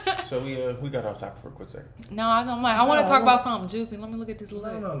So we got off topic for a quick second. No, I'm like, I want to talk about something juicy. Let me look at this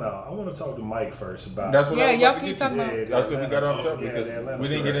list. No. I want to talk to Mike first about. That's what Yeah, I was y'all about to keep get talking to. about. That's what we got off topic because we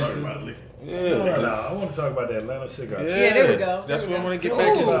didn't get into. No. I want to talk about the Atlanta cigar. Yeah, there we go. That's what I want to get Tell back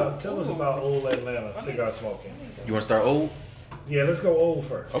us into. tell us about old Atlanta cigar smoking. You want to start old? Yeah, let's go old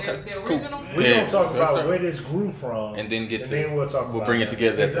first. Okay, The cool. original? We're gonna talk let's about start. where this grew from, And then get to- then we'll talk. we'll about bring it that.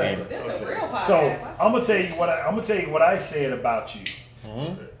 together at the end. This is a real podcast. So I'm gonna tell you what I said about you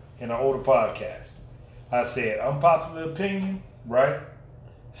in an older podcast. I said unpopular opinion, right?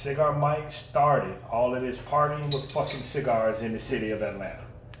 Cigar Mike started all of this partying with fucking cigars in the city of Atlanta.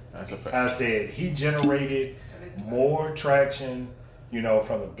 That's a fact. I said he generated more traction,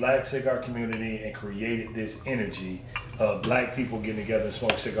 from the black cigar community and created this energy of black people getting together and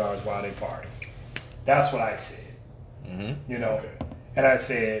smoke cigars while they party. That's what I said. And I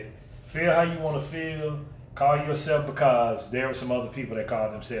said, feel how you want to feel, call yourself, because there were some other people that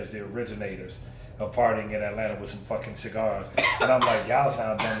called themselves the originators of partying in Atlanta with some fucking cigars. And I'm like, y'all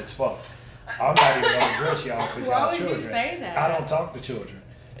sound dumb as fuck. I'm not even going to address y'all because Why y'all would you children. say that? I don't talk to children.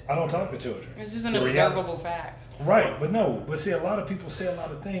 It's just an The reality- observable fact. Right, but see, a lot of people say a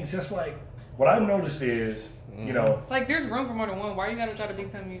lot of things. That's like, what I've noticed is, Like, there's room for more than one. Why you gotta try to be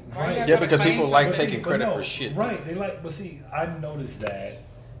something? Right. Yeah, because people like But see, taking but credit no, for shit. Right, they like, but see, I noticed that,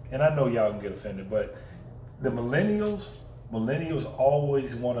 and I know y'all can get offended, but the millennials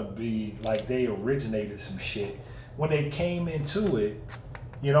always want to be like they originated some shit. When they came into it,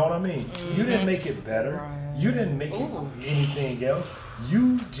 you know what I mean? You didn't make it better. Right. You didn't make it anything else.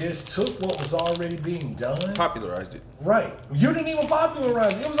 You just took what was already being done. Popularized it. Right. You didn't even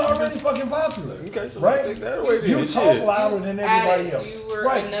popularize it. It was already fucking popular. Okay, so right? take that away then. You talk Shit. louder than everybody else. You were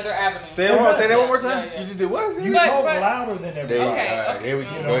right. another avenue. Say that one more time. Yeah. You just did what? You But- talk but- louder than There everybody. you go. Okay, All right, okay. here we go.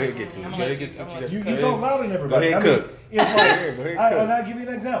 Mm. Go ahead and get to it. I'm Go gonna ahead and let get you- to I'm it. gonna You Go talk ahead. louder than everybody. Go ahead, I mean, cook. it's like, Go ahead, cook. and I'll give you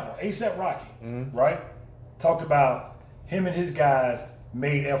an example. ASAP Rocky, right? Talked about him and his guys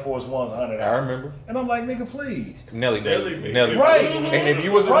made Air Force Ones $100. I remember. And I'm like, nigga, please. Nelly. Right. And if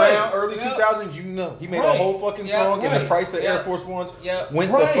you was Right. around early Yep. 2000s, you know. He made a Right. whole fucking Yep. song and the Right. price of Air Yep. Force Ones Yep. went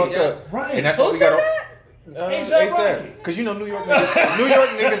Right. the fuck Yep. up. Right. And that's Who what we said got. that? A$AP Rocky. Because you know New York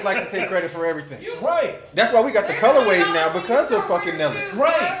niggas like to take credit for everything. Right. That's why we got the colorways now because of fucking Nelly.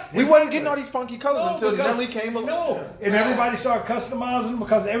 Right. We wasn't getting all these funky colors No, until because- Nelly came along. No. And everybody started customizing them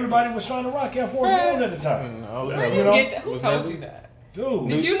because everybody was trying to rock Air Force Ones at the time. No, it was Where Nelly. you know, get that? Who was told Nelly. you that? Dude.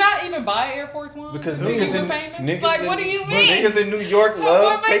 Did you not even buy Air Force One? Because until niggas you were in famous? niggas Like, in, what do you but mean? niggas in New York What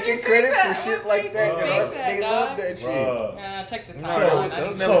love made you taking think credit that? for shit What like made that. you think that, They dog? love that shit. Bruh. Check the So- timeline. I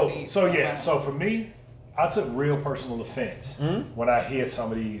need to see. So for me, I took real personal offense when I hear some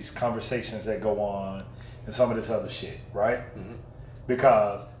of these conversations that go on and some of this other shit, right?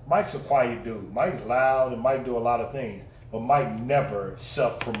 Because Mike's a quiet dude. Mike's loud and Mike do a lot of things, but Mike never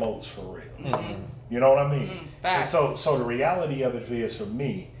self-promotes for real. You know what I mean? And Facts. so the reality of it is for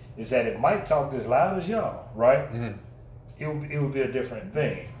me is that if Mike talked as loud as y'all, right? It would be a different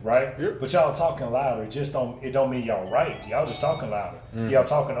thing, right? Yep. But y'all talking louder, it don't mean y'all right. Y'all just talking louder. Y'all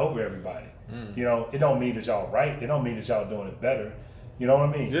talking over everybody. You know, it don't mean that y'all right. It don't mean that y'all doing it better. You know what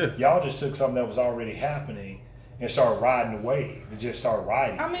I mean? Yeah. Y'all just took something that was already happening and started riding the wave. And just started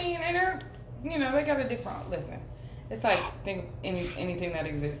riding. I mean, and they're, they got a different, listen, it's like, think anything that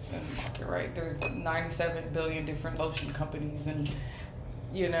exists in the market, right? There's 97 billion different lotion companies and,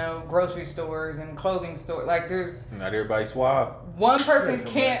 grocery stores and clothing stores. Like, there's Not everybody suave. one person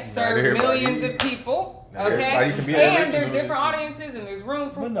can't Not serve everybody. millions of people. Not Okay, everybody can be and there's original different and audiences and there's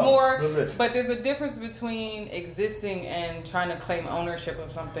room for But no, more. but listen. But there's a difference between existing and trying to claim ownership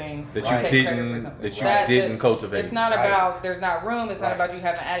of something That or you take credit for didn't- something. that you didn't cultivate. It's not Right. about there's not room. It's not Right. about you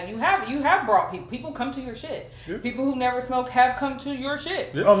haven't added. You have brought people. People come to your shit. Yeah. People who never smoked have come to your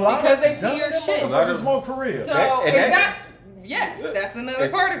shit Yeah. A lot because of- they see none your of them shit. motherfuckers smoke for real. So and that- exactly. Yes, that's another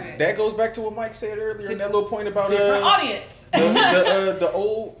part of it. That goes back to what Mike said earlier in that little point about Different audience. the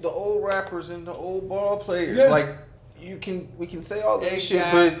old rappers and the old ball players. Yeah. Like we can say all this shit,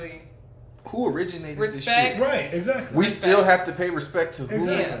 but Exactly. who originated Respect. this shit? Right, exactly. We still have to pay respect to who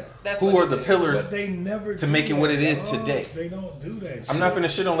Exactly. Yeah, that's who what are the it is. pillars. But they never to do make it what it that, is dog. today. They don't do that. I'm not gonna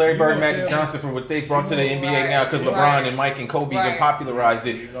shit on Larry You Bird and gonna Magic tell me- Johnson for what they brought to the NBA Right. now because LeBron Right. and Mike and Kobe Right. even popularized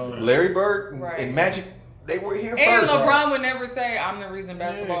it. You gonna- Larry Bird Right. and Magic, they were here And first. LeBron would never say, "I'm the reason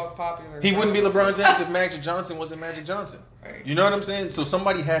basketball is popular." He wouldn't be LeBron James if Magic Johnson wasn't Magic Johnson. Right. You know what I'm saying? So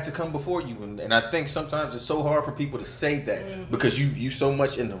somebody had to come before you, and I think sometimes it's so hard for people to say that because you so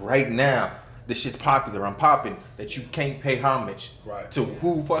much in the right now. This shit's popular. I'm popping that you can't pay homage Right. to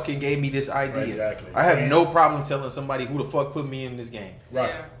who fucking gave me this idea. Right, exactly. I have no problem telling somebody who the fuck put me in this game. Right.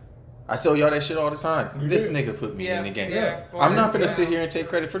 Yeah. I tell y'all that shit all the time. You This did. nigga put me in the game. Yeah. I'm not gonna Yeah. sit here and take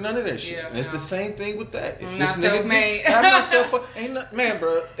credit for none of that shit. Yeah, And it's no. the same thing with that. If I'm this not nigga self-made. I'm not self ain't not, man,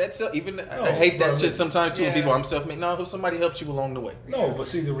 bro. That's even I No, hate that bro. shit sometimes too. When Yeah. people I'm self-made. No, somebody helped you along the way. No, but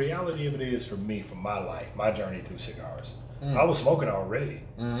see, the reality of it is for me, from my life, my journey through cigars, I was smoking already.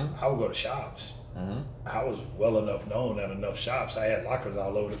 Mm-hmm. I would go to shops. Mm-hmm. I was well enough known at enough shops. I had lockers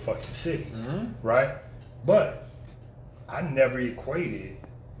all over the fucking city, Mm-hmm. right? But I never equated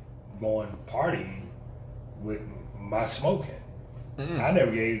going partying with my smoking. Mm-hmm. I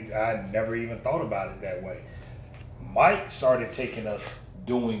never even thought about it that way. Mike started taking us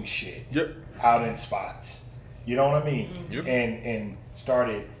doing shit Yep. out in spots. You know what I mean? Yep. And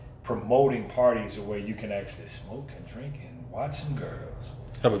started promoting parties where you can actually smoke and drink and watch some girls.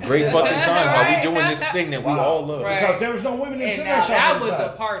 Have a great fucking time while we doing this thing that we Wow. all love. Right. Because there was no women in the And cigar now shop that at the was a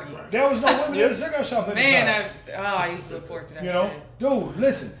time. party. There was no women in the cigar shop at the time. Man, I used to look forward to that You know, shit. dude,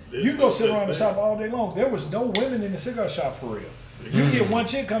 listen. You can go sit around the shop all day long. There was no women in the cigar shop for real. You get one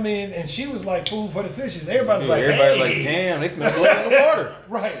chick come in and she was like food for the fishes. Everybody's Yeah, like, everybody hey. like, damn, they smell blood in the water.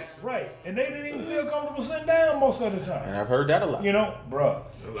 Right, right. And they didn't even feel comfortable sitting down most of the time. And I've heard that a lot. You know, bruh. A lot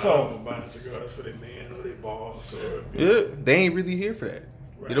of So, them buying cigars for their man or their boss or Yeah, they ain't really here for that.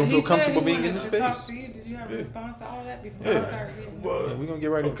 They don't He feel said comfortable he being in wanted the to talk space. to you. Did you have a Yeah. response to all that before Yeah. I started getting But Yeah, we're gonna get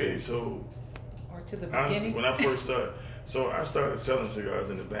right into okay, it. so or to the honestly, beginning? when I first started, so I started selling cigars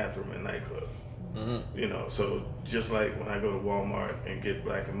in the bathroom at nightclubs. Mm-hmm. You know, so just like when I go to Walmart and get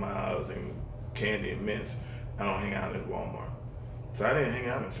Black and Milds and candy and mints, I don't hang out in Walmart. So I didn't hang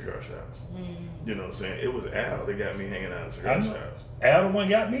out in cigar shops. You know what I'm saying? It was Al that got me hanging out in I cigar know. shops. Al the one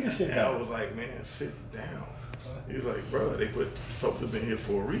got me to sit Al down. was like, man, sit down. He was like, bro, they put sofas in here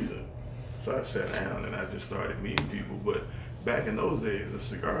for a reason. So I sat down and I just started meeting people. But back in those days, a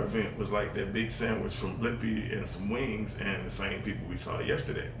cigar event was like that big sandwich from Blimpie and some wings and the same people we saw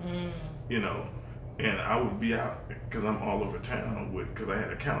yesterday. You know, and I would be out because I'm all over town because I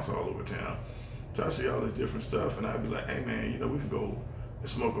had accounts all over town. So I see all this different stuff and I'd be like, hey man, you know, we can go and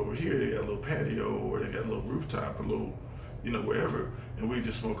smoke over here. They got a little patio or they got a little rooftop, a little, you know, wherever, and we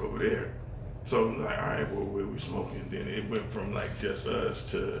just smoke over there. So I'm like, all right, well, where we smoking? Then it went from like just us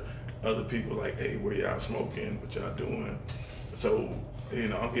to other people like, hey, where y'all smoking? What y'all doing? So, you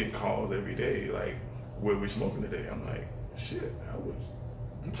know, I'm getting calls every day, like, where we smoking today? I'm like, shit, I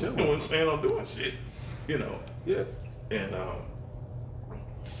was planning on doing shit, you know. Yeah. And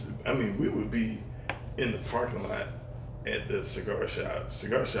I mean, we would be in the parking lot at the cigar shop.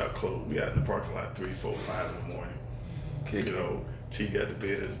 Cigar shop closed. We out in the parking lot 3, 4, 5 in the morning. Kick You it. know, T got the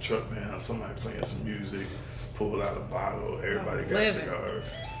bed of the truck down. Somebody playing some music. Pulled out a bottle. Everybody got living. cigars.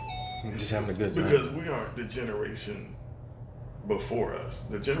 Just having a good time. Because we aren't the generation before us.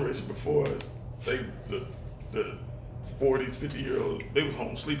 The generation before us, the 40, 50-year-olds, they was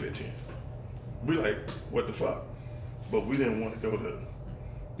home sleep at 10. We like, what the fuck? But we didn't want to go to,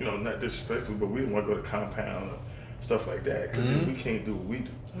 you know, not disrespectful, but we didn't want to go to compound or stuff like that because then we can't do what we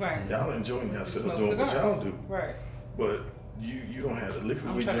do. Right. Y'all enjoying yourselves Smoke doing what cigars. y'all do. Right. But you don't have the liquor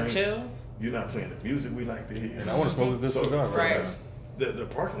I'm we trying drink. to chill. You're not playing the music we like to hear. And I want to smoke a good So cigar. for Right. us, the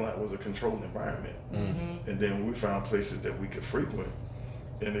parking lot was a controlled environment. Mm-hmm. And then we found places that we could frequent.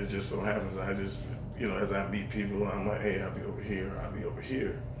 And it just so happens, I just, you know, as I meet people, I'm like, hey, I'll be over here, I'll be over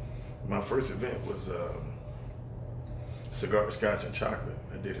here. My first event was cigar, scotch, and chocolate.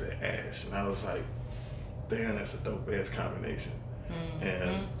 I did it at Ash. And I was like, damn, that's a dope ass combination. Mm-hmm.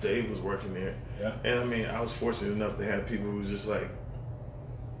 And Dave was working there. Yeah. And I mean, I was fortunate enough to have people who was just like,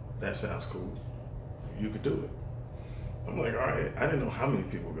 that sounds cool. You could do it. I'm like, all right. I didn't know how many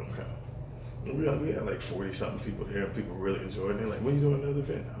people were gonna come. And we had like 40 something people there, and people really enjoyed it. And they're like, when you doing another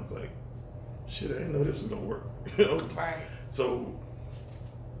event? I was like, shit, I didn't know this was gonna work. You know? Right. So,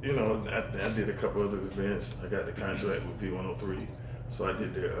 you know, I did a couple other events. I got the contract with P103, so I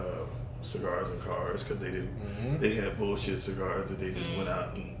did their cigars and cars because they didn't. They had bullshit cigars that they just went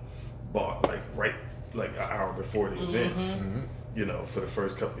out and bought like an hour before the event. You know, for the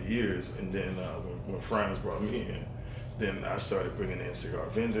first couple of years, and then when Franz brought me in, then I started bringing in cigar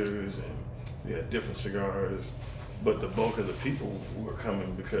vendors, and we had different cigars. But the bulk of the people were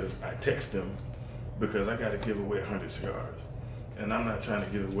coming because I text them because I got to give away 100 cigars. And I'm not trying to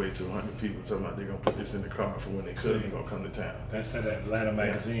give it away to 100 people talking about they're going to put this in the car for when they could ain't going to come to town. That's that Atlanta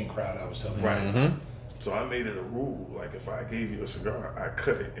magazine crowd I was telling you. Right. Mm-hmm. So I made it a rule, like if I gave you a cigar, I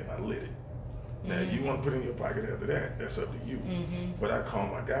cut it and I lit it. Now, you want to put it in your pocket after that, that's up to you. But I call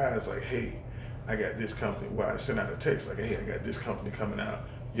my guys like, hey, I got this company. Well, I sent out a text like, hey, I got this company coming out.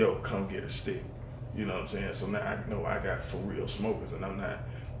 Yo, come get a stick. You know what I'm saying? So now I know I got for real smokers, and I'm not,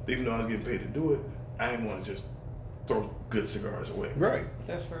 even though I was getting paid to do it, I didn't want to just throw good cigars away. Right.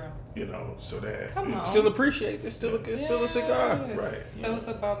 That's real. You know, so that Come on. Still appreciate it. It's still a cigar. Yes. Right. So it's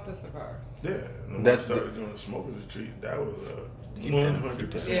about the cigars. yeah. And when That's I started doing the smokers retreat, that was a Keep that-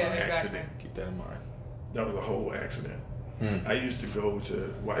 100% Yeah, exactly. accident. Keep that in mind. That was a whole accident. Mm. I used to go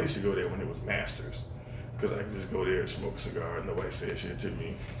there when it was Masters. Because I could just go there and smoke a cigar and nobody said shit to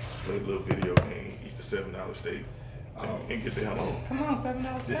me. Play a little video game, eat the $7 steak, and get the hell on. Come on,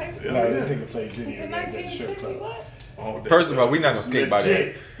 $7 steak. Yeah, No, this yeah. nigga plays video It's a games at the strip 1950 club. what? All day. First of all, we not gonna skate by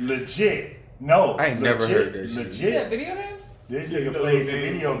that. Legit. No. I ain't never heard that shit. You said Legit. video games? This Yeah, you nigga know plays the the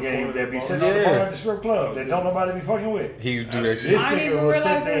game video on the game corner that be of the sitting bar? on the bar Yeah. at the strip club that don't nobody be fucking with. He would do that This shit. I didn't nigga even will realize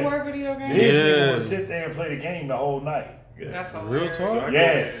sit there there. were video games. This Yeah. nigga would sit there and play the game the whole night. Yeah. That's Real hilarious. talk? So I go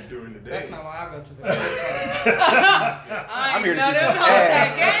Yes. there during the day. That's not why I go to the I'm here to see some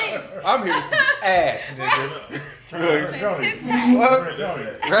ass. games. I'm here to see ass, nigga. Good Intense Johnny. pack. What? Johnny.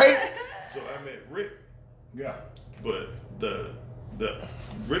 Right? So I met Rick, Yeah. but the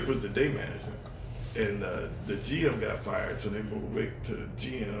Rick was the day manager, and the GM got fired, so they moved Rick to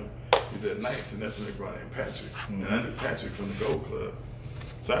GM. He's at nights, and that's when they brought in Patrick. And I knew Patrick from the Gold Club,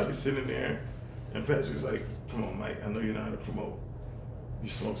 so I'd be sitting there, and Patrick was like, "Come on, Mike, I know you know how to promote. You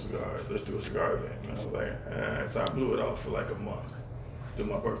smoke cigars. Let's do a cigar event." And I was like, all right. So I blew it off for like a month till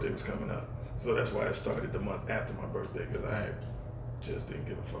my birthday was coming up. So that's why I started the month after my birthday, because I just didn't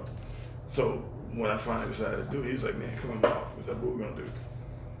give a fuck. So when I finally decided to do it, he was like, "Man, come on off." He said, "What we gonna do?"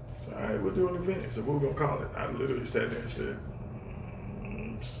 So all right, we'll do an event. So what we gonna call it? I literally sat there and said,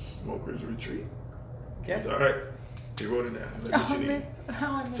 Smokers Retreat. He Yes. said, all right. He wrote it down. Like, what you need?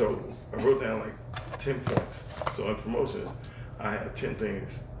 So I wrote down like 10 points. So in promotions, I have 10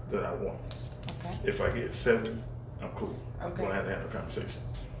 things that I want. Okay. If I get 7, I'm cool. Okay. We don't have to have a conversation.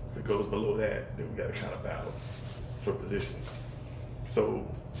 If it goes below that, then we got to kind of battle for position. So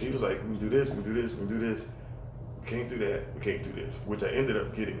he was like, we can do this, we can do this, we can do this. We can't do that, we can't do this, which I ended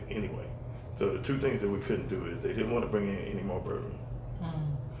up getting anyway. So the 2 things that we couldn't do is they didn't want to bring in any more bourbon.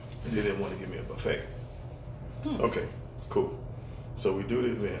 And they didn't want to give me a buffet. Okay, cool. So we do the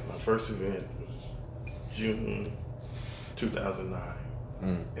event. My first event was June 2009.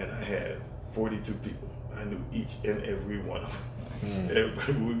 And I had 42 people. I knew each and every one of them.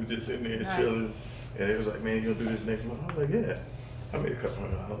 Everybody, we were just sitting there chilling. And it was like, "Man, you gonna do this next month?" I was like, "Yeah." I made a couple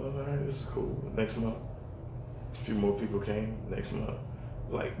 $100. I was like, "All right, this is cool." Next month, a few more people came. Next month,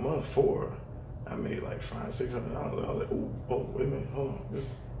 like month 4, I made like $500-600. I was like, "Oh, wait a minute, hold on." This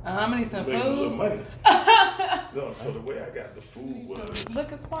I need some making a little food. money. No, so the way I got the food was,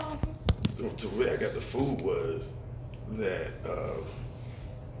 Look at sponsors. the way I got the food was that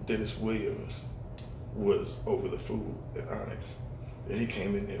Dennis Williams was over the food at Onyx. And he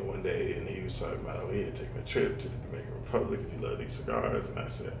came in there one day and he was talking about, he had taken a trip to the Dominican Republic and he loved these cigars. And I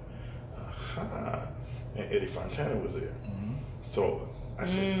said, aha. And Eddie Fontana was there. So I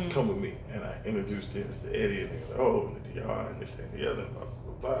said, come with me. And I introduced Dennis to Eddie and they were like, oh, and the DR and this, that, and the other, and blah,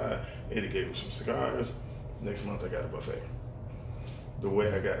 blah, blah. Eddie gave him some cigars. Next month I got a buffet. The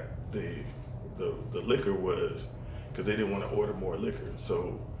way I got the liquor was, because they didn't want to order more liquor.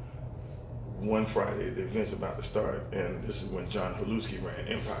 So one Friday, the event's about to start, and this is when John Haluski ran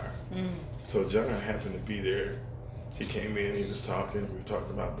Empire. So John happened to be there. He came in, he was talking, we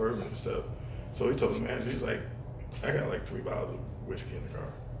talked about bourbon and stuff. So he told the manager, he's like, I got like 3 bottles of whiskey in the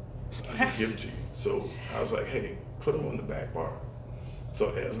car. I just give them to you. So I was like, hey, put them on the back bar.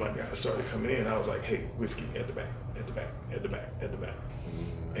 So as my guys started coming in, I was like, hey, whiskey at the back, at the back, at the back, at the back.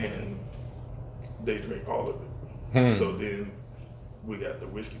 And they drank all of it. So then we got the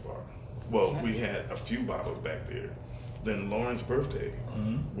whiskey bar. Well, we had a few bottles back there. Then Lauren's birthday,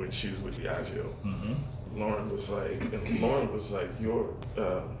 when she was with Diageo, Lauren was like, your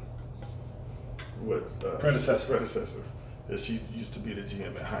predecessor. That she used to be the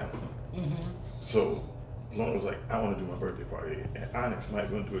GM at Highland. So Lauren was like, I want to do my birthday party at Onyx. Mike,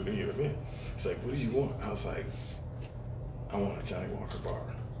 going to do a New Year event. It's like, what do you want? I was like, I want a Johnny Walker bar.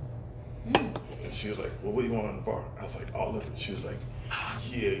 And she was like, well, what do you want on the bar? I was like, all of it. She was like,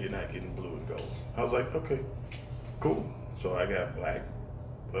 yeah, you're not getting blue and gold. I was like, okay, cool. So I got black,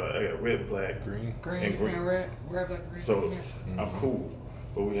 I got red, black, green, and green. And red, black, green. So I'm cool.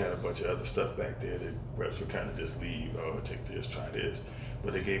 But we had a bunch of other stuff back there that reps would kind of just leave, oh, take this, try this.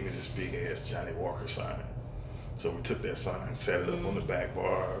 But they gave me this big ass Johnny Walker sign. So we took that sign, set it up on the back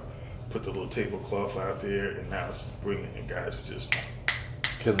bar, put the little tablecloth out there, and now it's brilliant. And guys were just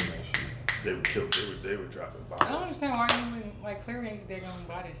Killing that shit. they were dropping I don't bottles. understand why you wouldn't, like, clearly they're gonna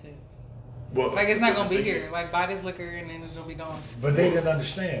buy this shit. Well, Like, it's not gonna be the thing here. Like, buy this liquor and then it's gonna be gone. But they didn't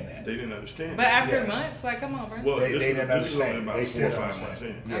understand that. They didn't understand. But after Yeah. months, like, come on, bro. well, They this didn't is only understand. about They 4 still or 5 don't months in.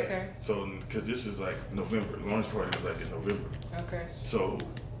 understand. Yeah. Okay. So, because this is like November, launch party was like in November. Okay. So,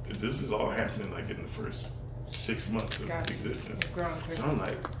 this is all happening like in the first 6 months of Gotcha. existence. It's growing quick. So I'm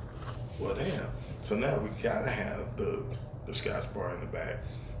like, well, damn. So now we gotta have the Scotch bar in the back.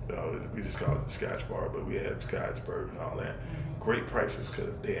 We just call it the Scotch bar, but we had Scotch, bourbon, all that. Great prices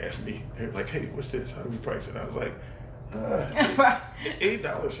because they asked me, they were like, hey, what's this? How do we price it? I was like,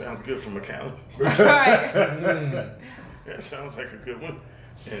 $8 sounds good from a calendar. Right. That sounds like a good one.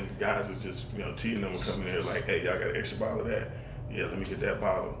 And guys was just, T and them were coming there like, hey, y'all got an extra bottle of that? Yeah, let me get that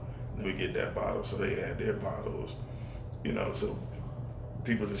bottle. Let me get that bottle. So they had their bottles, so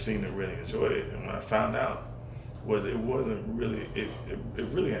people just seemed to really enjoy it. And when I found out, it wasn't really, it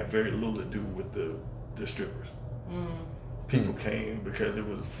really had very little to do with the strippers. People came because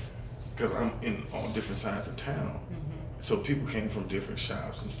I'm in on different sides of town. So people came from different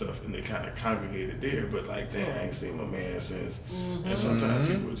shops and stuff, and they kind of congregated there. But like, damn, I ain't seen my man since. And sometimes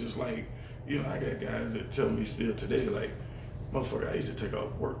people were just like, I got guys that tell me still today, like, motherfucker, I used to take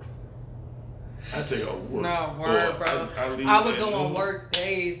off work. I take off work. No, word, bro. I would go on work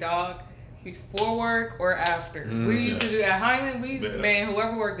days, dog. Before work or after. We used to do at Highland, man,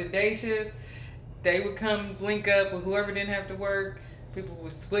 whoever worked the day shift, they would come link up with whoever didn't have to work. People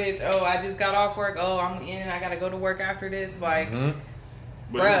would switch. Oh, I just got off work. Oh, I'm in. I gotta go to work after this. Like,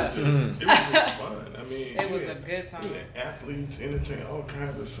 but it was just fun. I mean, it was a good time. We had athletes, entertain all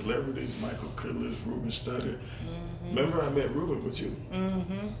kinds of celebrities. Michael Kudlis, Ruben Studdard. Remember, I met Ruben with you.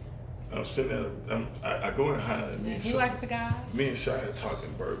 I was sitting at I go in Highland. He likes the guy. Me and Shy are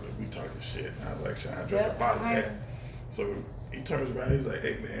talking bourbon. We talking shit. And I was like, Shy, I drank a bottle of that. So he turns around. He's like,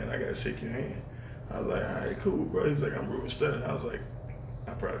 hey, man, I got to shake your hand. I was like, all right, cool, bro. He's like, I'm Ruben Studdard. I was like,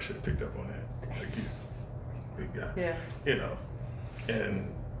 I probably should have picked up on that. Like, you, big guy. Yeah.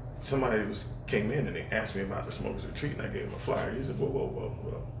 And somebody came in and they asked me about the Smokers Retreat, and I gave him a flyer. He said,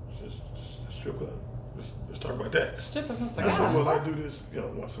 whoa. It's strip club. Let's talk about that. Strippers and I cigars. said, well, I do this,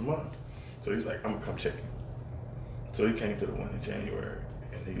 once a month. So he's like, I'm gonna come check you. So he came to the one in January,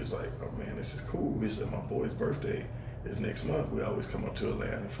 and he was like, oh man, this is cool. He said, my boy's birthday is next month. We always come up to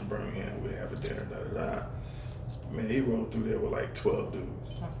Atlanta from Birmingham. We have a dinner, da. Man, he rolled through there with like 12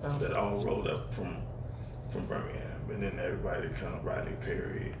 dudes that all rolled up from Birmingham. And then everybody come, Rodney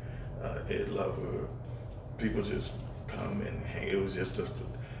Perry, Ed Lover, people just come and hang. It was just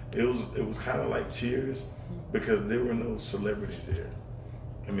it was kind of like Cheers because there were no celebrities there.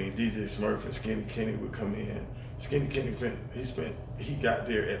 I mean, DJ Smurf and Skinny Kenny would come in. Skinny Kenny he got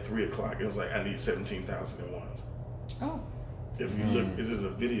there at 3:00. It was like, I need 17,001. Oh. If you look, there's a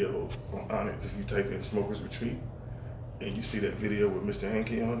video on it. If you type in Smokers Retreat and you see that video with Mr.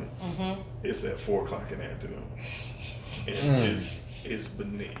 Hankey on it, it's at 4:00 in the afternoon. And it's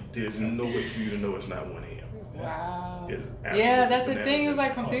beneath. There's no way for you to know it's not 1 a.m. Wow. Yeah, that's the thing. It was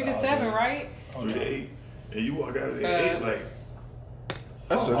like from 3 to 7, right? 3 to 8. And you walk out of there at 8 like,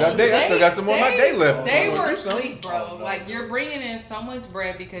 I still got some more of my day left. They were asleep, bro. Like, you're bringing in so much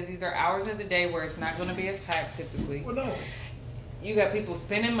bread because these are hours of the day where it's not going to be as packed typically. Well, no. You got people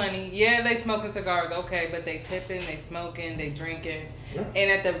spending money. Yeah, they smoking cigars, okay, but they tipping, they smoking, they drinking. Yeah.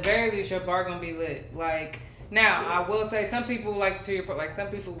 And at the very least, your bar going to be lit. Like, now, I will say some people, like, to your point, like, some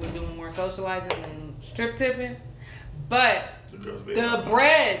people were doing more socializing than strip tipping. But the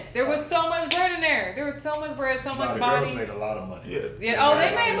bread, there was so much bread in there. There was so much bread, so much bodies. The girls made a lot of money. Yeah. Oh,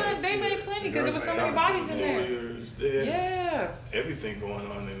 they made money. They made plenty because there was so many bodies in there. Lawyers, Yeah. Everything going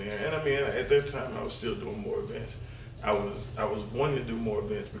on in there. And I mean, at that time, I was still doing more events. I was wanting to do more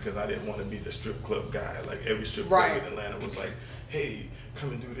events because I didn't want to be the strip club guy. Like every strip club in Atlanta was like, hey,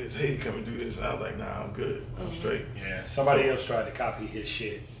 come and do this. Hey, come and do this. And I was like, nah, I'm good. I'm straight. Yeah. Somebody else tried to copy his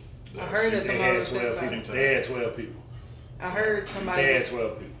shit. I heard that somebody was thinking about it. They had 12 people. I heard somebody. They had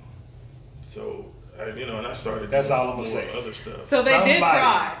 12 people. So, and I started. That's all I'm gonna doing say. Other stuff. So they did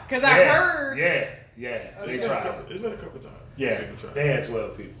try, because I heard. Yeah. They tried. It's been a couple times. Yeah, they had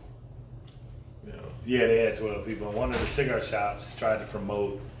 12 people. Yeah, they had 12 people. And one of the cigar shops tried to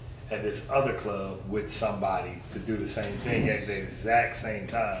promote at this other club with somebody to do the same thing at the exact same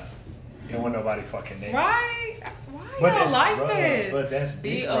time. And when nobody fucking there. Right? Why y'all like this? But that's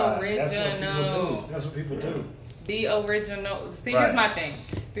the original. That's what people do. The original. See, here's my thing.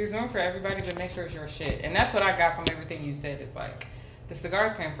 There's room for everybody, but make sure it's your shit. And that's what I got from everything you said. It's like, the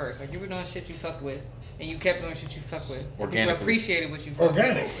cigars came first. Like, you were doing shit you fucked with, and you kept doing shit you fucked with. People appreciated what you fucked with.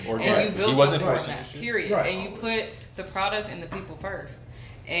 And you built something from that, period. Right. And you put the product and the people first.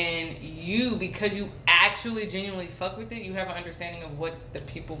 And you, because you actually genuinely fuck with it, you have an understanding of what the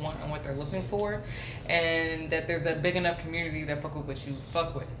people want and what they're looking for, and that there's a big enough community that fuck with what you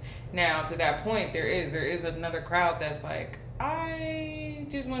fuck with. Now, to that point, there is another crowd that's like, I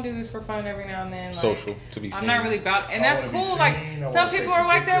just want to do this for fun every now and then. Like, Social, to be seen. I'm not really about, and that's cool. Like, some people are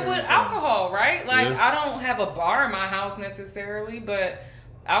like that with alcohol, right? Like, I don't have a bar in my house necessarily, but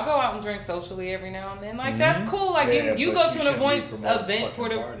I'll go out and drink socially every now and then. Like, that's cool. Like, you go to an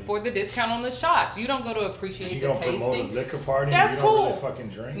event for the discount on the shots. You don't go to appreciate the tasting. You don't promote a liquor party. That's you cool. Don't really fucking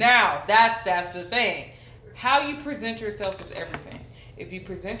drink. Now, that's the thing. How you present yourself is everything. If you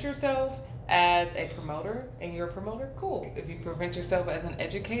present yourself as a promoter and you're a promoter, cool. If you present yourself as an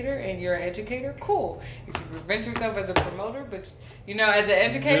educator and you're an educator, cool. If you present yourself as a promoter, but as an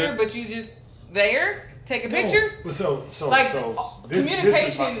educator, but you just there taking pictures. But so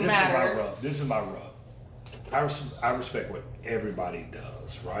communication matters. This is my rub. I respect what everybody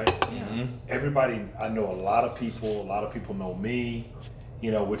does, right? Yeah. Everybody. I know a lot of people. A lot of people know me.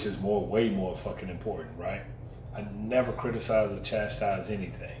 Which is way more fucking important, right? I never criticize or chastise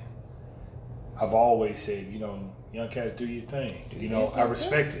anything. I've always said, young cats, do your thing. I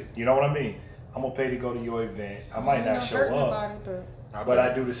respect it. You know what I mean? I'm gonna pay to go to your event. I might not show up, but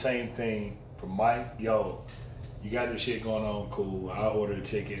I do the same thing for Mike. Yo, you got this shit going on, cool. I'll order a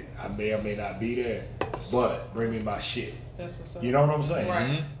ticket. I may or may not be there, but bring me my shit. That's what's up. You know what I'm saying?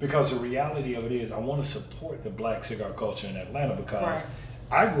 Right. Because the reality of it is, I want to support the black cigar culture in Atlanta because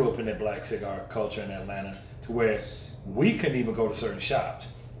I grew up in the black cigar culture in Atlanta to where we couldn't even go to certain shops.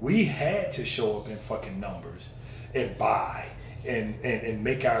 We had to show up in fucking numbers and buy and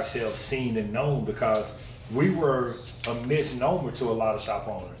make ourselves seen and known because we were a misnomer to a lot of shop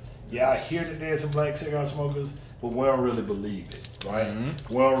owners. Yeah, I hear that there's some black cigar smokers, but we don't really believe it, right?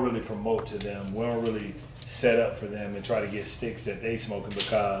 We don't really promote to them. We don't really set up for them and try to get sticks that they smoking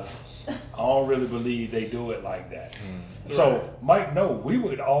because I don't really believe they do it like that. So, Mike, we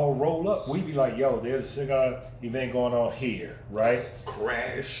would all roll up. We'd be like, yo, there's a cigar event going on here, right?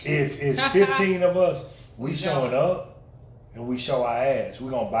 Crash. It's 15 of us. We showing up and we show our ass.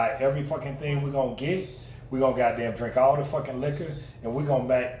 We're going to buy every fucking thing we're going to get. We're going to goddamn drink all the fucking liquor and we're going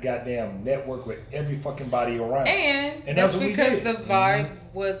to goddamn network with every fucking body around. And that's because the vibe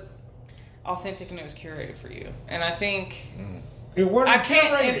was authentic and it was curated for you. And I think... I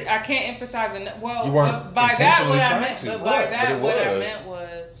can't emphasize enough. Well, by that what I meant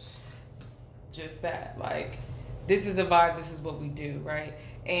was just that. Like, this is a vibe. This is what we do, right?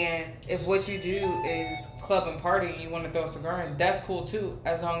 And if what you do is club and party and you want to throw a cigar in, that's cool too,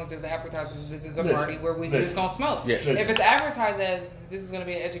 as long as it's advertised as this is a party where we just gonna smoke. Yeah, if it's advertised as this is gonna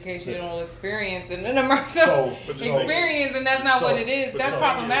be an educational experience and an immersive experience, and that's not what it is, that's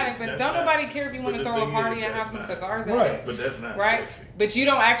problematic. But don't nobody care if you want to throw a party and have some cigars at it. But that's not sexy. But you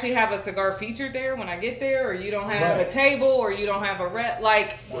don't actually have a cigar featured there when I get there, or you don't have a table, or you don't have a rep.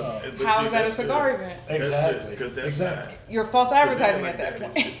 Like, how is that a cigar event? Exactly. You're false advertising at that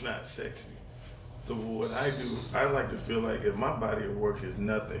point. It's not sexy. So what I do, I like to feel like if my body of work is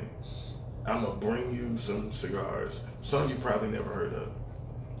nothing, I'm going to bring you some cigars, some you probably never heard of,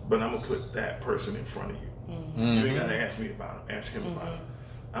 but I'm going to put that person in front of you. You ain't got to ask me about him, ask him about him.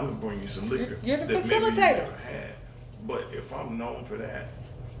 I'm going to bring you some liquor you're the that facilitator. maybe you never had. But if I'm known for that,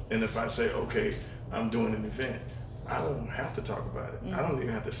 and if I say, okay, I'm doing an event, I don't have to talk about it. I don't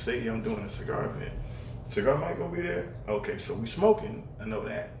even have to say I'm doing a cigar event. Cigar Mike gonna be there? Okay, so we smoking. I know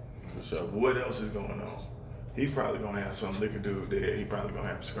that. For sure. What else is going on? He's probably gonna have some liquor dude there. He probably gonna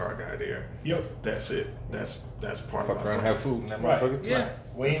have a cigar guy there. Yep. That's it. That's part of my plan. Have food in that right. motherfucker. Yeah.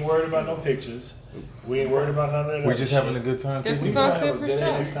 We ain't worried about no pictures. We ain't worried about none of that. We're just having a good time. We gonna have a good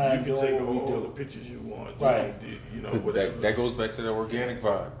ass time. You can take all the pictures you want. Right. You know, whatever. That goes back to the organic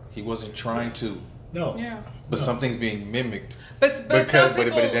vibe. He wasn't trying to. No. Yeah. But something's being mimicked. But some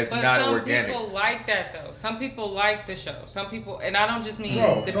people organic. Some people like that though. Some people like the show. Some people, and I don't just mean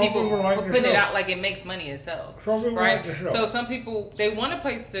the people like put it out like it makes money, it sells, right? So some people, they want a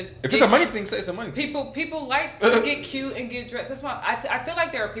place to. If it's a money thing, say it's a money. People like to get cute and get dressed. That's why I feel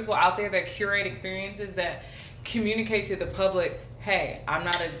like there are people out there that curate experiences that communicate to the public, hey, I'm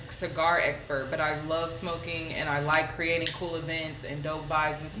not a cigar expert, but I love smoking and I like creating cool events and dope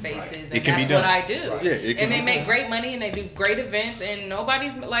vibes and spaces, and that's what I do. Right. Yeah, and they make great money and they do great events, and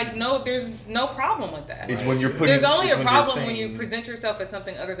nobody's like, there's no problem with that. It's when you're putting. There's only a problem when you present yourself as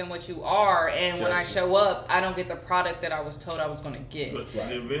something other than what you are, and when I show up, I don't get the product that I was told I was going to get. But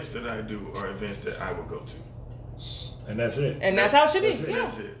the events that I do are events that I would go to. And that's it. And that's how it should be.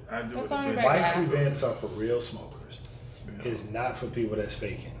 That's it. I do that's it. Mike's events are for real smokers. It's not for people that's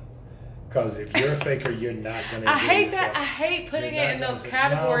faking. Because if you're a faker, you're not gonna. I hate yourself. that. I hate putting You're it in not those gonna-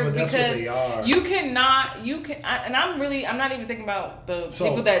 categories No, but that's what because they are. you cannot. And I'm not even thinking about the So-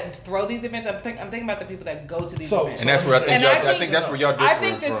 people that throw these events. I'm thinking about the people that go to these So- events. And that's where I think And y'all, I I think- think that's where y'all differ. I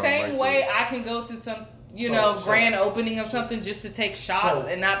think the from, same right way there. I can go to some, So- grand opening of something just to take shots, So-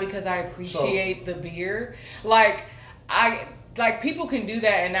 and not because I appreciate the beer. Like people can do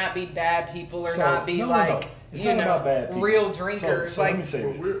that and not be bad people or So, not be no. It's not about bad people. real drinkers. So let me say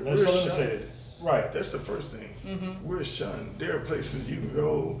Well, this. we're So let me shunned. say this. Right. That's the first thing. Mm-hmm. We're shunned. There are places you can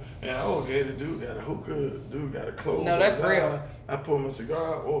go and okay, the dude got a hookah, dude got a clove. No, that's real. I pull my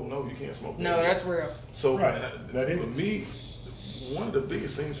cigar. Oh no, you can't smoke that. No, that's real. So Right. That for is. me, one of the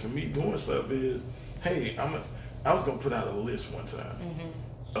biggest things for me doing stuff is, hey, I was gonna put out a list one time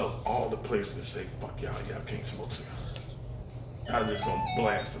Mm-hmm. of all the places that say, fuck y'all can't smoke cigars. I was just gonna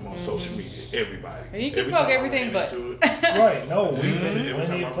blast them on social media, everybody. You can Every smoke time I everything ran but. into it, Right. No, we've Mhm. been Every in time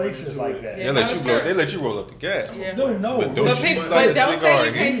plenty I of run places into like it. that. Yeah. They No, let it's you roll. true. They let you roll up the gas. Yeah. No, no. But we- don't But, you- but like a don't cigar say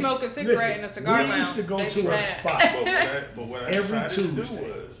you can't again. smoke a cigarette Listen, in a cigar we lounge. used to go They to be a mad. spot. But what I Every decided to do Tuesday.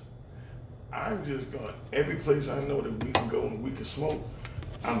 was, I'm just going every place I know that we can go and we can smoke.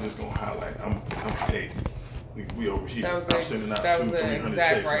 I'm just gonna highlight. Hey, we over here. That was I'm the- sending out that was 200, the 300 exact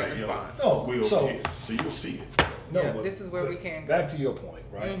texts right like, yo, response. No, we over so- here, so you'll see it. No, Yeah, but this is where we but can go. Back to your point,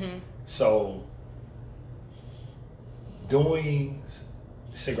 right? Mm-hmm. So, doing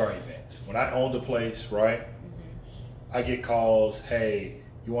cigar events. When I owned the place, right? I get calls. Hey,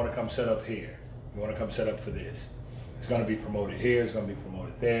 you want to come set up here? You want to come set up for this? It's going to be promoted here. It's going to be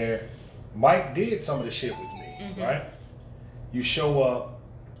promoted there. Mike did some of the shit with me, right? You show up,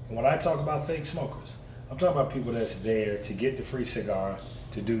 and when I talk about fake smokers, I'm talking about people that's there to get the free cigar,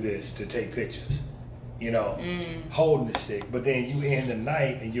 to do this, to take pictures, you know, holding the stick. But then you end the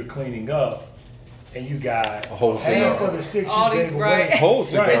night and you're cleaning up, and you got A whole half cigar. of the sticks All you these, gave right. away. Whole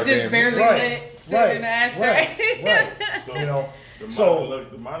cigar. Right. It's just damn. barely Right, lit, sitting in the ashtray. Right. So You know, the so-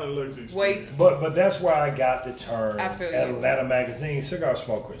 modern luxury Waste. But that's where I got the term I feel you. Atlanta Magazine cigar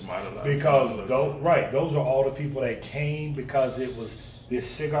smokers, Modern life. because Modern those are all the people that came because it was this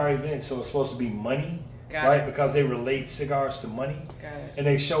cigar event, so it's supposed to be money, Got right? it. Because they relate cigars to money, Got it. and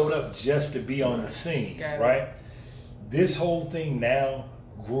they showed up just to be on the scene, Got it. right? This whole thing now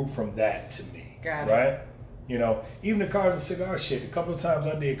grew from that to me, Got it. right? You know, even the cars and cigar shit. A couple of times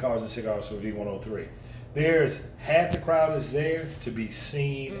I did cars and cigars for V103. There's half the crowd is there to be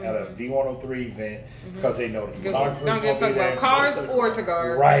seen at a V103 event because they know the photographer's Don't give a gonna fuck be about there. cars Most of or the-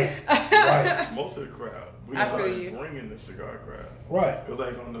 cigars. Right, right, Most of the crowd. We I feel started you. bringing the cigar crowd. right. Cause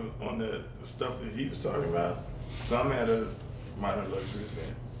like on the stuff that he was talking about, so I'm at a modern luxury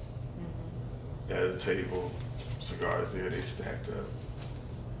event. At a table, cigars there, they stacked up.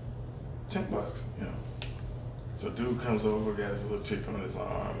 $10, you know. So dude comes over, got his little chick on his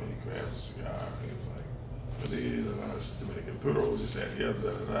arm, and he grabs a cigar. And he's like, "What it is? And I was Dominican Puro, this, that, the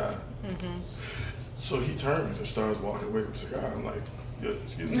other, da da da." So he turns and starts walking away with the cigar. I'm like, "Yeah,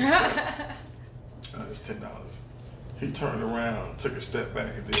 excuse me." It's $10. He turned around, took a step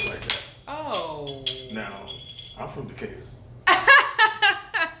back, and did like that. Oh. Now, I'm from Decatur.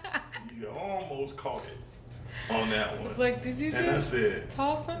 You almost caught it on that one. Like, did you And I just said,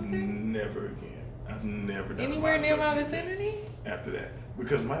 toss something? Never again. I've never done Anywhere a near my luxury event vicinity? after that.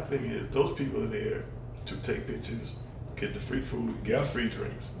 Because my thing is, those people are there to take pictures, get the free food, get the free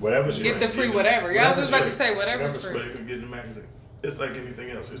drinks. Whatever's Get the free Yeah. whatever. Yeah, I was just about to Whatever's say whatever's Whatever's free. But they can get in the magazine. It's like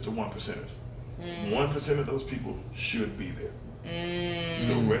anything else. It's the 1%ers. Mm. 1% of those people should be there.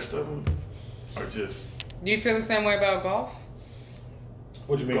 The rest of them are just Do you feel the same way about golf?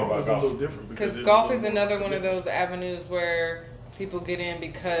 What do you mean golf about is a little golf? different Because it's a golf little is more another one of commitment. those avenues where people get in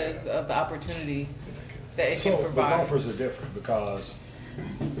because of the opportunity that it So can the provide. golfers are different because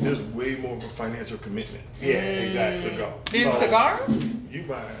There's way more of a financial commitment yeah, exactly. to golf. Then So- cigars? You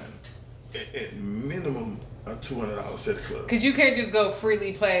buying at minimum a $200 set of clubs. Because you can't just go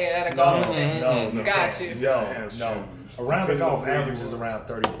freely play at a golf event. No, Got you. You gotta have No, shoes. around the Depending golf on where you average is are. around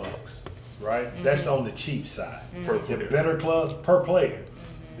 $30, right? That's on the cheap side. Per The player. better clubs per player.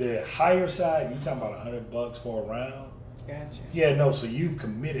 The higher side, you talking about $100 for a round? Gotcha. Yeah, no. So you've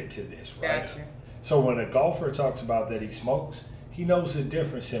committed to this, right? Gotcha. So when a golfer talks about that he smokes, he knows the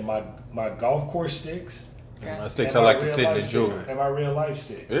difference in my golf course sticks. My Gotcha. sticks, and I like my to real sit and life enjoy. sticks, and my real life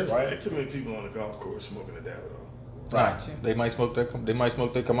sticks, Yeah. right? Ain't too many people on the golf course smoking a Davidoff. Gotcha. They might smoke that. They might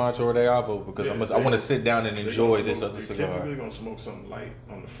smoke their Camacho or their Avo because Yeah, I want to sit down and They enjoy gonna this smoke- other they cigar. typically gonna smoke something light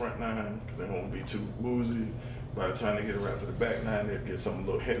on the front nine because they don't want to be too boozy. By the time they get around to the back nine, they'll get something a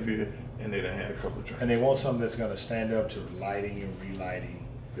little heavier, and they done had a couple of drinks. And they want something that's going to stand up to lighting and relighting.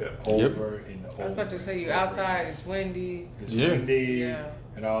 Yeah. Over and over. I was about to say, you and over outside, again. it's windy. It's Yeah. windy Yeah.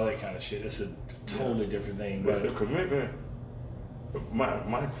 and all that kind of shit. It's a totally different thing. But the But commitment,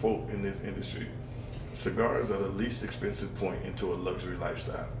 my quote in this industry, cigars are the least expensive point into a luxury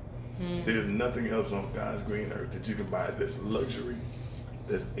lifestyle. There's nothing else on God's green earth that you can buy that's luxury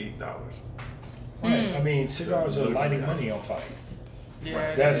that's $8. right, I mean, cigars So, are lighting luxury money on fire.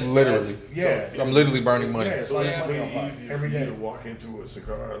 Yeah, That's Literally. yeah. I'm literally burning money. Yeah, it's lighting Yeah. money on It's fire easy every for you day. to walk into a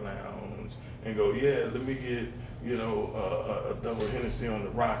cigar lounge and go, yeah, let me get, you know, a double Hennessy on the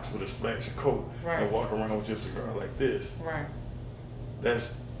rocks with a splash of Coke Right. and walk around with your cigar like this. Right.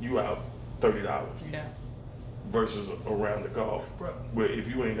 That's you out $30 Yeah. versus around the golf. Right. Where if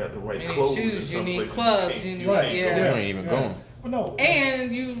you ain't got the right You need clothes, in shoes, some you need places clubs, can't- you need- can't yeah. go. You ain't even going. Well, no.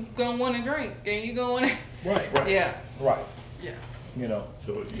 And you gonna want to drink, and you gonna want to. right, Right. Yeah. right. Yeah. You know,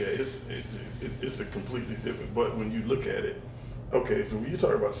 So yeah, it's a completely different. But when you look at it, okay, so when you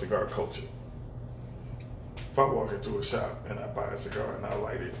talk about cigar culture, if I walk into a shop and I buy a cigar and I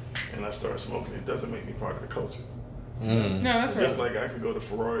light it and I start smoking, it doesn't make me part of the culture. Mm. No, that's Just right. like I can go to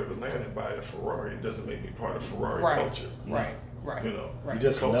Ferrari of Atlanta and buy a Ferrari, it doesn't make me part of Ferrari Right. culture. Right. Right. You know, Right. you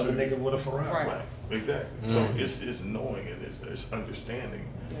just Culture. another nigga with a Ferrari. Right. Right, exactly. So it's knowing and it's understanding.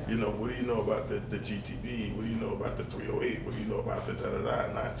 Yeah. You know, what do you know about the GTB? What do you know about the 308? What do you know about the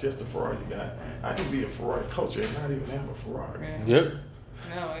da-da-da? Not just the Ferrari you got. I can be in Ferrari culture and not even have a Ferrari. Yeah. Yep.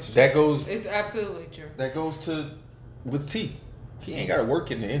 No, it's true. That goes. It's absolutely true. That goes to with T. He ain't got to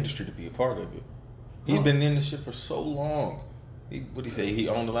work in the industry to be a part of it. He's been in this shit for so long. What he say? He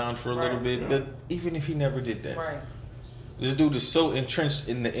owned the lounge for a little Right. bit. Yeah. But even if he never did that, Right. this dude is so entrenched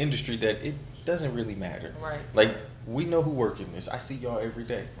in the industry that it doesn't really matter. Right. Like we know who work in this. I see y'all every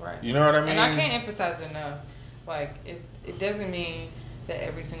day. Right. You know what I mean? And I can't emphasize enough, like it doesn't mean that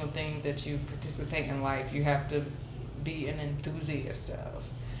every single thing that you participate in life you have to be an enthusiast of.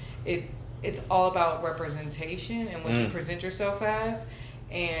 It's all about representation and what you present yourself as,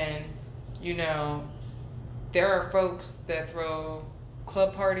 and you know, there are folks that throw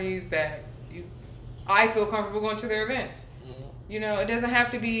club parties that I feel comfortable going to their events. You know, it doesn't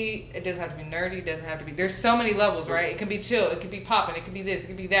have to be nerdy, it doesn't have to be, there's so many levels, right? It can be chill, it can be popping, it can be this, it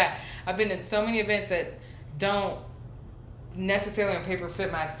can be that. I've been in so many events that don't necessarily on paper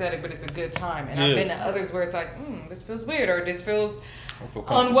fit my aesthetic, but it's a good time. And I've been to others where it's like, this feels weird, or this feels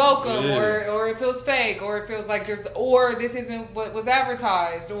unwelcome, or it feels fake, or it feels like or this isn't what was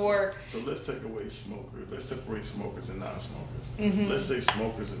advertised, or. So let's take away smokers. Let's separate smokers and non-smokers. Let's say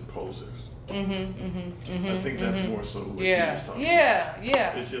smokers and posers. I think that's more so what Yeah, T is talking yeah, about.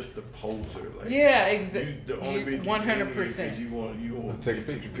 yeah. It's just the poser. Like, Yeah, You, exactly. the only reason 100%. you want Take a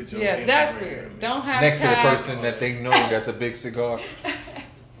to take a picture. Yeah, on that's Instagram weird. and- Don't have Next to the person that they know that's a big cigar.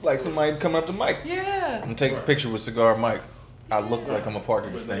 Like somebody come up to Mike. Yeah. I'm taking a picture with Cigar Mike. I look like I'm a part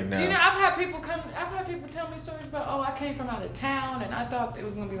of this thing now. Do you know, I've had people tell me stories about, oh, I came from out of town and I thought it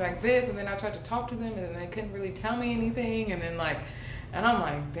was gonna be like this, and then I tried to talk to them and then they couldn't really tell me anything, and then and I'm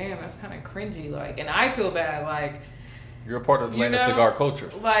like, damn, that's kind of cringy, and I feel bad, You're a part of Atlanta know, cigar culture.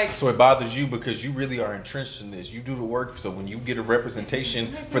 like- So it bothers you because you really are entrenched in this. You do the work. So when you get a representation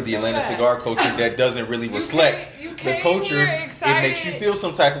It makes for me the feel Atlanta bad. cigar culture that doesn't really You reflect you the came culture, here it excited. makes you feel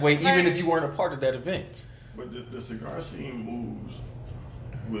some type of way, even Right. if you weren't a part of that event. But the cigar scene moves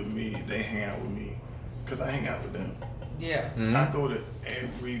with me. They hang out with me because I hang out with them. Yeah. I go to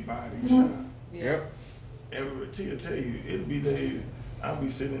everybody's shop. Yeah. Every Tia tell you, it'll be days. I'll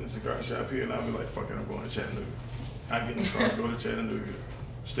be sitting in the cigar shop here and I'll be like, fuck it, I'm going to Chattanooga. I get in the car, go to Chattanooga,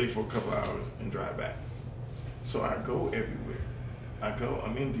 stay for a couple hours, and drive back. So I go everywhere.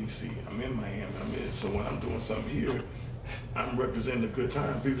 I'm in DC, I'm in Miami, so when I'm doing something here, I'm representing a good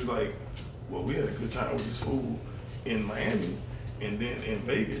time. People like, well, we had a good time with this fool in Miami, and then in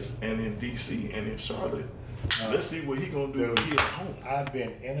Vegas, and in DC, and in Charlotte. Let's see what he gonna do when he at home. I've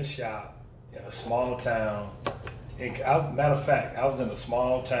been in a shop in a small town. Matter of fact, I was in a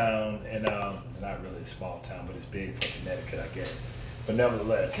small town, and not really a small town, but it's big for Connecticut, I guess. But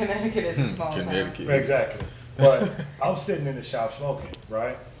nevertheless, Connecticut is a small town. Connecticut. exactly. But I'm sitting in the shop smoking,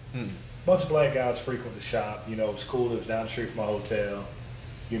 right? Bunch of black guys frequent the shop. You know, it's cool. It was down the street from my hotel.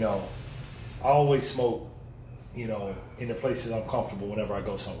 You know, I always smoke, you know, in the places I'm comfortable whenever I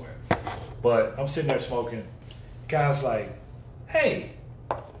go somewhere. But I'm sitting there smoking. Guys like, hey,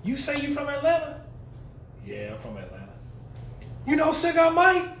 you say you from Atlanta? Yeah, I'm from Atlanta. You know Cigar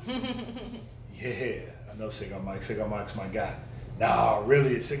Mike? Yeah, I know Cigar Mike. Cigar Mike's my guy. Nah,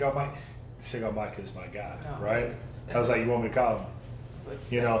 really, it's Cigar Mike? Cigar Mike is my guy, No. right? I was like, you want me to call him?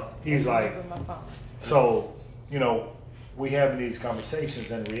 You know, he's like, My phone. so, you know, we having these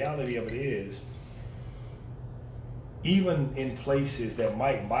conversations, and the reality of it is, even in places that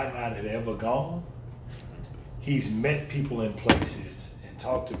Mike might not have ever gone, he's met people in places and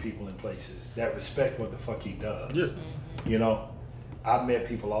talked to people in places that respect what the fuck he does. Yeah. You know, I've met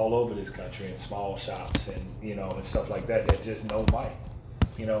people all over this country in small shops and, you know, and stuff like that just know Mike.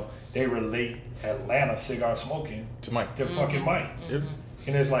 You know, they relate Atlanta cigar smoking To Mike. to fucking Mike. Yep.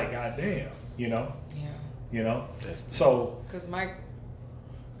 And it's like, goddamn, you know? Yeah. You know? So, Because Mike,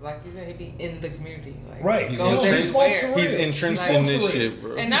 like you said, he'd be in the community. Like, right. He's goes entrenched- everywhere. He's entrenched Like- in this shit,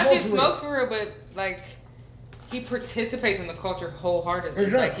 bro. And not Smokes just for real. smokes for real, but like he participates in the culture wholeheartedly.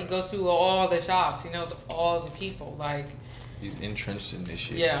 Exactly. Like he goes to all the shops. He knows all the people. Like, He's entrenched in this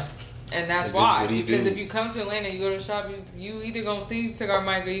shit. yeah. And that's That's why. what he Because do. if you come to Atlanta, you go to the shop, you either gonna see Cigar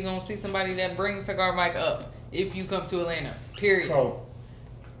Mike or you gonna see somebody that brings Cigar Mike up if you come to Atlanta. Period. so,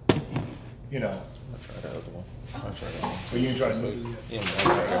 you know, I'll try that other one. I'll try that one. well, you ain't tried to do it Yeah, man, I'll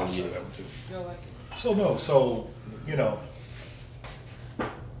try that yet? one. Yeah. That one too. You'll like it. So, no, so, you know,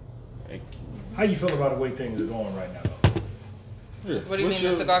 Like, how you feel about the way things are going right now? yeah. What do you What's mean, the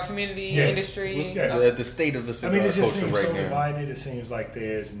your- cigar community, Yeah. industry? Yeah. The state of the I cigar mean, it just culture seems right so now. divided. It seems like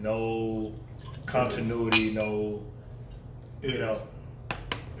there's no continuity, no, It you know.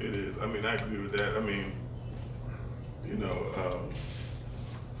 It is. I mean, I agree with that. I mean, you know,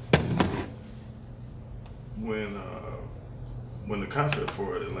 when the concept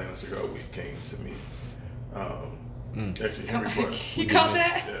for Atlanta Cigar Week came to me, actually Henry brought it. You caught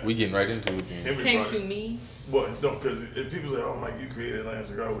that? Yeah. We getting right into it then. Henry Came brought to it. me. Well, no, because if people say, "Oh, Mike, you created Atlanta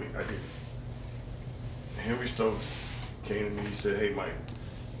Cigar Week," I did. Henry Stokes came to me. He said, "Hey, Mike,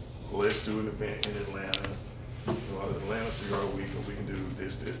 let's do an event in Atlanta, Atlanta Cigar Week, and we can do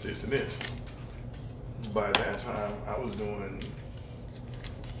this, this, this, and this." By that time, I was doing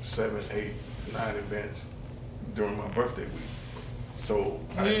 7, 8, 9 events during my birthday week. So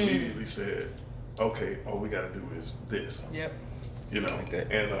I immediately said, "Okay, all we got to do is this." Yep. You know, Like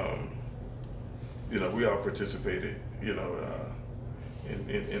that. and you know, we all participated, you know,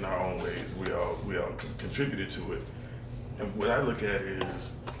 in our own ways. We all contributed to it. And what I look at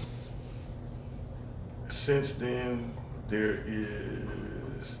is, since then, there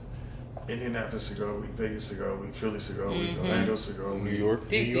is Indianapolis Cigar Week, Vegas Cigar Week, Philly Cigar Week, Orlando Cigar Week, New York.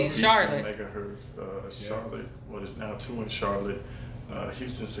 DC, DC, Charlotte. Megahertz, Charlotte. Well, it's now 2 in Charlotte.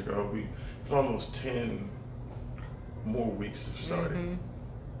 Houston Cigar Week. It's almost 10 more weeks have started.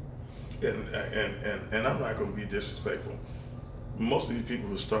 And I'm not going to be disrespectful. Most of these people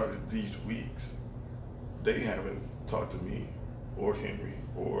who started these weeks, they haven't talked to me or Henry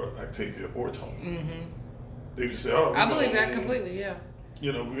or Octavia or Tony. They just say, "Oh, I believe that completely. Yeah.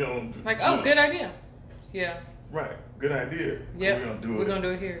 You know, we don't Like, you oh, know, good idea. Yeah. right, good idea. Yeah. We're gonna do We're it. gonna do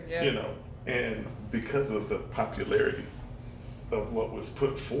it here. Yeah. You know, and because of the popularity of what was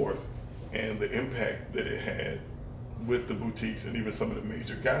put forth and the impact that it had with the boutiques and even some of the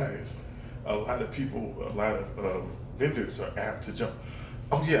major guys, a lot of people, a lot of vendors are apt to jump.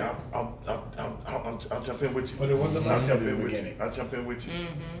 Oh yeah, I'll jump in with you. But it wasn't like I'll that jump in the in with you. beginning. I'll jump in with you.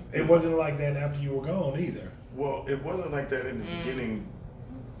 It wasn't like that after you were gone either. Well, it wasn't like that in the beginning.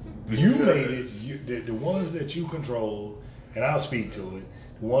 You made because- it. The ones that you controlled, and I'll speak to it.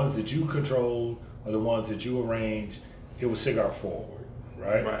 The ones that you controlled are the ones that you arranged. It was cigar forward,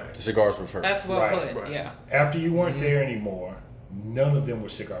 right? Right. The cigars were first. That's well Right, put. right. Yeah. After you weren't there anymore, none of them were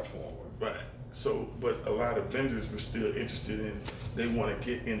cigar forward. Right. So, but a lot of vendors were still interested in, they want to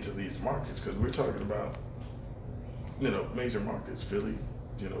get into these markets because we're talking about, you know, major markets, Philly,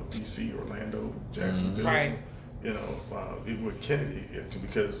 you know, DC, Orlando, Jacksonville. Right. You know, even with Kennedy,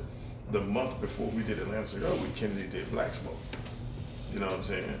 because the month before we did Atlanta Cigar Week, Kennedy did Black Smoke. You know what I'm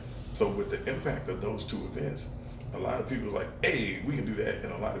saying? So with the impact of those two events, a lot of people were like, "Hey, we can do that,"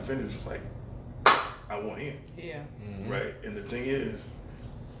 and a lot of vendors was like, "I want in." Yeah. Right, and the thing is,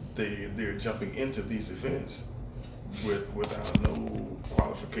 they're jumping into these events without no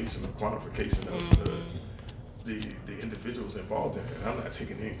qualification or quantification of the individuals involved in it. And I'm not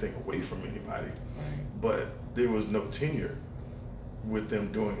taking anything away from anybody, Right. but there was no tenure with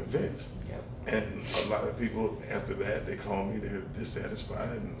them doing events. Yep. And a lot of people after that, they called me, they're dissatisfied,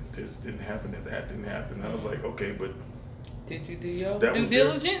 and this didn't happen and that didn't happen. I was like, okay, but Did you do your that due was their-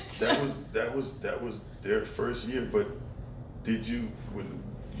 diligence? that was their first year. But did you, when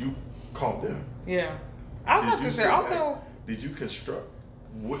you called them, Yeah. I was did about you to say sit also. back? Did you construct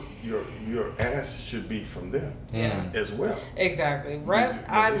what your ask should be from them Yeah. as well? Exactly. Did Rep. you- when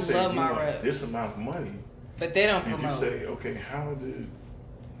I they say love you my want reps. this amount of money, But they don't did promote. you say, okay, how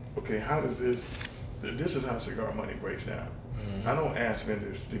does this is how cigar money breaks down. I don't ask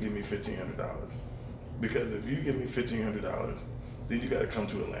vendors to give me $1,500 because if you give me $1,500, then you got to come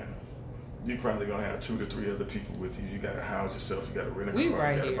to Atlanta. you probably gonna have 2 to 3 other people with you. You gotta house yourself. You gotta rent a We car.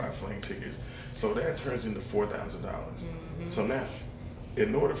 right You gotta here. buy plane tickets. So that turns into $4,000. So now,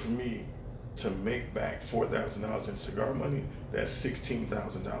 in order for me to make back $4,000 in cigar money, that's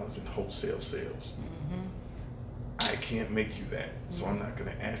 $16,000 in wholesale sales. I can't make you that, so I'm not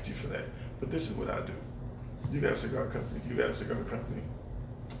gonna ask you for that. But this is what I do. You got a cigar company. You got a cigar company.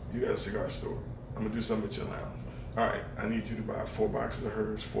 You got a cigar store. I'm gonna do something at your lounge. All right, I need you to buy 4 boxes of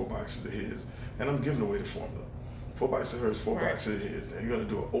hers, 4 boxes of his, and I'm giving away the formula. 4 boxes of hers, 4 Right. boxes of his. And you're gonna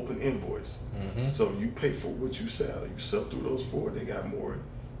do an open invoice. So you pay for what you sell. You sell through those 4, they got more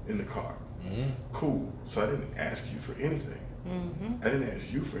in the car. Cool. So I didn't ask you for anything. I didn't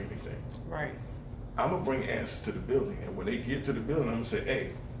ask you for anything. Right. I'm gonna bring answers to the building, and when they get to the building, I'm gonna say,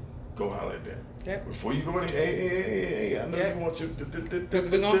 "Hey, go holler at them." Yep. Before you go in, hey, I know Yep. you want your. Because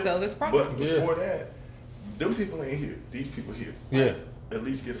we're gonna sell this product. But before that, them people ain't here. These people here. Yeah. At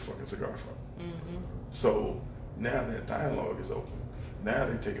least get a fucking cigar from. So now that dialogue is open. Now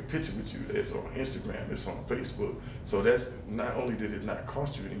they take a picture with you. It's on Instagram. It's on Facebook. So that's not only did it not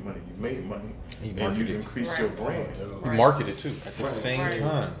cost you any money, you made money, You and marketed you it. increased Right. your brand. You Right. market it too at the Right. same Right.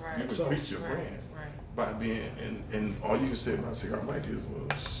 time. Right. You So- increased your Right. brand Right. by being, and all you can say about Cigar Mike is,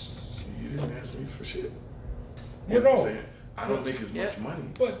 well, you didn't ask me for shit. You know what I'm know. saying? I don't make as much Yep. money.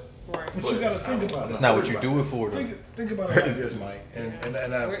 But Right. you got to think about That's it. not what you do it for, though. Think about it like this, Mike. And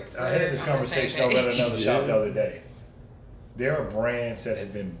I We're had this on the conversation same over at page. another shop the other day. There are brands that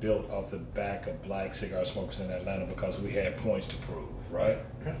have been built off the back of black cigar smokers in Atlanta because we had points to prove, right?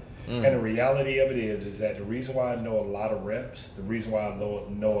 And the reality of it is that the reason why I know a lot of reps, the reason why I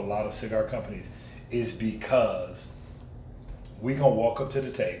know a lot of cigar companies is because we gonna walk up to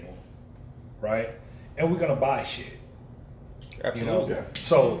the table, right? And we're gonna buy shit. You know? Absolutely.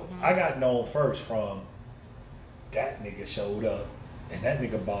 So I got known first from that nigga showed up and that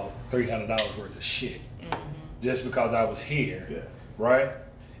nigga bought $300 worth of shit just because I was here, Yeah. right?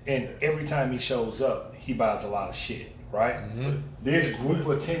 And every time he shows up, he buys a lot of shit, right? This group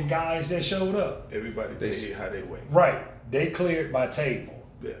of 10 guys that showed up, Everybody They- paid how they weigh. right? They cleared my table,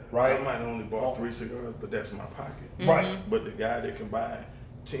 Yeah. Right. I might have only bought 3 cigars, but that's my pocket. right? But the guy that can buy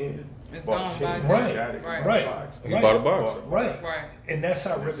 10 It's bought gone 10. by The 10. guy that can Right. buy Right. a box. He Right. bought a box. bought a Right. Right. And that's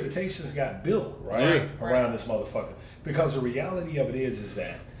how That's it. reputations got built, right? Yeah. Around this motherfucker. Because the reality of it is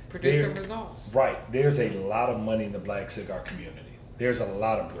that Producer there- results. Right. There's a lot of money in the black cigar community. There's a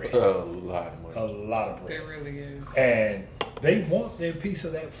lot of bread. A lot of A money. lot of bread. There really is. And they want their piece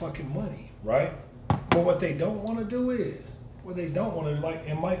of that fucking money, right? But what they don't want to do is, what they don't want to, like,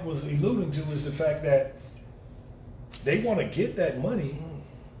 and Mike was alluding to, is the fact that they want to get that money,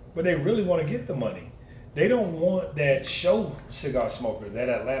 but they really want to get the money. They don't want that show cigar smoker, that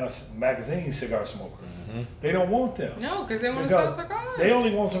Atlanta magazine cigar smoker. They don't want them. No, because they want to sell Because cigars. They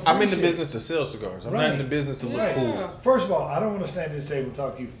only want some. I'm free in the shit. business to sell cigars. I'm not Right. in the business to look Right. cool. First of all, I don't want to stand at this table and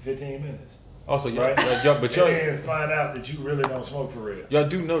talk to you for 15 minutes. Also, y'all, Right? but y'all, And then find out that you really don't smoke for real. y'all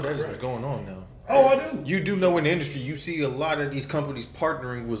do know that is what's going on now. Oh, I do. You do know in the industry, you see a lot of these companies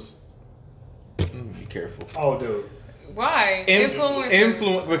partnering with. Be careful. Oh, dude. Why?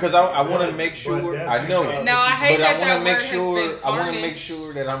 Influence, because I want to make sure. that's I know because- it. No, I hate but I that wanna that make word sure. has been I want to make tarnished.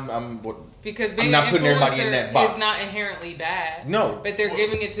 sure that I'm Because being not an putting everybody in that influencer box. is not inherently bad. No. But they're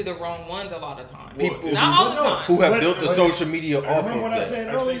giving it to the wrong ones a lot of times. People- Not all the No. time. who have But- built the but- social media off Remember of what I that. said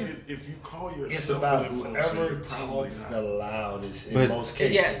I earlier? think if you call yourself It's about an influencer, whoever you're probably talks not. the loudest in But- most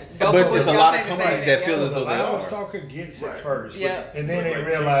cases. Yes. But Both of there's us, a y'all lot say of the companies same that thing. feel So as the though they loudest are. talker gets it Right. first. Yeah. And then they Like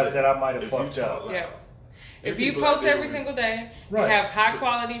realize Jay that I might have said, fucked you up. talk loud, Yeah. If you people out post there every with- single day, Right. you have high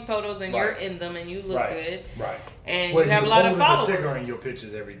quality photos and you're Right. in them and you look Right. good, Right. and Well, you have a lot of holding followers. a cigar in your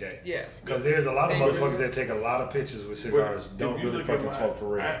pictures every day. Yeah. Because there's a lot of Thank you. motherfuckers that take a lot of pictures with cigars, But don't if you really look at fucking smoke for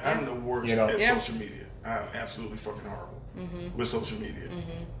real. I'm the worst You know? at Yeah. social media. I'm absolutely fucking horrible with social media.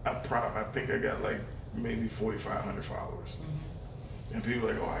 I think I got like maybe 4,500 followers, and people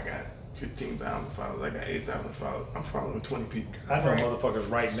are like, oh, I got 15,000 followers. I got 8,000 followers. I'm following 20 people. I know Right. motherfuckers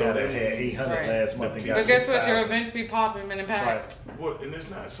right So now that that had means- 800 Right. last month and got But guess what? Your 6,000. events be popping in the pack. Right. Well, and it's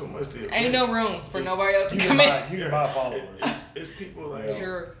not so much the Ain't no event. room for It's- nobody else to You can come buy, in. you can buy followers. It's people like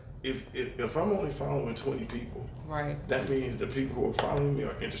Sure. if I'm only following 20 people, Right. that means the people who are following me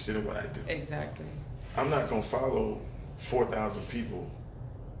are interested in what I do. Exactly. I'm not gonna follow 4,000 people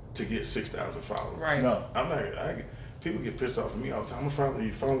to get 6,000 followers. Right. No. I'm not. People get pissed off at me all the time. I'm gonna follow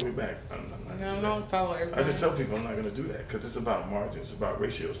you. Follow me back. I'm not No, gonna do don't follow that. everybody. I just tell people I'm not gonna do that because it's about margins. It's about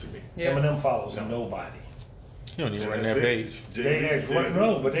ratios to me. Yeah. Eminem follows No. nobody. You don't even And run that's that it. page. They act right-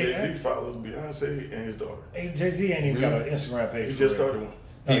 no, but they Jay-Z act- follows Beyonce and his daughter. Hey, Jay-Z ain't even got an Instagram page. He for just real. started one.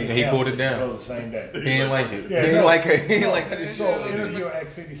 No, He canceled pulled it down. Closed the same day. He didn't like it. Yeah, he didn't no. like it. He didn't like it. So interviewer asked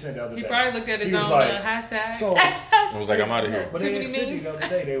 50 Cent the other day. He probably looked at his He was own like, hashtag. so- I was like, I'm out of here. But Too they many asked 50 memes. the other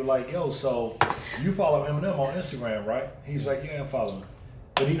day. They were like, "Yo, so you follow Eminem on Instagram, right?" He was like, "Yeah, I follow him."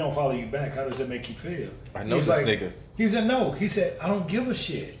 But he don't follow you back. How does it make you feel? I know He's this like, nigga. He said, "No." He said, "I don't give a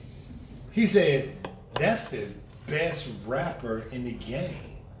shit." He said, "That's the best rapper in the game.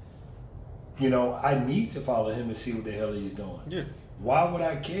 You know, I need to follow him and see what the hell he's doing. Yeah. Why would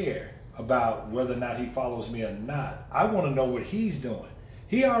I care about whether or not he follows me or not? I want to know what he's doing.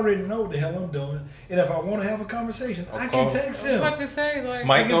 He already know what the hell I'm doing. And if I want to have a conversation, I can text I was about him. to say, like,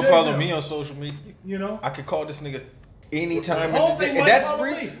 Mike can don't text follow him. me on social media. You know? I could call this nigga anytime I don't in the think day. Mike That's follow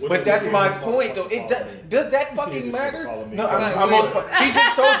real. me. But that's my This point, though. motherfucker It follow me. does that You fucking see this matter? nigga follow me. No, Right. he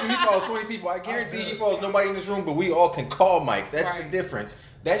just told you he follows 20 people. I guarantee he follows nobody in this room, but we all can call Mike. That's the Right. difference.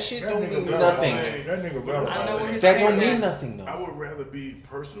 That shit That don't nigga mean brother, nothing. That nigga brother. I know where his That don't friends mean at. nothing, I though. would rather be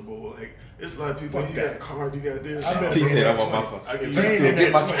personable. Like it's like people. Fuck You that. got a card. You got this. I bet T you said got I'm on my 20. phone. I T can said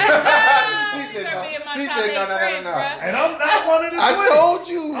get my. T You said better be in my no. T top said eight no, no, friends, no, bruh. no. And I'm not one of the 20. I told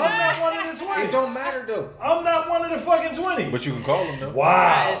you. I'm not one of the 20. It don't matter though. I'm not one of the fucking 20. But you can call him though. Wow.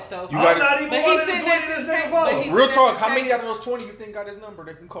 That is so You funny. gotta- I'm not even But one he of the said 20 that this to nigga take- follow. but he Real said talk. that How to many take- out of those 20 you think got his number?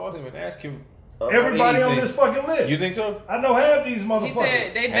 They can call him and ask him. Everybody on anything. this fucking list. You think so? I know half these He motherfuckers.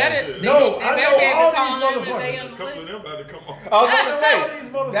 said they better. They, No, they I better know be able all to call these him if they motherfuckers. on A the couple of list. them about to come on. I was I about know to say all these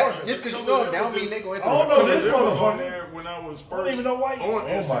motherfuckers. that just because you know him, now mean they go I don't know Instagram. this There was on motherfucker. there when I was I don't first even know why. on Oh my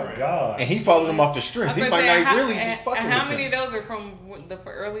Instagram. god. And he followed him off the I strength. was He gonna might say, not really be and fucking how with many him. of those are from the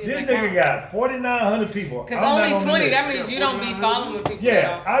earliest This account? nigga got 4,900 people. Because I'm not only on the 20, list. that means you don't be following people.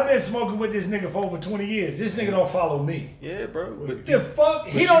 Yeah, at I've been smoking with this nigga for over 20 years. This nigga don't follow me. Yeah, bro. But The fuck?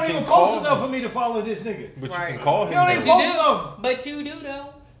 He you don't can even call post enough him. for me to follow this nigga. you Right. can call him. You don't though. even You post do. enough. But you do, though.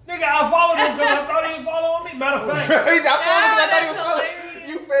 Nigga, I followed him because I thought he was following me. Matter of fact, He said, I followed him because I thought he was That's following. hilarious.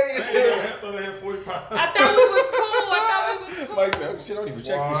 You petty as hell. I thought I had 45. I thought we was cool. I thought we was cool. Mike said, oh, shit, I don't even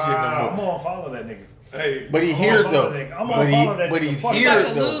check this shit wow, no I'm more. gonna follow that nigga. Hey, But he I'm here gonna follow though. that nigga. I'm gonna follow that But nigga. he's Fuck You here about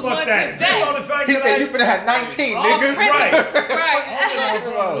to though. lose Fuck one that. today. That's on the fact He that said I, you finna have 19, Off nigga. principle. Right.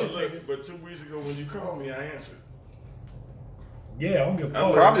 Right. look, but 2 weeks ago when you called me, I answered. Yeah, I don't give a I'm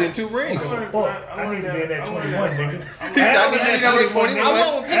fuck. Probably in 2 rings. Fuck. I need to be in that 21, nigga. He said, I need to be number 21. I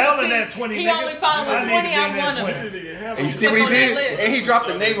want when Alan people at see 20, he nigga. only following I need to 20, be in I'm that one of 20. them. And you see what he Look on that did? list. And he dropped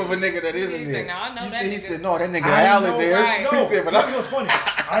the name of a nigga that isn't He said, there. "Nah, I know He that said, he nigga." said, no, that nigga I Allen know, there. right. No, He said, but you know what's funny?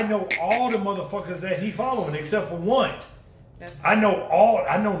 I know all the motherfuckers that he following except for one. That's I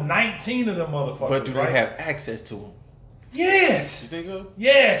know 19 of them motherfuckers. But do they right? have access to him? Yes. You think so?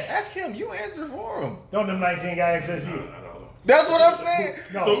 Yes. Ask him. You answer for him. Don't them 19 got access to you? Not all of them. That's what I'm saying.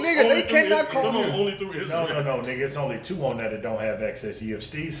 No. Nigga, they cannot call him. Only through his No, nigga. It's only 2 on that don't have access to you. If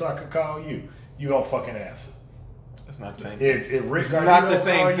Steve Sucker call you, you gonna fucking answer. That's not the same thing. If Rick It's Garnito not the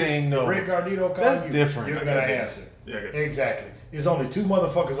same call you, thing, no. If Rick Garnito call That's you, different. you're I gonna got that. answer. Yeah, I got that. Exactly. There's only 2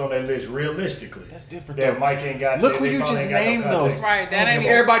 motherfuckers on that list, realistically. That's different, That though. Mike ain't got. Look that who they you probably just ain't got no named, context. though. Right, that ain't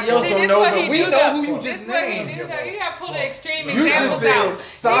Everybody else See, don't this know, what but he we do, know though. who you This just what he named. do, though. You gotta pull the extreme You just examples said out.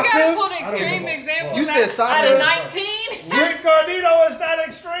 soccer? You gotta pull the I don't extreme give a examples fuck. You said out soccer? of 19. Rick Garnito is not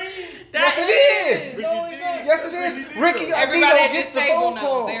extreme. Yes, it is. No, he not. Yes, it is. Ricky Everybody Ardito at gets this the table phone knows,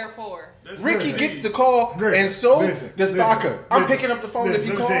 call. therefore. That's Ricky crazy. gets the call, Rick, and so listen, the soccer. listen, I'm listen, picking up the phone if listen,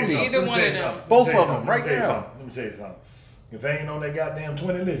 you let call me tell you me. something, Either let me one tell of you them. something, Both let me of tell them, you right something, now. Let me tell you something. If they ain't on that goddamn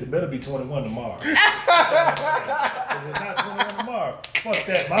 20 list, it better be 21 tomorrow. If it's not 21 tomorrow, fuck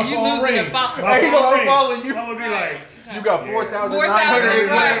that. My You phone losing ring. the phone. My Hey, phone you know I'm ring. following you. I'm gonna be like, You got Yeah. 4,900 and 4,000,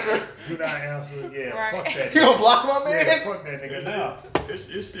 right. whatever. do not answer. Yeah, Right. fuck that. You gonna block my Yeah, man? fuck that nigga now.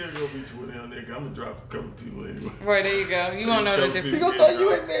 It's still gonna be 20 on there. I'm gonna drop a couple people anyway. Right, there you go. You won't know the difference. He gonna throw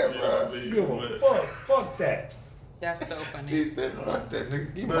you in there, bro. Give a fuck. Fuck that. That's so funny. He said, fuck that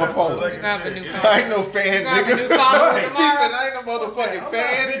nigga. Give me But my phone. like You I got a said, new it's- phone. I ain't no fan, You got a new nigga. follower He tomorrow. said, I ain't no motherfucking I'm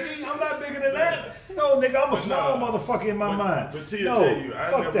fan. not 50. I'm not bigger than that. No, nigga, I'm a small motherfucker in my mind. But Tia no, tell you,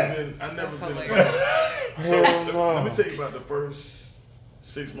 I fuck never that. been. I never That's been. hilarious. So Hell no. let me tell you about the first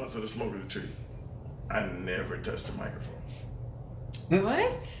 6 months of the Smoke of the Tree. I never touched the microphone.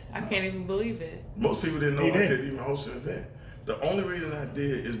 What? I can't even believe it. Most people didn't know He I did. could even host an event. The only reason I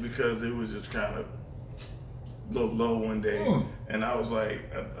did is because it was just kind of a little low one day, and I was like,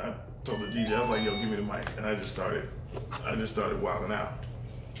 I told the DJ, I was like, yo, give me the mic, and I just started wilding out.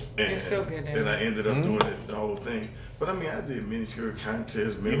 And, You're so good at and I it. ended up doing it, the whole thing. But I mean, I did miniskirt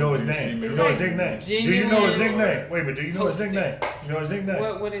contests. You know his name. You know his nickname. Do you know his nickname? Wait, but do you know his Hosting. nickname? You know his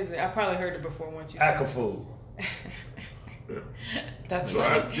nickname? What is it? I probably heard it before once you. Akafool. That's So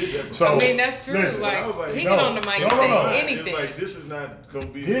right. I did that. So- I mean, that's true. Listen, I was like, like, he no, get on the mic no, and no, say no. anything. It's like, this is not gonna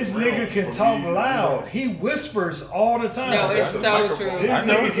be. This the realm nigga can for talk me to do loud. that. He whispers all the time. No, it's That's a so microphone. true. This I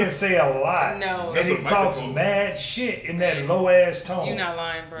know. nigga can say a lot. No. And That's he a talks microphone. mad shit in that low ass tone. You not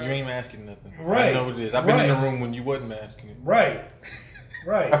lying, bro. You ain't masking nothing. Right. I know what it is. I've been in the Right. room when you wasn't masking it. Right.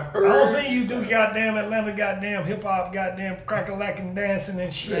 Right. I don't see you do goddamn Atlanta goddamn hip hop goddamn cracker lacking dancing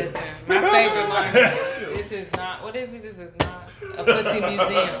and shit. Listen, my favorite line is, this is not, what is it? This is not a pussy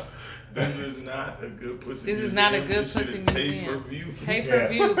museum. This is not a good pussy. This is museum. not a good This shit pussy is museum. Pay-per-view. Pay per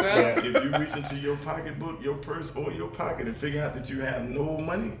view, bro. Yeah. If you reach into your pocketbook, your purse, or your pocket and figure out that you have no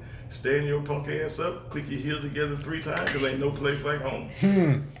money, stand your punk ass up, click your heels together 3 times, because ain't no place like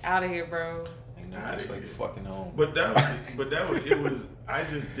home. Out of here, bro. Ain't no place like fucking home. But that was, it was, I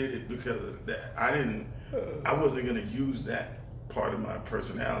just did it because of that. I wasn't going to use that part of my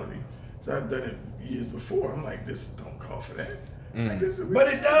personality. So I've done it years before. I'm like, this don't call for that. Like, this is But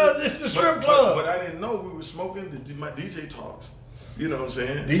it does. It's the strip But club. I didn't know we were smoking. My DJ talks. You know what I'm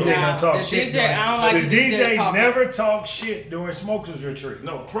saying? DJ So- don't Nah, talk the shit. DJ, during- I don't like the the DJs DJ talking. never talks shit during smokers retreat.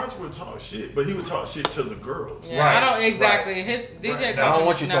 No, Crunch would talk shit, but he would talk shit to the girls. Yeah, Right, I don't exactly. right. His DJ Right. talking. I don't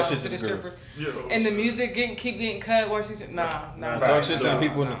want you to no, talk shit to the girls. strippers. You know, And the music keep getting cut while she's nah. Right. Talk shit to the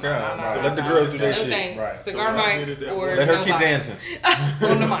people in the crowd. Let the girls do their no shit. thanks. Right. Cigar So I mic did it that or way. Let her no keep mic. dancing.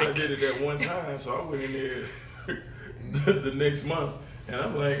 On the I mic. did it that one time, so I went in there the next month, and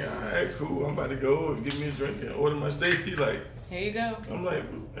I'm like, all right, cool. I'm about to go and get me a drink and order my steak. He's like, Here you go. I'm like,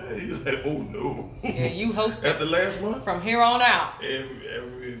 hey. He's like, oh no. Yeah, you host At it the last month. from here on out.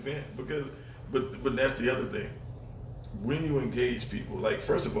 Every event, because but that's the other thing. When you engage people, like,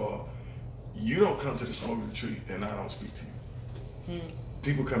 first of all, you don't come to the smoking retreat and I don't speak to you.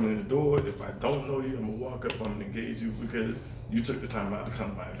 People coming in the door, if I don't know you, I'm gonna walk up, I'm gonna engage you because you took the time out to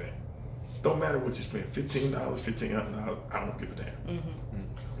come to my event. Don't matter what you spend, $15, $1,500, I don't give a damn.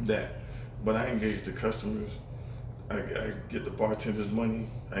 That, but I engage the customers. I get the bartenders money.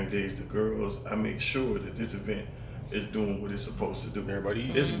 I engage the girls. I make sure that this event is doing what it's supposed to do. Everybody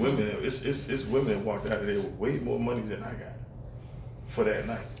eat. It's women. It's women that walked out of there with way more money than I got for that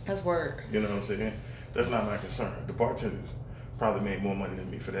night. That's word. You know what I'm saying? That's not my concern. The bartenders probably made more money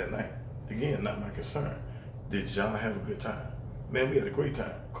than me for that night. Again, not my concern. Did y'all have a good time? Man, we had a great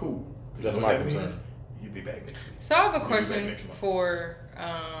time. Cool. You That's know my what that concern. means? You'll be back next week. So I have a We'll be back question next month. for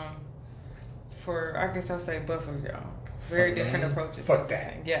I guess I'll say both of y'all. It's very Fuck different that. approaches. Fuck to this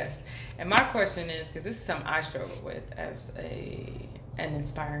that. thing. Yes. And my question is, because this is something I struggle with as an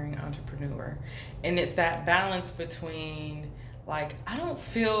inspiring entrepreneur, and it's that balance between, like, I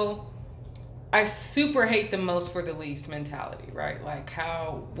super hate the most for the least mentality, right? Like,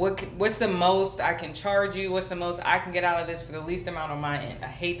 what's the most I can charge you? What's the most I can get out of this for the least amount on my end? I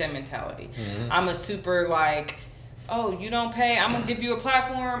hate that mentality. I'm a super, like, oh, you don't pay, I'm gonna give you a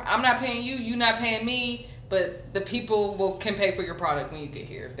platform. I'm not paying you, you not paying me, but the people can pay for your product when you get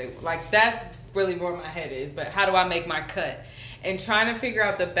here. If they like, that's really where my head is. But how do I make my cut? And trying to figure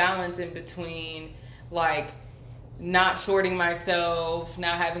out the balance in between, like, not shorting myself,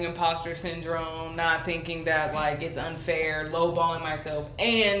 not having imposter syndrome, not thinking that, like, it's unfair, lowballing myself,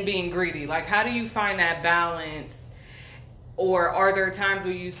 and being greedy. Like, how do you find that balance? Or are there times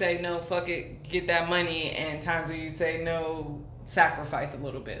where you say, no, fuck it, get that money, and times where you say, no, sacrifice a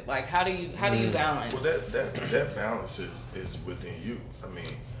little bit? Like, how do you balance? Well, that balance is within you. I mean,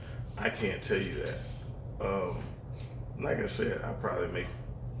 I can't tell you that. Like I said, I probably make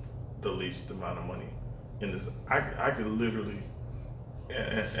the least amount of money in this. I could literally,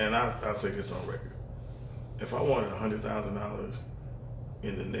 and I'll say this on record. If I wanted $100,000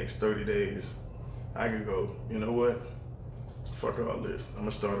 in the next 30 days, I could go, you know what? Fuck all this. I'm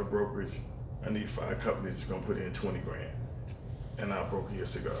gonna start a brokerage. I need 5 companies that's gonna put in 20 grand, and I'll broker your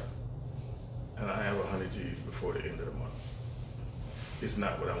cigar. And I have 100 G's before the end of the month. It's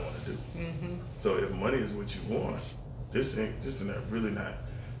not what I want to do. So if money is what you want, this ain't really not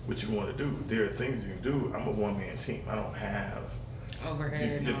what you want to do. There are things you can do. I'm a one-man team. I don't have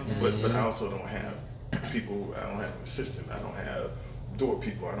Overhead and all that. but I also don't have people. I don't have an assistant. I don't have door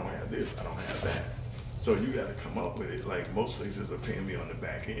people. I don't have this. I don't have that. So you got to come up with it. Like, most places are paying me on the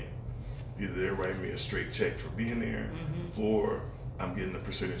back end. Either they're writing me a straight check for being there, or I'm getting a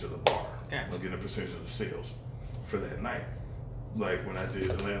percentage of the bar. Gotcha. I'm getting a percentage of the sales for that night. Like when I did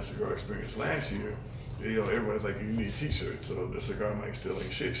Atlanta Cigar Experience last year, everybody's like, you need t-shirts. So the Cigar Mike Still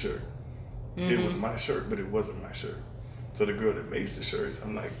Ain't Shit shirt. It was my shirt, but it wasn't my shirt. So the girl that makes the shirts,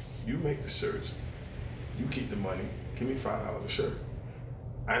 I'm like, you make the shirts, you keep the money, give me $5 a shirt.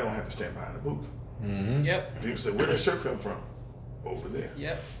 I don't have to stand behind the booth. Yep. People say, where'd that shirt come from? Over there.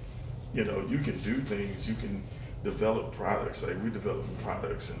 Yep. You know, you can do things, you can develop products. Like we developing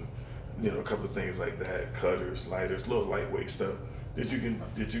products and a couple of things like that, cutters, lighters, little lightweight stuff that you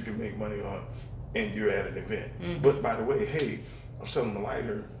can make money on, and you're at an event. Mm-hmm. But by the way, hey, I'm selling a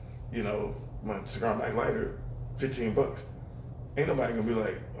lighter, my Cigar Mike lighter, $15. Ain't nobody gonna be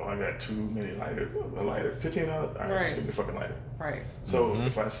like, oh, I got too many lighters. A lighter, $15. All right, just give me the fucking lighter. Right. So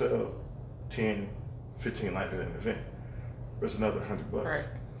if I sell 10, 15 lighters at an event, that's another $100. Right.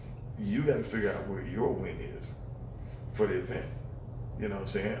 You got to figure out where your win is for the event. You know what I'm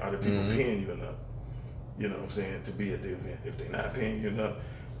saying? Are the people paying you enough? You know what I'm saying, to be at the event? If they're not paying you enough,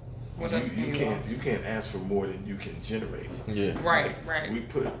 you can't ask for more than you can generate. Yeah. Right. Like, Right. We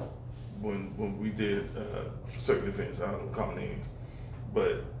put when we did certain events. I don't call names,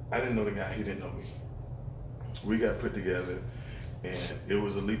 but I didn't know the guy. He didn't know me. We got put together, and it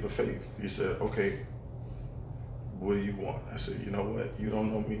was a leap of faith. He said, "Okay, what do you want?" I said, "You know what? You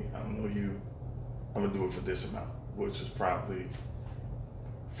don't know me. I don't know you. I'm gonna do it for this amount," which is probably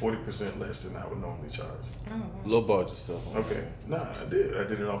 40% less than I would normally charge. Low ball yourself. Okay. Nah, I did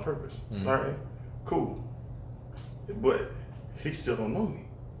it on purpose. Mm-hmm. All right, cool. But he still don't know me.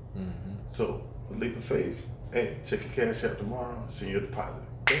 Mm-hmm. So, a leap of faith. Hey, check your cash out tomorrow. Send your deposit.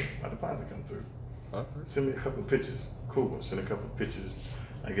 Hey, my deposit come through. Okay. Send me a couple of pictures. Cool. Send a couple of pictures.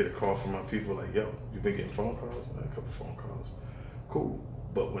 I get a call from my people like, yo, you been getting phone calls? A couple of phone calls. Cool.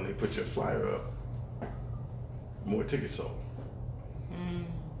 But when they put your flyer up, more tickets sold.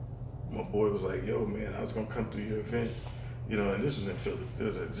 My boy was like, yo, man, I was going to come through your event. And this was in Philly.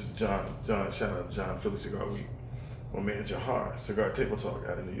 This is John, shout out to John, Philly Cigar Week. My man Jahar, Cigar Table Talk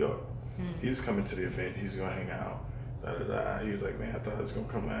out in New York. He was coming to the event. He was going to hang out. He was like, man, I thought I was going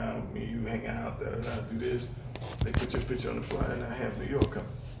to come out. Me and you hang out, do this. They put your picture on the flyer, and I have New York coming.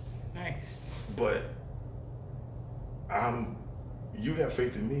 Nice. But you got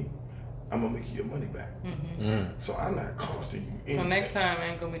faith in me. I'm going to make you your money back. So I'm not costing you anything. So next time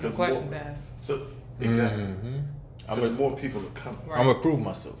ain't going to be no questions asked. So, exactly. Because more people are coming. Right. I'm going to prove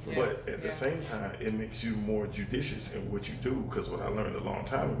myself. Yeah. But at the same time, it makes you more judicious in what you do. Because what I learned a long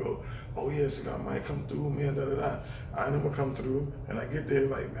time ago, oh yes, I might come through, man, I know I'm gonna come through, and I get there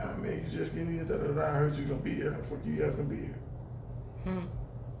like, man, you just getting here, I heard you gonna be here. How the fuck you guys gonna be here?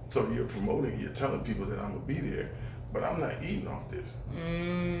 So you're promoting, you're telling people that I'm gonna be there, but I'm not eating off this.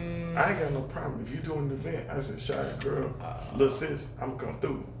 I ain't got no problem. If you're doing an event, I said, shy girl, little sis, I'm gonna come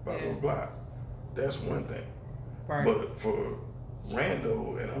through, blah, blah, blah. That's one thing. Right. But for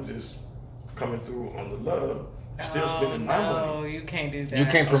rando, and I'm just coming through on the love, still spending my money. No, you can't do that. You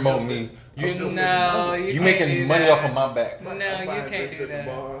can't promote me. You You making money off of my back. No, you can't do that.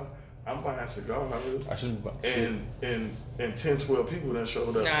 I'm buying cigars. I shouldn't buy. And 10, 12 people that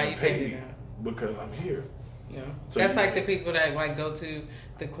showed up and paid because I'm here. Yeah. So That's like the people that like go to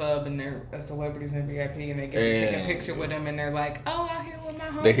the club and they're celebrities in VIP and they get to take a picture with them and they're like, oh, I'm here with my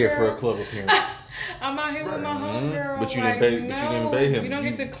homegirl. They're here for a club appearance. I'm out here with my homegirl. But you like, didn't pay him. You don't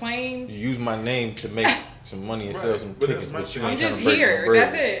get to claim. You use my name to make some money and sell some tickets, but you ain't I'm trying just to break here. no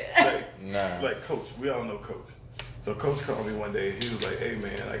That's bread. it. Like Coach. We all know Coach. So Coach called me one day. He was like, hey,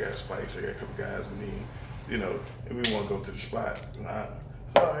 man, I got spikes. I got a couple guys with me, and we want to go to the spot. I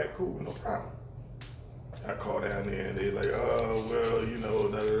said, all right, cool, no problem. I called down there, and they like, oh,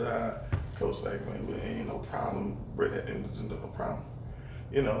 well, Coach like, man, well, ain't no problem, Brett, and no problem,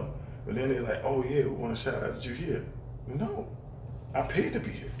 But then they're like, oh, yeah, we want to shout out that you're here. No, I paid to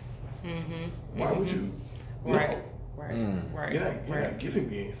be here. Why would you? Right. No. Right. You're not giving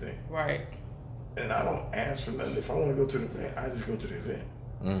me anything. Right. And I don't ask for nothing. If I want to go to the event, I just go to the event.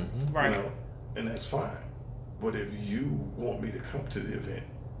 Right. And that's fine. But if you want me to come to the event,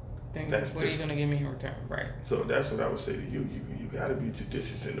 then that's what are you going to give me in return? Right. So that's what I would say to you. You got to be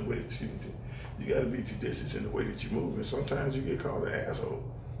judicious in the way that you got to be judicious in the way that you move. And sometimes you get called an asshole.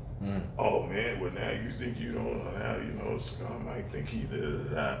 Oh man, well now you think you don't know how, Cigar might think he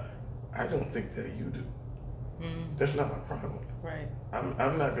did. I don't think that you do. That's not my problem. Right.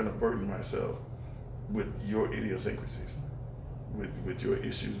 I'm not going to burden myself with your idiosyncrasies, with your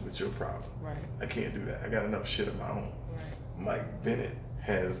issues, with your problems. Right. I can't do that. I got enough shit of my own. Right. Mike Bennett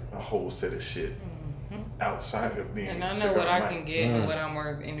has a whole set of shit outside of being. And I know what I can get and what I'm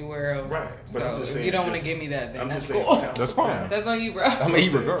worth anywhere else. Right. But so if you don't want to give me that, then that's cool. That's fine. That's on you, bro. I'm gonna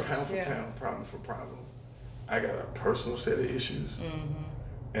eat regardless. Pound for pound, problem for problem. I got a personal set of issues,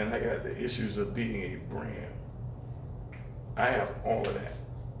 and I got the issues of being a brand. I have all of that.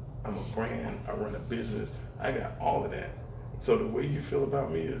 I'm a brand. I run a business. I got all of that. So the way you feel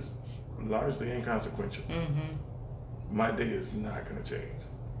about me is largely inconsequential. My day is not going to change.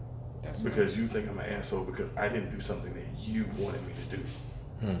 That's because you think I'm an asshole because I didn't do something that you wanted me to do.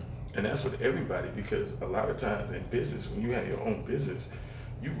 And that's with everybody, because a lot of times in business, when you have your own business,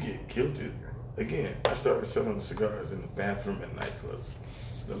 you get guilted. Again, I started selling the cigars in the bathroom at nightclubs.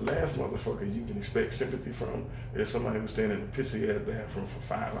 The last motherfucker you can expect sympathy from is somebody who's standing in a pissy ass bathroom for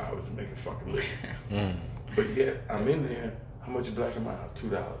 5 hours to make a fucking living. But yet, I'm in there. How much black am I?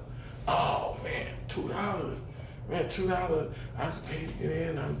 $2. Oh man, $2. Man, $2. I just paid to get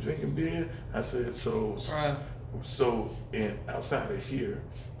in. I'm drinking beer. I said, so in outside of here,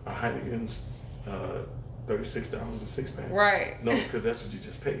 a Heineken's $36 a 6-pack. Right. No, because that's what you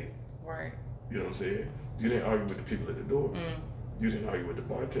just paid. Right. You know what I'm saying? You didn't argue with the people at the door. You didn't argue with the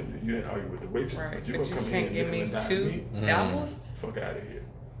bartender. You didn't argue with the waitress. Right. But you But gonna you come can't in give and me $2? Fuck out of here.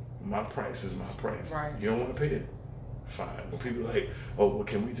 My price is my price. Right. You don't want to pay it? Fine. When people are like, oh, well,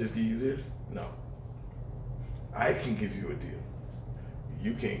 can we just give you this? No. I can give you a deal.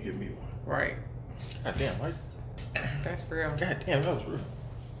 You can't give me one. Right. God damn, Mike. That's real. God damn, that was real.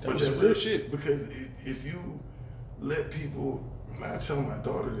 That was that's some real it. shit. Because if you let people, I tell my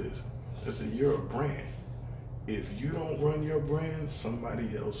daughter this, I said, you're a brand. If you don't run your brand,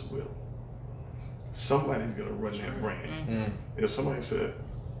 somebody else will. Somebody's gonna run that brand. If somebody said,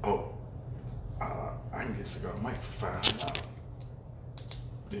 oh, I can get Cigar Mike for $500,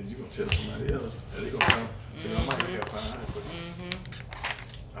 then you're gonna tell somebody else, and they're gonna come, Cigar Mike, I got $500 for you.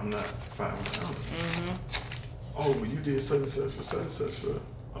 I'm not $500. Oh, well, you did such and such for such and such for,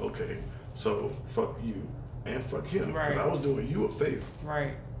 okay, so fuck you and fuck him. Right. Because I was doing you a favor.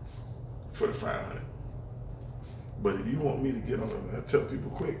 Right. For the $500. But if you want me to get on, I tell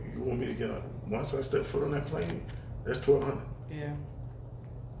people quick, you want me to get on, once I step foot on that plane, that's $1,200. Yeah.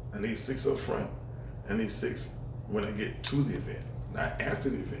 I need 6 up front. I need 6 when I get to the event, not after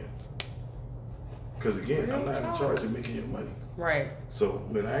the event. Because again, I'm not in charge of making your money. Right. So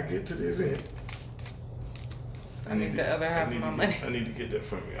when I get to the event, I need the other half of my money. I need to get that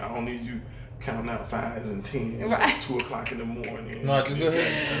from you. I don't need you counting out 5s and 10s Right. at 2 o'clock in the morning. No, just go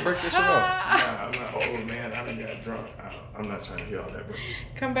ahead and break this shit off. Nah, I'm not, oh man, I done got drunk. I'm not trying to hear all that, bro.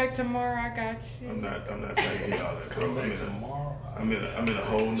 Come back tomorrow, I got you. I'm not trying to hear all that, bro. Come back tomorrow. I'm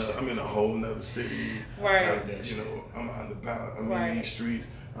in a whole nother city. Right. You know, I'm out and about. I'm Right. in these streets.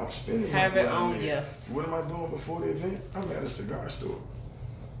 I'm spending Have money. it on ya. What am I doing before the event? I'm at a cigar store.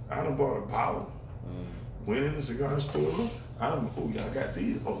 I done bought a bottle. Went in the cigar store. Oh, y'all got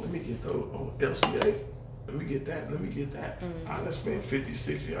these. Oh, let me get those. Oh, LCA. Let me get that. Let me get that. I done spent 50,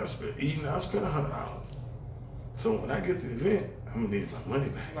 60. I spent $100. So when I get to the event, I'm gonna need my money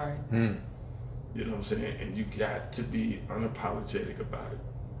back. Right. You know what I'm saying? And you got to be unapologetic about it.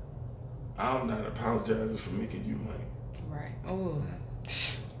 I'm not apologizing for making you money. Right. Ooh.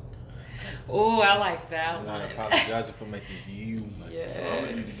 Ooh, I like that I'm one. not apologizing for making you money. Yes. So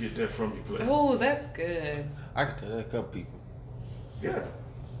I need to get that from you, player. Ooh, that's good. I can tell that a couple people. Yeah,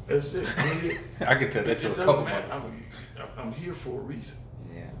 that's it. I can tell that to a It doesn't couple matter. motherfuckers. I'm here for a reason.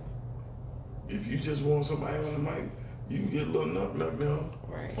 Yeah. If you just want somebody on the mic, you can get a little nut down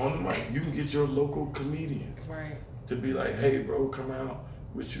Right. on the mic. You can get your local comedian Right. to be like, hey, bro, come out.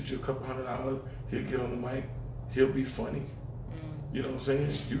 We'll shoot you a couple $100. He'll get on the mic. He'll be funny. You know what I'm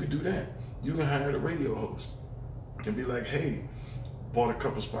saying? You can do that. You can hire the radio host and be like, hey, bought a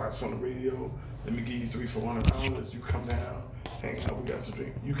couple spots on the radio. Let me give you $300-$400. You come down, hang out, we got some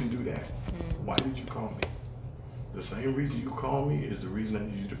drink. You can do that. Why did you call me? The same reason you call me is the reason I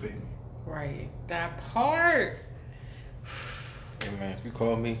need you to pay me. Right. That part. Hey man, if you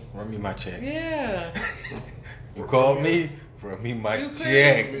call me, run me my check. Yeah. You call me, run me my You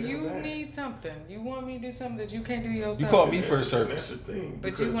check. You need something. You want me to do something that you can't do yourself. You call me And for the that's service. the thing.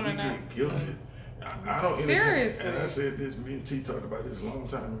 But because you wanna we not- get guilty. I don't entertain- Seriously. And I said this, me and T talked about this a long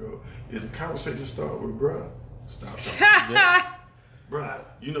time ago. If the conversation start with bruh, stop talking. Bruh,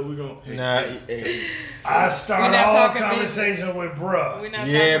 you know we're gonna Nah, hey. I We're start not all talking conversation with bruh. We're not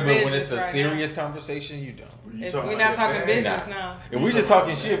Yeah, talking but when business it's a right serious conversation, you don't. We're not talking business Nah. now. If we just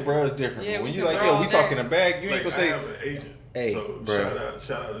talking shit, bro, it's different. Yeah, But when we you can like, roll yo, we that. talking a bag, you ain't Like, gonna say, I have an agent. Hey, so bruh.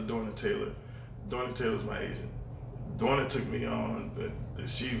 shout out to Dorna Taylor. Dorna Taylor's my agent. Dorna took me on, but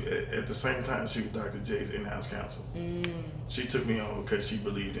she at the same time she was Dr. J's in-house counsel. She took me on because she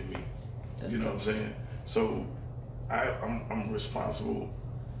believed in me. That's you know what I'm saying? So I'm responsible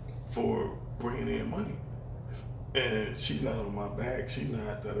for bringing in money, and she's not on my back. She's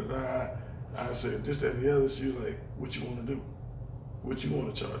not da da da. I said this, that, and the other. She was like, "What you want to do? What you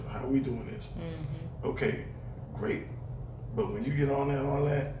want to charge? How we doing this?" Okay, great. But when you get on there and all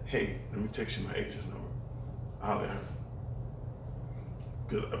that, hey, let me text you my agent's number. Holler at her.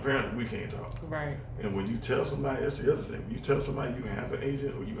 Because apparently we can't talk. Right. And when you tell somebody, that's the other thing. When you tell somebody you have an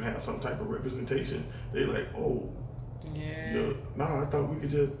agent or you have some type of representation, they like, oh, Yeah. No, I thought we could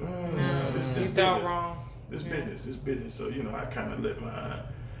just. No, this you business. thought wrong. This Yeah. business. So I kind of let my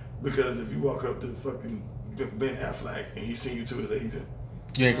because if you walk up to fucking Ben Affleck and he send you to his agent,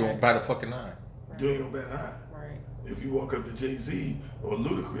 You ain't gonna buy the fucking eye. you ain't gonna bat an eye. Right. If you walk up to Jay-Z or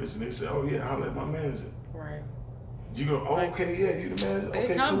Ludacris and they say, "Oh yeah, I'll let my manager," Right. you go, "Oh okay, yeah, you the manager." Bitch,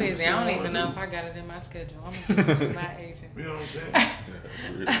 Okay, I'm cool. busy. That's what I don't wanna even know do. if I got it in my schedule. I'm gonna give it to my agent. You know what I'm saying?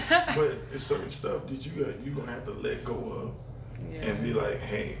 But it's certain stuff that you gonna have to let go of Yeah. and be like,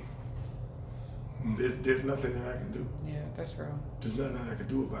 "Hey, there's nothing that I can do. Yeah, that's real. There's nothing that I can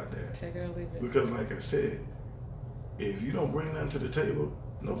do about that." Take it or leave it. Because like I said, if you don't bring nothing to the table,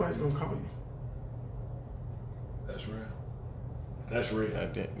 nobody's gonna call you. That's real. That's real.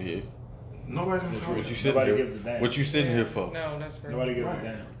 Yeah. Nobody's gonna call What you. you sitting Nobody here? gives a damn. What you sitting here for? No, that's real. Nobody gives Right. a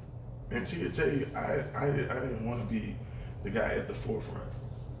damn. And to tell you, I didn't want to be the guy at the forefront.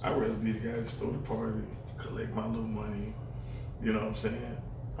 I'd rather be the guy that throw the party, collect my little money. You know what I'm saying?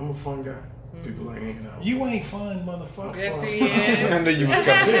 I'm a fun guy. People like hanging out. You ain't fun, motherfucker. Yes, he is. I knew you was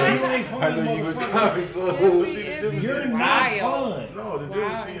coming. Yeah, you son. ain't fun, I knew you was motherfucker. coming. Yes, son. he See, the is. difference He's You're is- not wild. fun. No, the Wow,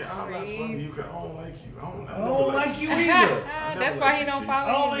 difference is and I'm not funny to you because I don't like you. I I never don't like you either. That's why he don't I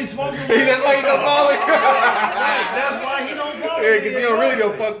follow only you. smoke. That's why you don't follow me. That's why he don't follow Yeah, me. because he don't really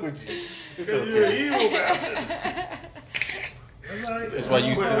don't fuck with you. It's Because you're an okay. evil bastard. That's why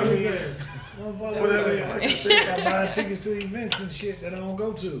you But still- I mean, But but I mean, like I said, I'm buying tickets to events and shit that I don't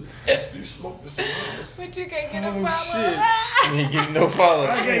go to. you smoke the cigars. But you can't get a Oh follow. shit. You ain't getting no follow.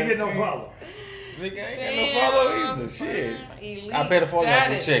 I can't get no follow. Nigga, I ain't got no follow either. Shit. Elite I better follow up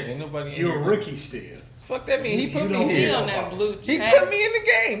and status. check. Ain't nobody in You're a here. rookie still. Fuck that mean. He You put me don't He here. on that blue He check. put me in the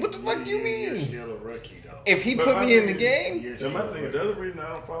game. What the fuck you You're mean? still a rookie though. If he But put my me in the thing is- game, You're And still my a thing, rookie. the other reason I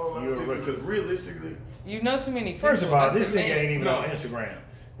don't follow a lot You're of a people rookie. because realistically, You know too many people. First of all, That's this the nigga thing. ain't even No. on Instagram.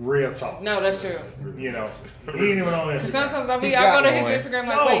 Real talk. No, that's true. You know, he ain't even on Instagram. Sometimes I He go got to his one. Instagram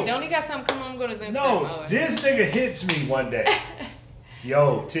like, No. wait, don't he got something? Come on, go to his Instagram. No, Oh, this nigga hits me one day.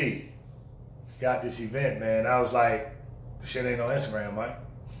 Yo, T, got this event, man. I was like, the shit ain't on Instagram, Mike.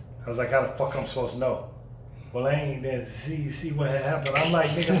 I was like, how the fuck I'm supposed to know? Well, I ain't there to see what had happened. I'm like,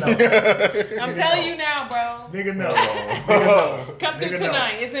 nigga, no. I'm telling you now, bro. Nigga, no. Nigga, no. Come through Nigga, no.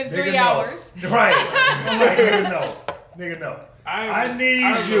 tonight. It's in Nigga, 3 no. hours. Right. I'm like, nigga, no. Nigga, no. I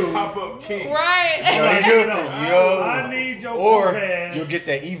need you. pop up king. Right. Yo, Nigga, no. yo. I need your or punk ass. you'll get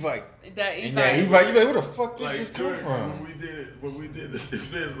that Evite. That And that Evite, you be like, where the fuck did Like this come during, from? when we did this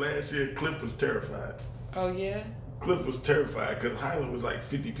event last year, Cliff was terrified. Oh, yeah? Cliff was terrified because Highland was like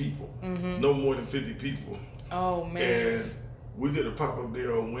 50 people, no more than 50 people, Oh, man. and we did a pop up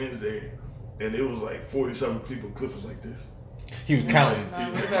there on Wednesday, and it was like 40 something people. Cliff was like this. He was counting.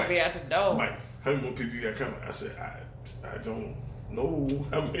 No, we better be at the door. Mike, how many more people you got coming? I said, I don't know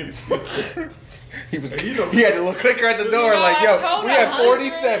how many people. He was. And you know- he had a little clicker at the door, know, like, I "Yo, told we him have 100,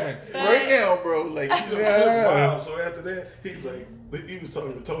 47 but- right now, bro." Like, Wow. yeah. So after that, he was like, he was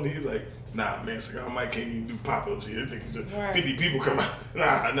talking to Tony. He was like, "Nah, man, Cigar Mike can't even do pop ups here. Niggas just Right. 50 people come out.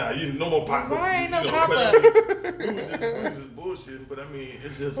 Nah, you no more pop ups. Right, no But pop-up. I mean, we was just bullshitting. But I mean,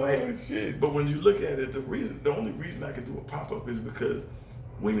 it's just like, Oh, shit. but when you look at it, the only reason I can do a pop up is because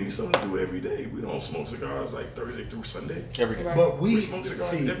we need something to do every day. We don't smoke cigars like Thursday through Sunday. Everything. Right. But We we smoke cigars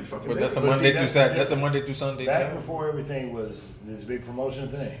see every fucking But day. that's a But see, Monday through that's Saturday. the That's a Monday through Sunday. back thing. before everything was this big promotion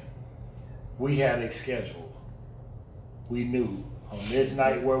thing. We had a schedule. We knew on this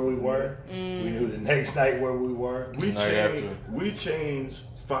night where we were. We knew the next night where we were. Night We changed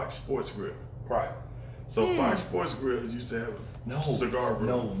Fox Sports Grill. Right. So Fox Sports Grill used to have No. cigar room.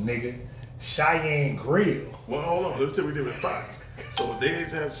 No, nigga. Cheyenne Grill. Well, hold on. Let's say we did with Fox. So they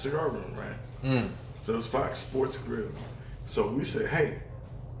used to have a cigar room, right? So it's Fox Sports Grill. So we said, hey,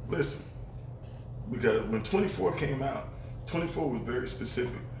 listen, because when 24 came out, 24 was very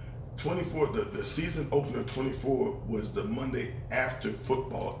specific. 24, the season opener of 24 was the Monday after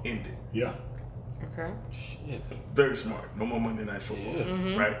football ended. Yeah. Okay. Shit. Very smart. No more Monday Night Football,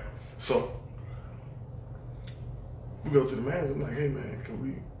 Yeah. right? So we go to the manager. I'm like, hey man, can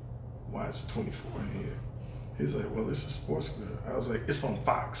we watch 24 in here? He's like, well, it's a sports grill. I was like, it's on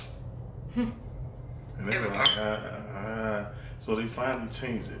Fox. And they were like, So they finally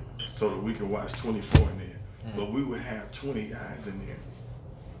changed it so that we could watch 24 in there. But we would have 20 guys in there.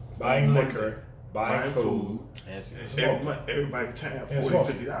 Buying On liquor, Monday, buying food. Everybody time And $40, smoke.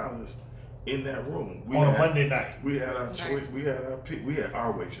 $50 in that room. On a Monday night. We had our Nice. choice. We had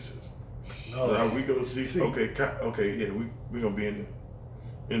our waitresses. No. So we go see. Okay, yeah, we gonna be in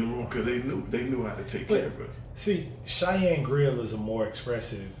the room because they knew how to take care of us. See, Cheyenne Grill is a more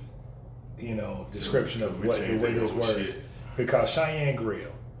expressive, description of We what the changed way that this whole works. shit. Because Cheyenne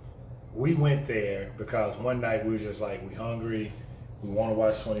Grill, we went there because one night we were just like, we hungry, we want to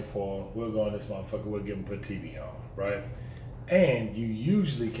watch 24. We'll go in this motherfucker. We'll give them put TV on, right? And you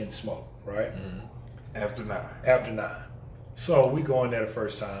usually can smoke, right? After 9. After 9. So we go in there the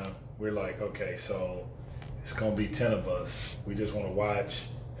first time. We're like, okay, so it's gonna be 10 of us. We just want to watch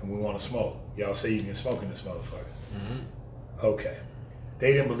and we want to smoke. Y'all say you can smoke in this motherfucker. Okay.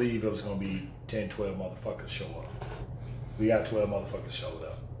 They didn't believe it was gonna be 10, 12 motherfuckers show up. We got 12 motherfuckers showed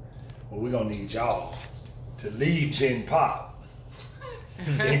up. Well, we're gonna need y'all to leave Gen Pop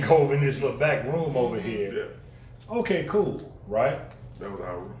and go over in this little back room over here. Yeah. Okay, cool, right? That was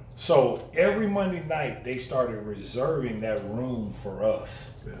our room. So every Monday night they started reserving that room for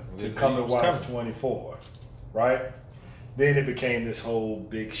us to come and watch 24, right? Then it became this whole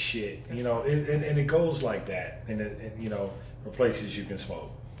big shit, you know, and it goes like that, and you know, for places you can smoke.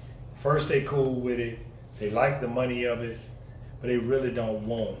 First they cool with it, they like the money of it, but they really don't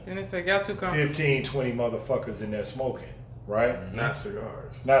want And it's like, y'all too comfortable. 15, 20 motherfuckers in there smoking, right? Not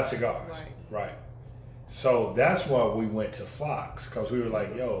cigars. Not cigars, Right. right. So that's why we went to Fox, because we were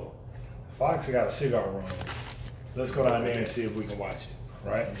like, yo, Fox got a cigar room. Let's go down there and see if we can watch it,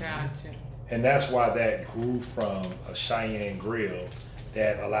 right? Gotcha. And that's why that grew from a Cheyenne grill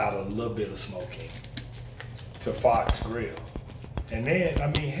that allowed a little bit of smoking to Fox Grill. And then, I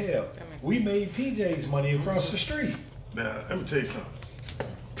mean, hell, we made PJ's money across the street. Now, let me tell you something.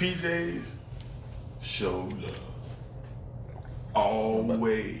 PJ's showed love.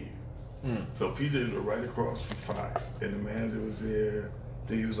 Always. So PJ's were right across from Fox, and the manager was there.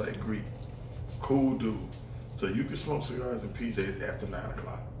 Then he was like Greek. Cool dude. So you could smoke cigars in PJ's after 9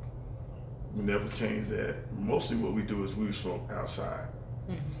 o'clock. We never changed that. Mostly what we do is we would smoke outside.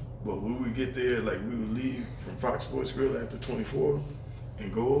 But when we get there, like we would leave from Fox Sports Grill after 24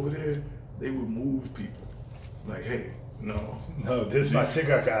 and go over there, they would move people. Like, hey, no. No, this is my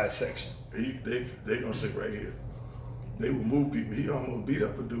cigar guys section. They gonna sit right here. They would move people. He almost beat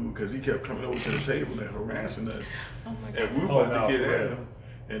up a dude because he kept coming over to the table and harassing us. Oh my God. And we were about to get at him.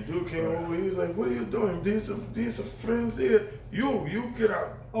 And dude came over, he was like, what are you doing? These are friends there. You get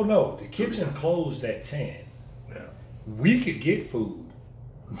out. Oh no, the kitchen closed at 10. Yeah. We could get food.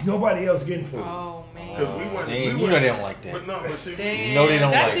 Nobody else getting food. Oh man. Because we weren't. You know they don't like that. But no, but see, Damn, You know they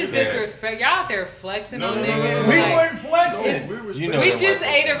don't that's like just that. disrespect. Y'all out there flexing No, on no, no, niggas. no, We like, weren't flexing. we respect. You know we they just like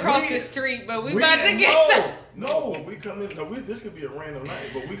ate that. across We- the street, but we we about to didn't get some. know. No, when we come in, this could be a random night,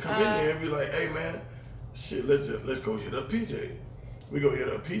 but we come in there and be like, hey man, shit, let's go hit up PJ. We go hit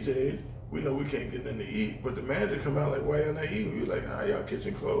up PJ. We know we can't get nothing to eat, but the manager come out like, why y'all not eating? We like, y'all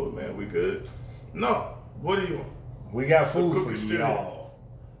kitchen closed, man, we good. No, what do you want? We got food for cookies still y'all.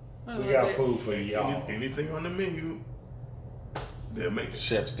 We got food for y'all. Anything on the menu, they'll make it.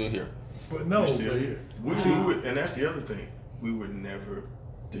 Chef's still here. But no, We're still but- here. And that's the other thing. We were never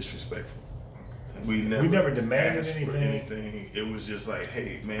disrespectful. We never demanded asked for anything. anything. It was just like,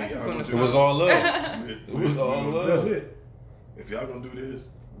 hey man, I just y'all wanna gonna It was all love. it was all love. That's it. If y'all gonna do this,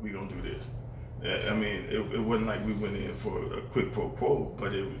 we gonna do this. I mean, it wasn't like we went in for a quick pro quo,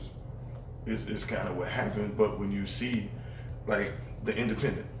 but it's kind of what happened. But when you see, like the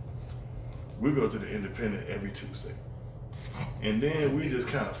Independent, we go to the Independent every Tuesday, and then we just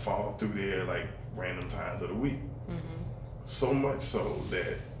kind of fall through there like random times of the week. So much so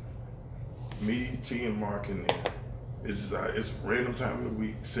that me, T, and Mark in there, it's just it's random time of the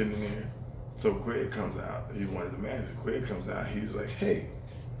week sitting there. So Greg comes out. He's one of the managers. Greg comes out. He's like, "Hey,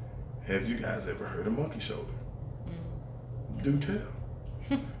 have you guys ever heard of Monkey Shoulder?" Do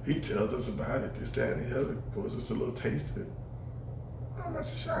tell. He tells us about it. This, that, and the other. Pours us a little taster. How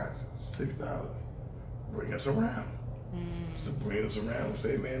much the shots? $6. Bring us around. So bring us around and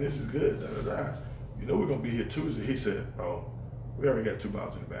say, "Man, this is good." Da da da. You know we're gonna be here Tuesday. He said, "Oh, we already got 2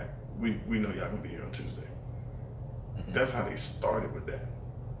 bottles in the back. We know y'all gonna be here on Tuesday." That's how they started with that.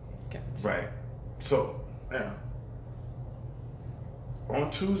 Gotcha. Right. So now,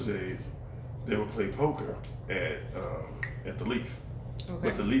 on Tuesdays, they would play poker at the Leaf,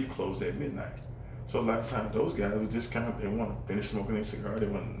 but the Leaf closed at midnight. So a lot of times those guys would just kind of, they want to finish smoking their cigar, they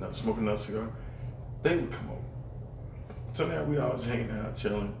want to smoke another cigar, they would come over. So now we all just hanging out,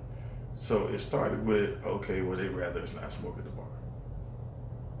 chilling. So it started with, okay, well, they'd rather us not smoke at the bar.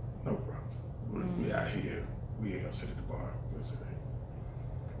 No problem. We out here, we ain't gonna sit at the bar. We'll sit there.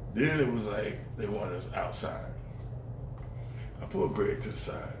 Then it was like, they wanted us outside. I pulled Greg to the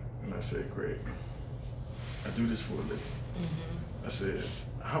side and I said, "Greg, I do this for a living." I said,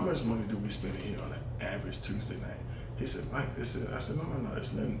 "How much money do we spend here on an average Tuesday night?" He said, "Mike, I said, no,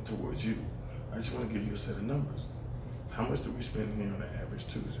 it's nothing towards you. I just want to give you a set of numbers. How much do we spend here on an average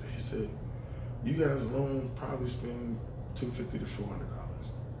Tuesday?" He said, "You guys alone probably spend $250 to $400.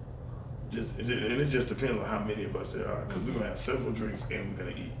 and it just depends on how many of us there are, because we're gonna have several drinks and we're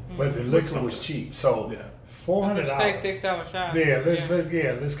gonna eat. But the liquor was cheap, so Yeah. $400. Say $6 shots.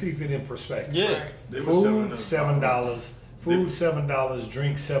 Yeah, let's keep it in perspective. Yeah. Right. They were selling Food us $7, food $7,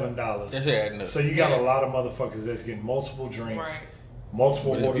 drink $7. That's adding up. So you got Yeah. a lot of motherfuckers that's getting multiple drinks, Right.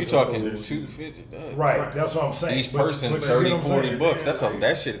 multiple But if orders. you of talking food. $250, Right, Right. that's what I'm saying. each But- person but you 30, see what I'm 40 saying? bucks. That's Yeah.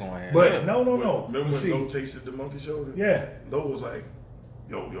 that shit gonna add But up. no. Remember But when see, Lowe tasted the monkey shoulder? yeah, Lowe was like,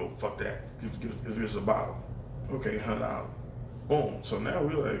 yo, fuck that. Give us a bottle. Okay, $100. Boom. So now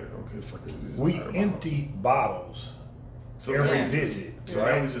we're like, okay, fuck it. just we buy the bottle. empty bottles So every now we just- visit, So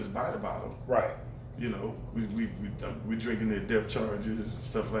right? now we just buy the bottle. Right. You know, we drinking their depth charges and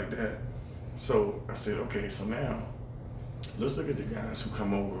stuff like that. So I said, okay, so now let's look at the guys who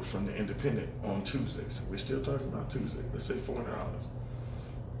come over from the independent on Tuesday. So we're still talking about Tuesday. Let's say $400.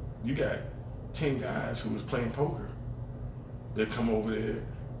 You got 10 guys who was playing poker. They come over there.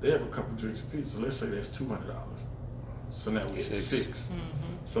 They have a couple drinks apiece. So let's say that's $200. So now we at six.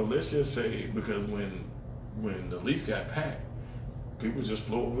 So let's just say, because when the Leaf got packed, people just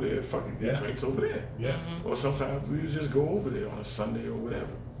flow over there, fucking get Yeah. drinks over there. Yeah. Or sometimes we would just go over there on a Sunday or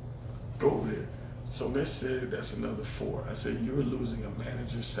whatever. Go over there. So let's say that's another $4. I said you're losing a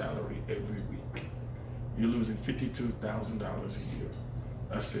manager's salary every week. You're losing $52,000 a year.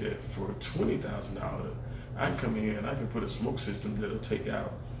 I said for $20,000, I can come in here and I can put a smoke system that'll take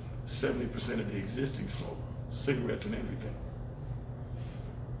out 70% of the existing smoke, cigarettes and everything.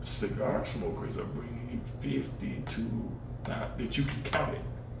 Cigar smokers are bringing you 52, that you can count it.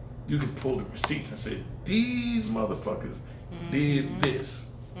 You can pull the receipts and say, these motherfuckers did this.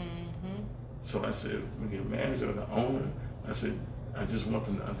 So I said, when you're a manager or the owner, I said, I just want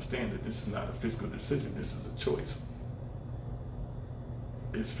them to understand that this is not a fiscal decision, this is a choice.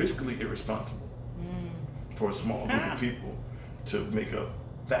 It's fiscally irresponsible for a small group of people to make up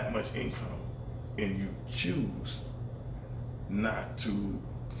that much income, and you choose not to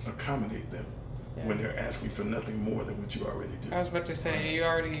accommodate them when they're asking for nothing more than what you already do. I was about to say, you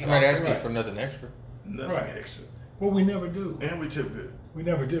already. I'm not asking Right. for nothing extra. Nothing Right. extra. Well, we never do. And we tip good. We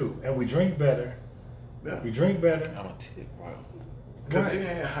never do. And we drink better. Yeah. We drink better. I'm a tip. Wow. Because Right. they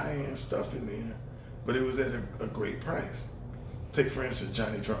had high-end stuff in there, but it was at a great price. Take, for instance,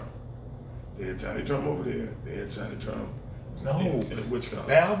 Johnny Drum. They had Johnny Drum over there. They had Johnny Drum. No. In which color?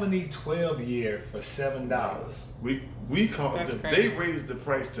 Balvenie 12 year for $7. We called That's them. crazy. They raised the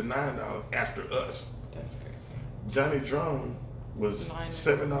price to $9 after us. That's crazy. Johnny Drum was Mine is-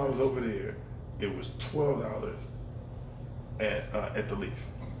 $7 over there. It was $12 at the Leaf.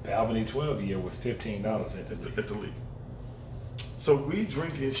 Balvenie 12 year was $15 at the At the Leaf. So we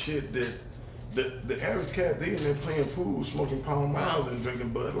drinking shit that the average cat, they in there playing pool, smoking Palm Miles and drinking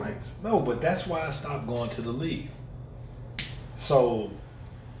Bud Lights. No, but that's why I stopped going to the Leaf. So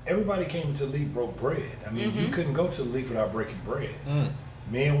everybody came to the Leaf broke bread. I mean, you couldn't go to the Leaf without breaking bread.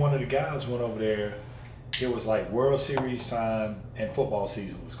 Me and one of the guys went over there. It was like World Series time and football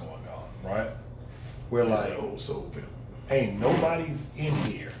season was going on, right? We're like, That old soul pimp. ain't nobody in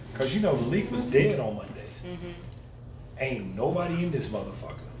here. Because, you know, the Leaf was dead on Mondays. Ain't nobody in this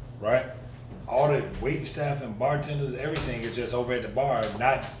motherfucker, right? All the wait staff and bartenders, everything is just over at the bar,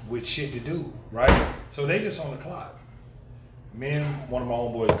 not with shit to do, right? So they just on the clock. Me and one of my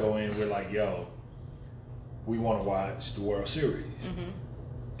homeboys go in, we're like, yo, we want to watch the World Series.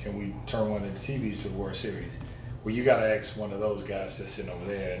 Can we turn one of the TVs to the World Series? Well, you got to ask one of those guys that's sitting over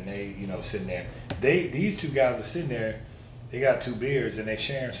there, and they, you know, sitting there. These two guys are sitting there, they got 2 beers, and they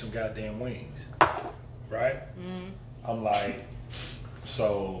sharing some goddamn wings, right? I'm like,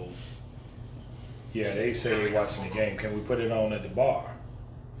 so, yeah, they say they're watching the game. Can we put it on at the bar?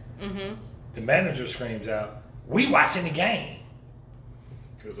 The manager screams out, we watching the game.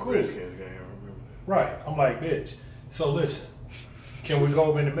 Because the Cool. Redskins game, I remember that. Right. I'm like, bitch. So listen, can we go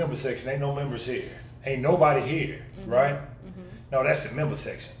over in the member section? Ain't no members here. Ain't nobody here, right? No, that's the member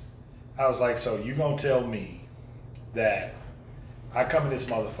section. I was like, so you gonna tell me that I come in this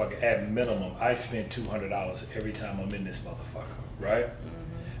motherfucker at minimum, I spend $200 every time I'm in this motherfucker, right?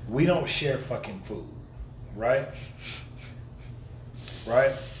 We don't share fucking food, right?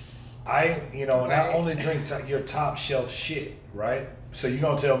 Right? And I only drink your top shelf shit, right? So you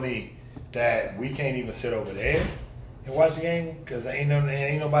gonna tell me that we can't even sit over there and watch the game because ain't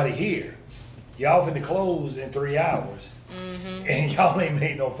nobody here. Y'all finna close in 3 hours, and y'all ain't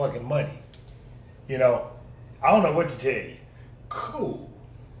made no fucking money. You know, I don't know what to tell you. Cool.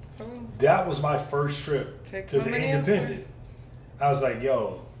 That was my first trip Take to the somebody Independent. I was like,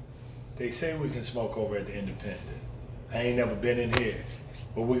 yo, they say we can smoke over at the Independent. I ain't never been in here,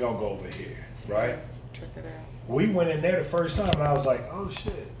 but we gonna go over here, right? Check it out. We went in there the first time, and I was like, oh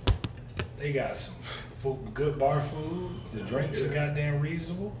shit. They got some food, good bar food. The drinks are goddamn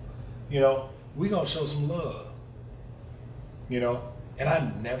reasonable. You know, we gonna show some love. You know, and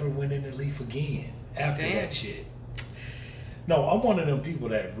I never went in the Leaf again after that shit. No, I'm one of them people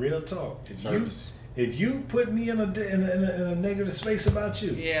that real talk. If you put me in a negative space about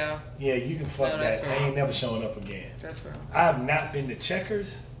you, yeah, you can fuck that. I ain't never showing up again. That's right. I have not been to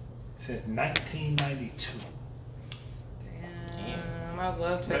Checkers since 1992. Damn, I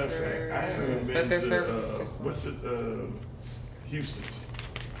love Checkers. I haven't been but their to, service is too small. what's it? Houston's.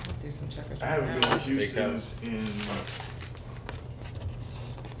 I'll do some Checkers. I haven't been to Houston's in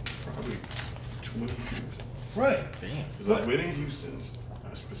probably 20 years. Right. Damn. Because I went in Houston's.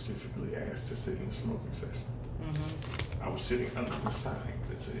 I specifically asked to sit in the smoking section. I was sitting under the sign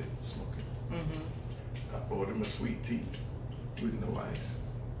that said smoking. I ordered my sweet tea with no ice.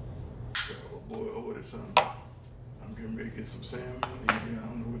 So a boy ordered something. I'm getting ready to get some salmon. I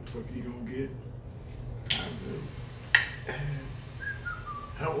don't know what the fuck he gonna get.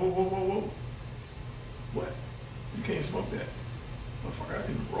 Whoa. What? You can't smoke that. Motherfucker, I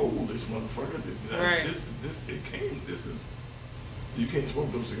didn't roll this motherfucker. Right. You can't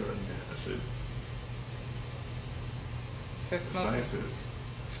smoke those cigars in there. I said, the sign says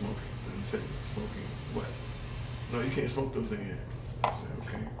smoking. Doesn't say smoking what? No, you can't smoke those in here. I said,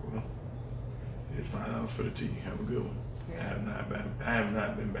 okay, well, it's $5 for the tea. Have a good one. Yeah. I have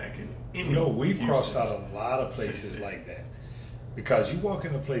not been back in any. You know, we've crossed out a lot of places like that. Because you walk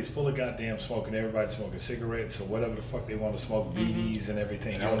in a place full of goddamn smoking, everybody smoking cigarettes or whatever the fuck they want to smoke, BDs and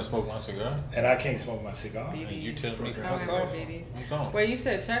everything. And I want to smoke my cigar. And I can't smoke my cigar. BDs. You tell me fuck off. BDs. Wait, you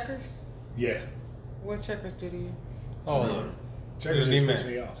said Checkers? Yeah. What Checkers do to you? Oh, yeah. Checkers just piss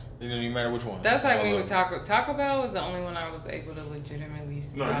me off. It didn't even matter which one. That's like me with Taco Bell was the only one I was able to legitimately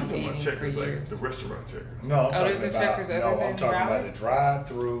stop eating. No, you're talking about Checkers, like the restaurant Checkers. No, I'm there's a Checkers other than I'm talking about the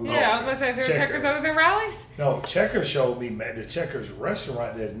drive-through. Yeah, I was about to say, is there a Checkers other than Rally's? No, Checkers showed me, the Checkers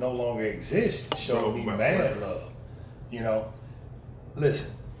restaurant that no longer exists showed me mad love. You know,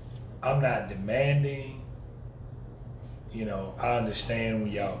 listen, I'm not demanding. You know, I understand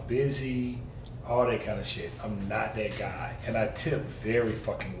when y'all busy. All that kind of shit. I'm not that guy. And I tip very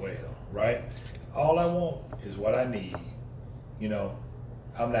fucking well, right? All I want is what I need. You know,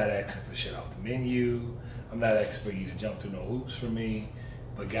 I'm not asking for shit off the menu. I'm not asking for you to jump through no hoops for me.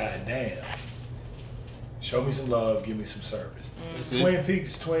 But goddamn, show me some love, give me some service. Twin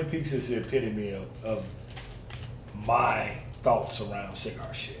Peaks is the epitome of my thoughts around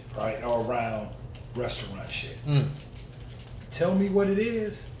cigar shit, right? Or around restaurant shit. Tell me what it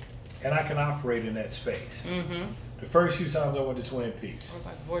is. And I can operate in that space. The first few times I went to Twin Peaks,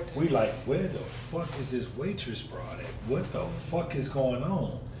 we like, where the fuck is this waitress brought at? What the fuck is going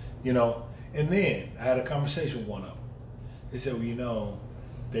on? You know, and then I had a conversation with one of them. They said, well, you know,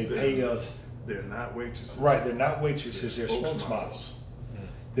 they pay us. They're not waitresses. Right, they're not waitresses, they're spokesmodels.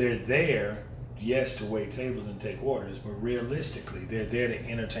 They're there, yes, to wait tables and take orders, but realistically, they're there to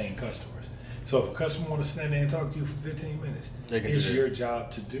entertain customers. So if a customer wants to stand there and talk to you for 15 minutes, it's your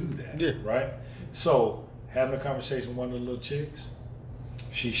job to do that, right? So having a conversation with one of the little chicks,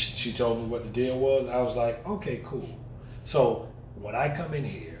 she told me what the deal was. I was like, okay, cool. So when I come in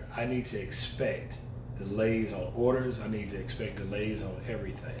here, I need to expect delays on orders. I need to expect delays on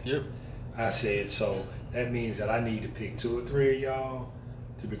everything. Yep. I said, so that means that I need to pick 2 or 3 of y'all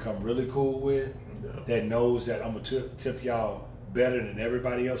to become really cool with, that knows that I'm going to tip y'all better than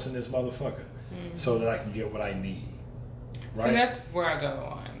everybody else in this motherfucker, so that I can get what I need. Right? See, that's where I draw the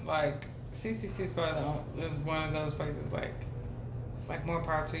line. Like, CCC is probably is one of those places, like more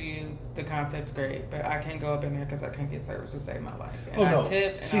power to you. The concept's great, but I can't go up in there because I can't get service to save my life. And I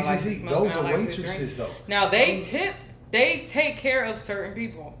tip, and CCC, I like to smoke, those and are I like waitresses, to drink. though. Now, they tip, they take care of certain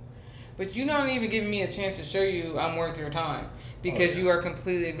people. But you're not even giving me a chance to show you I'm worth your time. Because you are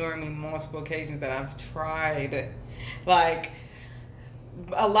completely ignoring me multiple occasions that I've tried. Like,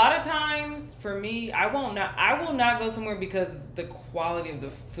 a lot of times for me, I will not go somewhere because the quality of the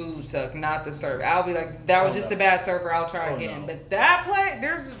food sucked, not the service. I'll be like, that was just a bad server, I'll try again. But that place,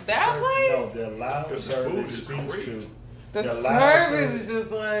 place. No, the loud service speaks to. The service is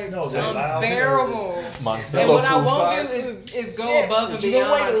just like unbearable. And what I won't do is go above and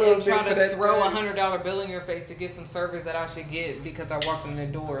beyond and try to throw $100 bill in your face to get some service that I should get because I walked in the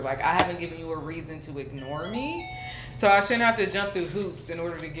door. Like, I haven't given you a reason to ignore me. So I shouldn't have to jump through hoops in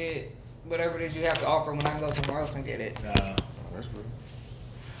order to get whatever it is you have to offer when I go somewhere else and get it. Nah, that's real.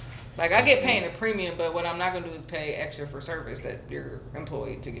 Like, I get paid a premium, but what I'm not going to do is pay extra for service that you're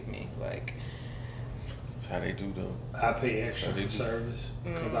employed to give me. Like, how they do though. I pay extra for service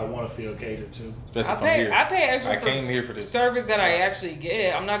because I want to feel catered to. I pay extra I came here for this service that I actually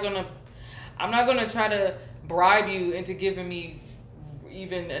get. I'm not gonna. I'm not gonna try to bribe you into giving me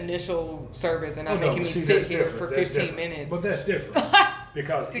even initial service and not making me sit here for 15 minutes. But that's different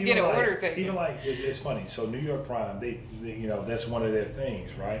because to get an order taken. Even like it's funny. So New York Prime, they you know that's one of their things,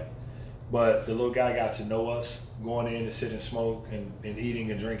 right? But the little guy got to know us going in to sit and smoke and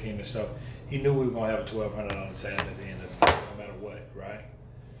eating and drinking and stuff. He knew we were gonna have a $1,200 tab at the end of the day, no matter what, right?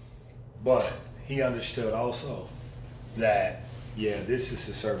 But he understood also that this is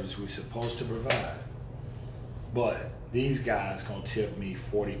the service we're supposed to provide, but these guys gonna tip me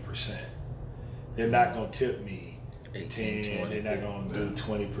 40%. They're not gonna tip me 18, 10. 20. They're not gonna do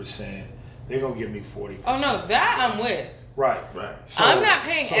 20%. They're gonna give me 40%. Oh no, that I'm with. Right. So, I'm not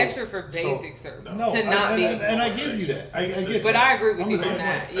paying extra for basic service to not be. And I give you that. I get but that. I agree with you saying on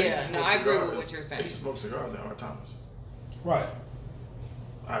that. Yeah, no, I agree with what you're I saying. used to smoke cigars at Art Thomas. Right.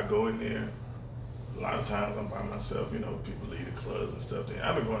 I go in there. A lot of times I'm by myself. You know, people leave the clubs and stuff.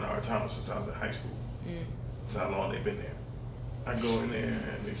 I've been going to Art Thomas since I was in high school. That's how long they've been there. I go in there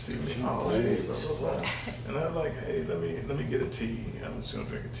and they see me. Oh, hey, blah blah blah. And I'm like, hey, let me get a tea. I'm just gonna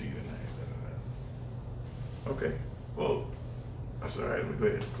drink a tea tonight. Da, da, da. Okay. Well, I said, all right, let me go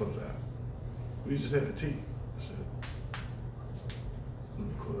ahead and close out. We just had a tea. I said, let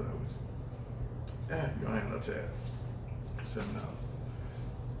me close out with you. Yeah, you don't have no tab. $7.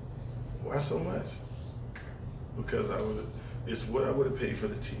 Why so much? Because it's what I would have paid for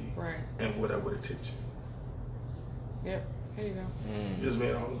the tea, Right. and what I would have tipped you. Yep. Here you go. Just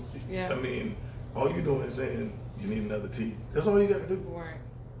made all. Yeah. I mean, all you're doing is saying you need another tea. That's all you got to do. Right.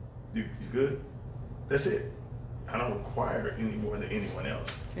 You good? That's it. I don't require any more than anyone else.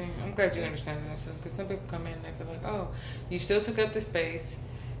 See, I'm glad you understand that. Because some people come in and they feel like, oh, you still took up the space.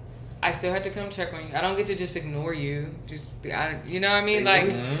 I still have to come check on you. I don't get to just ignore you. You know what I mean?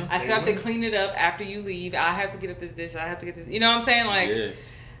 Like, I still have to clean it up after you leave. I have to get up this dish. I have to get this. You know what I'm saying? Like,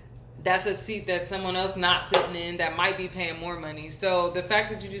 that's a seat that someone else not sitting in that might be paying more money. So the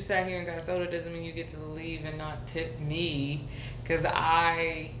fact that you just sat here and got soda doesn't mean you get to leave and not tip me, because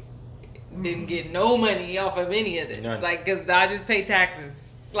I didn't get no money off of any of this. None. Like, because I just pay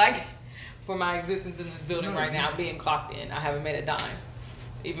taxes. Like, for my existence in this building right now, being clocked in, I haven't made a dime,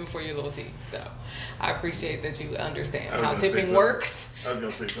 even for your little tea. So I appreciate that you understand how tipping works, I was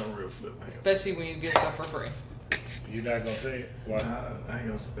gonna say something real flip. especially when you get stuff for free. You're not gonna say it? Why? I ain't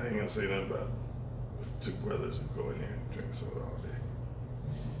gonna say nothing about two brothers who go in there and drink soda all day.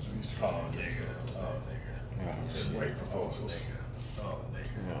 Oh nigga. And write proposals. Oh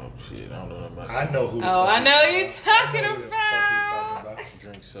nigga. Oh shit, I don't know nothing about I know who. Oh, I know you I talking know who the fuck you talking about. about.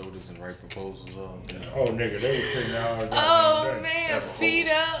 drink sodas and write proposals all day. Oh nigga, they were sitting all the Oh goddamn day. man, Have a feet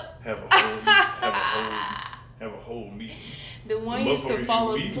whole- up. Have a whole meeting. The one used to Motherfucker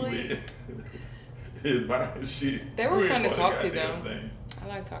fall you meet asleep. with is buying shit. They were You ain't fun to bought a talk to, goddamn though. thing. I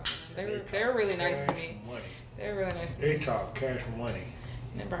like talking to them. They were really nice to Cash me. for money. They were really nice to They me. talk cash for money.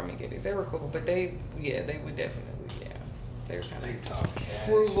 They brought me goodies. They were cool, but they would definitely, They were kind They of talk cash.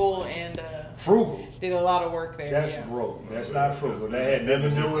 frugal and Frugal. did a lot of work there. That's yeah. broke. That's not frugal. That had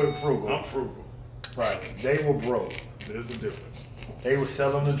nothing to do with frugal. I'm frugal. Right. They were broke. There's a difference. They were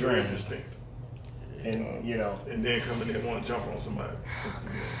selling the Very dream. distinct. And you know, And then come in there and want to jump on somebody.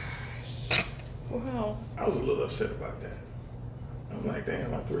 Wow. I was a little upset about that. I'm like,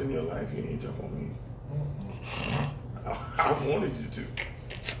 damn, I threatened your life. You didn't jump on me. I wanted you to.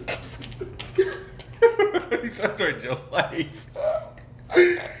 He started your life.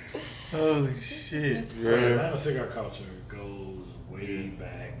 Holy shit, so bro. Atlanta cigar culture goes way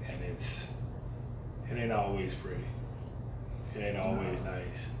back, and it ain't always pretty. It ain't always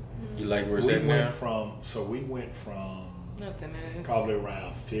nice. You like where it's at now? We went from Nothing is. probably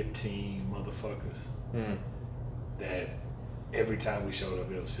around 15 motherfuckers. That every time we showed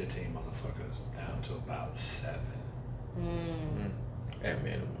up, it was 15 motherfuckers down to about 7. At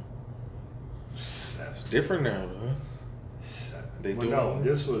minimum. 7. It's different now, though. 7. They Well, do no, it.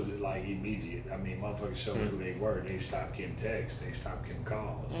 this was like immediate. I mean, motherfuckers showed who they were. They stopped getting texts. They stopped getting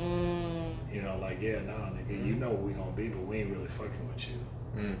calls. You know, like, yeah, nah, nigga, you know what we gonna be, but we ain't really fucking with you.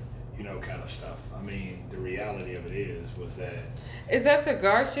 You know, kind of stuff. I mean, the reality of it was that. Is that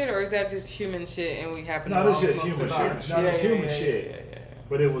cigar shit or is that just human shit and we happen to No, all it's just smoke human cigars? shit. No, it's human shit. Yeah.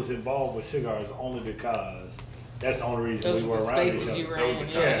 But it was involved with cigars only because that's the only reason Those we were were the around each spaces other. you were That was in.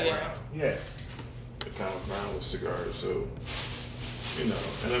 the Yeah, common yeah. ground. Yeah. The common ground with cigars. So, you know,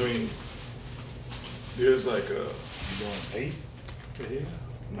 and I mean, there's like a, You doing 8? Yeah.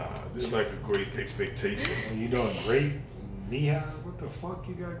 nah, there's like a great expectation. You doing great? Knee-high? What the fuck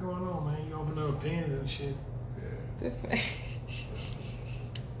you got going on, man? You open up pens and shit. Yeah. This man.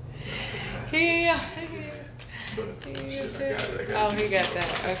 He. But He shit, is I got it. it. Oh, he got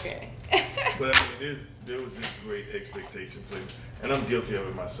that. Okay. But I mean, there was this great expectation placed, and I'm guilty of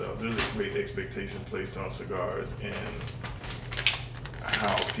it myself. There's a great expectation placed on cigars and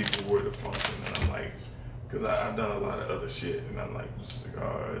how people were to function. And I'm like, because I've done a lot of other shit, and I'm like,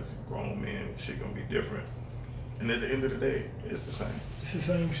 cigars, grown men, shit gonna be different. And at the end of the day, it's the same. It's the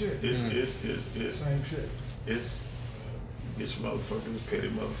same shit. It's Same shit. It's bitch motherfuckers, petty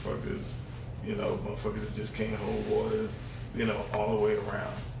motherfuckers, you know, motherfuckers that just can't hold water, you know, all the way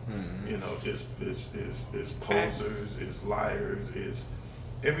around. You know, it's posers, it's liars, it's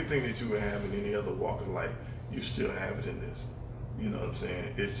everything that you would have in any other walk of life, you still have it in this. You know what I'm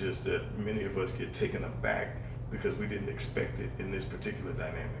saying? It's just that many of us get taken aback because we didn't expect it in this particular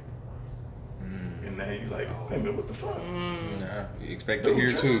dynamic. And now you're like, hey man, what the fuck? Nah, you expect it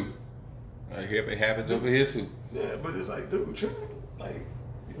here too. It happens over here too. Yeah, but it's like, dude, tripping. Like,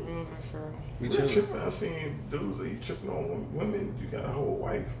 Sure. We you're chilling. tripping. I seen dudes that you tripping on women. You got a whole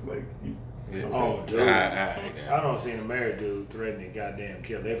wife. Like, you. Yeah. Oh, dude. I don't see a married dude threatening to goddamn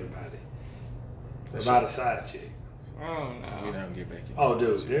kill everybody. About a side chick. Oh We no. don't get back in. Oh,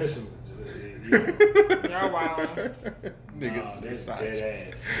 dude, there's some. Y'all wild. Niggas, that's side dead chicks.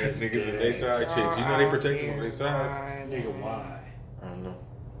 ass. That's Niggas, dead they ass. side chicks. You know they protect them on their sides. Nigga, why? I don't know.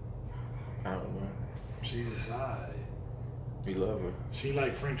 She decided. He love her. She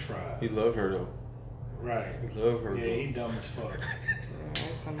like French fries. He love her though. Right. He love her. Yeah, though. he dumb as fuck.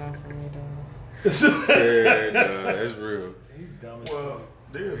 That's enough for me, though. Yeah, nah, that's real. He dumb as Well, fuck.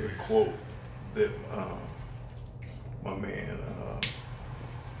 there's a quote that my man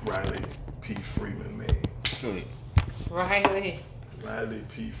Riley P. Freeman made. Go ahead. Riley.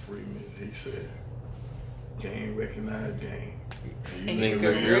 P. Freeman, he said, "Game recognized game." And you you look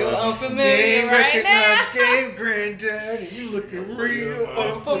look real real unfamiliar right now. Game granddad. You looking real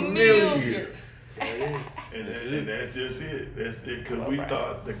unfamiliar. And that's just it. That's it. Because we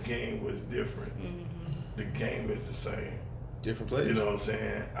thought the game was different. The game is the same. Different place. You know what I'm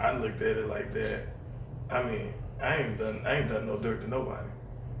saying? I looked at it like that. I mean, I ain't done no dirt to nobody.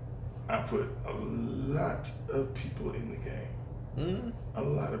 I put a lot of people in the game. A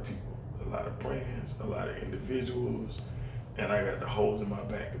lot of people, a lot of brands, a lot of individuals, and I got the holes in my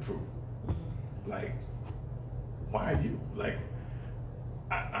back to prove it. Like, why you? Like,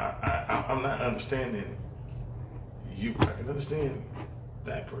 I'm not understanding you. I can understand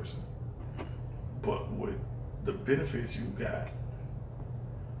that person, but with the benefits you got,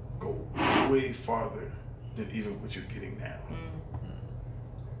 go way farther than even what you're getting now.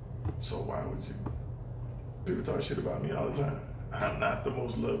 So why would you? People talk shit about me all the time. I'm not the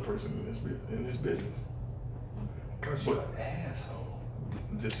most loved person in this business. Cause you're an asshole.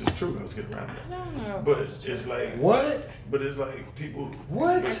 This is true. I was getting around I that. don't know. But it's like What? But it's like people.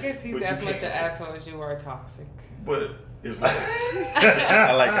 What? I guess he's But you as much can't- an asshole as you are toxic. But it's like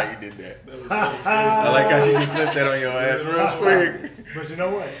I like how you did that. that was really I like how she just flipped that on your ass real quick. But you know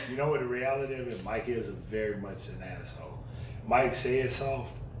what? You know what the reality of it? Mike is very much an asshole. Mike says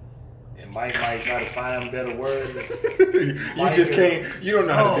soft, and Mike might try to find better words. You just can't. You don't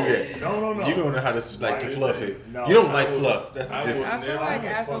know how to do that. No. You don't know how to like to fluff it. No, You don't I like would- fluff. That's the I would difference. I feel never- like I don't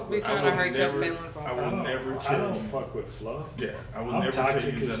assholes fuck be with- trying I to would hurt your never- feelings on I would purpose. never I tell don't you. fuck with fluff. Yeah, I would I'm never tell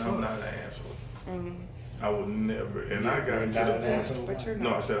toxic you as that I'm fuck. not an asshole. Mhm. I would never. And I got You're to not the an point. asshole. But you're No,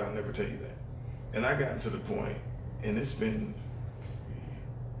 I not. said I'll never tell you that. And I got to the point, and it's been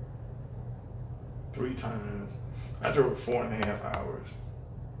 3 times. I drove 4.5 hours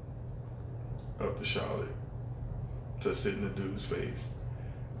up to Charlotte to sit in the dude's face.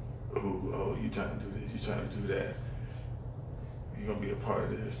 Who, oh, you trying to do this, you trying to do that. You gonna be a part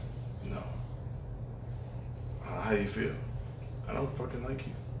of this? No. How you feel? I don't fucking like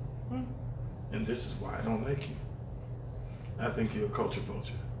you. And this is why I don't like you. I think you're a culture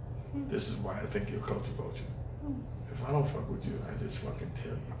vulture. This is why I think you're a culture vulture. If I don't fuck with you, I just fucking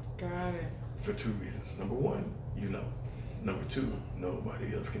tell you. Got it. For 2 reasons. Number 1, you know. Number 2,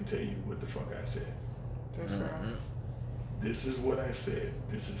 nobody else can tell you what the fuck I said. That's right. This is what I said.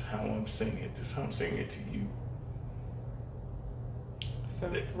 This is how I'm saying it. This is how I'm saying it to you. So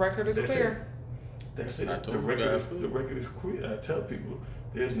the record is That's clear. That's it. I The told you record, guys. the record is clear. I tell people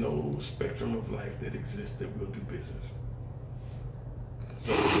there's no spectrum of life that exists that will do business.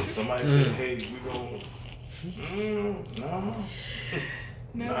 So if somebody said, hey, we going, no.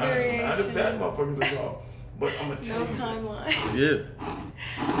 No Not variation. if that motherfucker's involved. But I'm going to tell No you. timeline.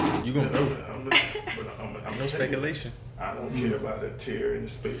 Yeah. You gonna know. I'm No tell you, speculation. I don't care about a tear in the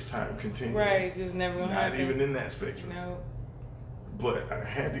space-time continuum. Right, just never gonna Not happen. even in that spectrum. No. But I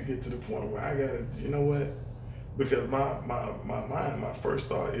had to get to the point where I gotta, you know what? Because my mind, my first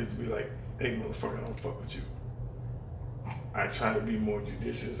thought is to be like, hey, motherfucker, I don't fuck with you. I try to be more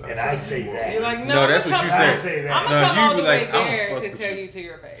judicious. And I say that. You're like, No, that's what you I said. say that. I'm No, gonna come you all be the way like, I'ma there fuck to with tell you. you to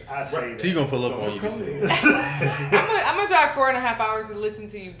your face. I say So you that. gonna pull up So on you. come this in. I'm gonna drive 4.5 hours to listen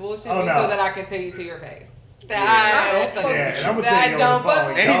to you bullshit Oh, me no. so that I can tell you to your face. Yeah, and I'm gonna that say you don't on the fuck phone.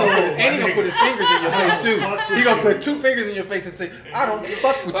 with And he you. gonna, and he gonna put his fingers in your face too. Fuck with He gonna you. put 2 fingers in your face and say, "I don't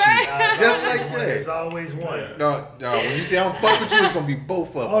fuck with you," Right. just like There's that. always one. No, when you say I don't fuck with you, it's gonna be both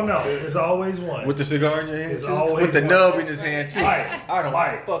of them. Oh no, there's always one. With the cigar in your hand There's too, always with the one. nub in his hand too. Right. I don't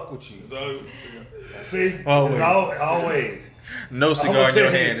Right. fuck with you. See, Always. there's always. No cigar in your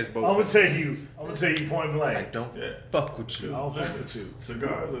hand is both. I'm gonna tell you point I blank. don't Yeah. fuck with you. I don't fuck with you.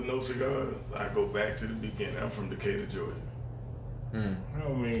 Cigars or no cigars, I go back to the beginning. I'm from Decatur, Georgia. I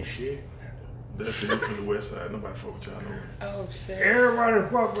don't mean shit. That's it from the west side. Nobody fuck with y'all know. Oh shit. Everybody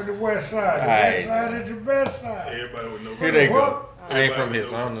fuck with the west side. The west side is the best side. Everybody with no car. Here they go. What? I ain't from here,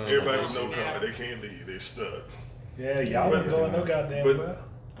 so I don't know. Everybody with no Yeah. car, they can't leave. They stuck. Yeah, y'all ain't going no goddamn But- well.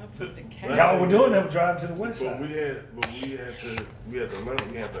 I'm from Decatur. Y'all were doing that driving to the west But side. we had to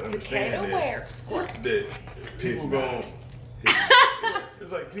learn. We had to understand Decatur that, where? Square. that people gon'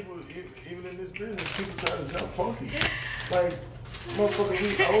 it's like people even in this business, people try to jump funky. Like motherfucker,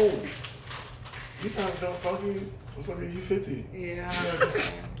 we old. You trying to jump funky? Motherfucker, you 50. Yeah.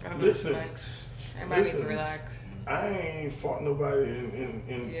 Gotta Listen. relax. Everybody needs to Listen. relax. I ain't fought nobody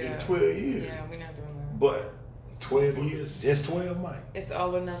in Yeah. 12 years. Yeah, we're not doing that. But 12 years, just 12, Mike. It's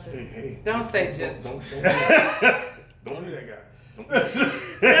all or nothing. hey, Don't say just. Don't be that guy.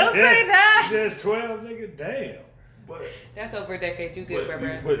 Don't say that. Just 12, nigga. Damn. But That's over a decade. You good, but,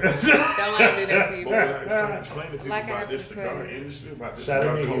 bro. but, Don't let him do that to you, But when bro. I try to explain to people Like I about have this to cigar tell you. industry, about this Shout out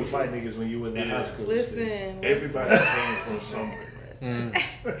cigar nigga you culture, fight niggas when you was in Yeah. high school. Listen. everybody came from somewhere. I In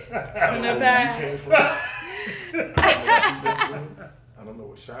don't the know back. where you came from. I don't know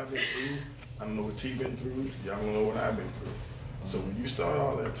what Shy been through. I don't know what T been through. Y'all don't know what I've been through. So when you start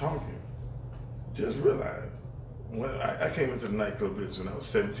all that talking, just realize when I came into the nightclub business when I was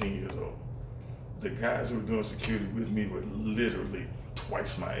 17 years old. The guys who were doing security with me were literally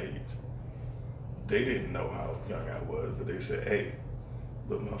twice my age. They didn't know how young I was, but they said, hey,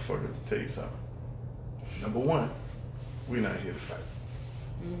 look, motherfucker, tell you something. Number one, we're not here to fight.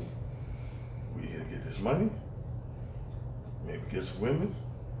 We're here to get this money, maybe get some women,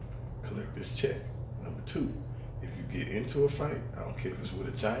 collect this check. Number two, if you get into a fight, I don't care if it's with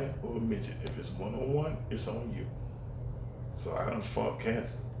a giant or a midget. If it's one-on-one, it's on you. So I done fought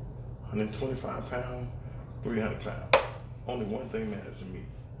cats, 125 pounds, 300 pounds. Only one thing matters to me,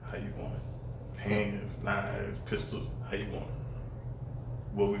 how you want it. Hands, knives, pistols, how you want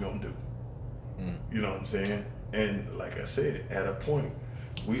it. What we gonna do? You know what I'm saying? And like I said, at a point,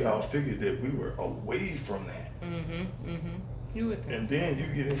 we all figured that we were away from that. You would think. And then you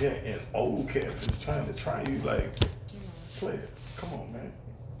get in there and old cats is trying to try you like, player, come on, man.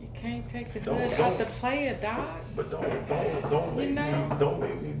 You can't take the Don't- hood don't- out the player, dog. But don't make know? don't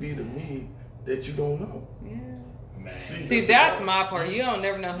make me be the me that you don't know. Yeah. Man. See, the that's cigar- my part. You don't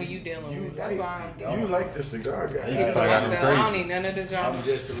never know who you dealing You with. That's like, why I don't do you it. like the cigar guy. Keep Yeah, to like, I'm myself. I don't crazy. need none of the drama. I'm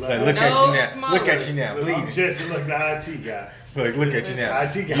just a Like, look No at you now. smoke. Look at you now, I'm bleeding. just like the IT guy. Like, look at you now.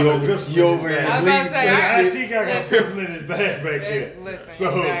 IT guy You got a over, pistol you in over his there bag. I was about to bleeding. say, with The shit. IT guy got a Listen. pistol in his bag back here. Listen, So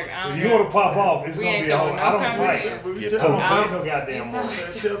exactly. I don't if you know. want to pop off, it's We gonna ain't be a throwing whole. no I don't kind of fight. hands. But we Yeah, tell I don't poke. fight no goddamn It's more. all-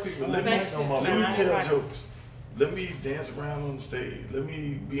 I tell people, let me Fight no more. Let me Right. tell jokes. Let me dance around on the stage. Let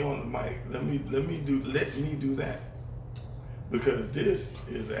me be on the mic. Let me do that. Because this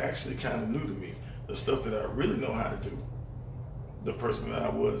is actually kind of new to me. The stuff that I really know how to do. The person that I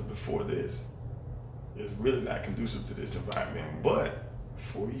was before this is really not conducive to this environment. But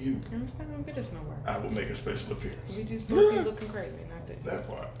for you, And it's not gonna get us nowhere. I will make a special appearance. We just both be looking crazy, and that's it. That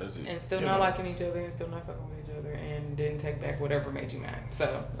part. That's it. And still You not know. liking each other, and still not fucking with each other, and didn't take back whatever made you mad.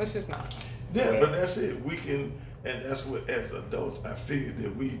 So let's just not. Yeah, but that's it. We can, and that's what as adults I figured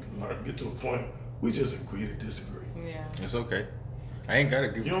that we get to a point we just agree to disagree. Yeah. It's okay. I ain't gotta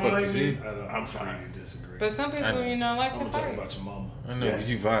give You a don't fuck like you me? see. I'm fine. Disagree. But some people, know. you know, like I'm to gonna talk fight. about your mama. I know, Yeah. because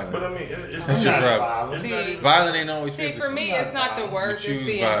you violent. But I mean, it's That's not, your problem. it's See, not even, Violent ain't always See, physical. for me, I'm it's not not the violent. words, You it's the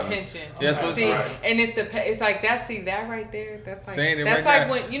choose violence. intention. That's what's See, right. and it's like that. See that right there. That's like Saying it that's right like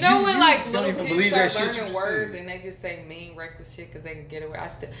now. when you know when You like don't little even kids believe start that shit you learning just words said. and they just say mean, reckless shit because they can get away.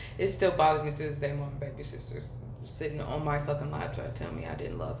 It still bothers me to this day. When my baby sister's sitting on my fucking laptop telling me I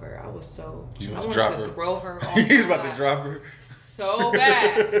didn't love her. I was so You I about to wanted drop to her. throw her off. He's my about to lap drop her. so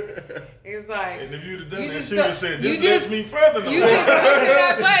bad. It's like and if you'd have done You that, just she would have don't- said, you "This just- lets me further." you just pushing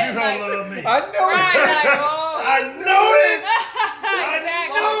that You button. don't Like, love me. I know right, it. like, oh. I know it.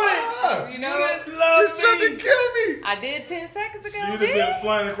 Exactly. You know what? You're trying to kill me. I did 10 seconds ago. She'd have did? been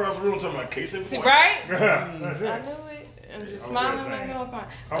flying across the room talking about case in point. Right? I That's knew right. it. and just I'm smiling very like the fan. whole time.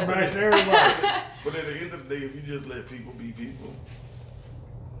 I'm nice to everybody. But at the end of the day, if you just let people be people,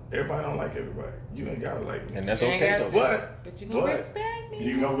 everybody don't like everybody. You ain't gotta like me. And that's You ain't okay got though. to. But But you gonna but respect me.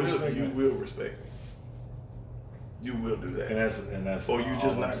 You gonna respect you me. will respect me. You will do that. And that's Or you all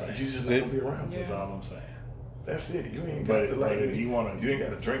just I'm not saying. you just That's not it. gonna be around me. Yeah. That's all I'm saying. That's it. You ain't But- got to like but if me. you wanna- you ain't got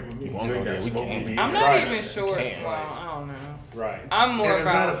to drink with me. You wanna ain't go got to there, we smoke with can. me. I'm not Right. even sure. Can't, Well, right. I don't know. Right. I'm more and as a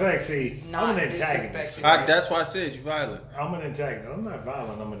matter about of fact, see, I'm not an antagonist. disrespecting. That's why I said you violent. I'm an antagonist. I'm not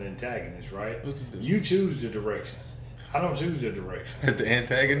violent. I'm an antagonist, right? What's the difference? You choose the direction. I don't choose the direction. As the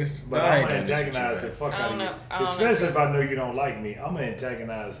antagonist, But No, I I'm ain't gonna doing this with you, antagonize the man. fuck I out don't of know. you. I don't know, Especially if I cause- know you don't like me. I'm gonna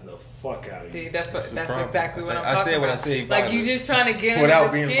antagonize the fuck out of See, you. that's That's the that's problem. exactly I what said- I'm I talking said about. what I said, Like you violent. just trying to get Without under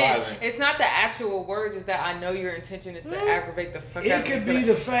the being skin. violent. It's not the actual words. It's that I know your intention is to aggravate the fuck out It of me. could So be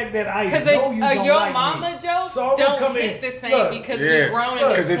the fact that I Because know you don't your like mama me. joke So I'm gonna don't come hit in. the same Look, because Yeah, we grown in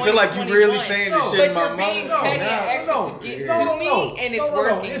because this it feel like you really 2021. saying No, this shit But in my you're being mama. petty now. and extra no, to get yeah. to me, and it's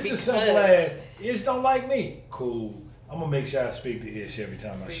working It's because as simple as Ish don't like me. Cool. I'm gonna make sure I speak to Ish every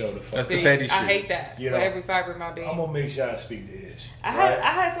time I See, show the fuck. That's the See, petty I shit. hate that You with know, every fiber of my being. I'm gonna make sure I speak to Ish. I right?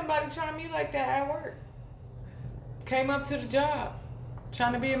 had somebody try me like that at work. Came up to the job,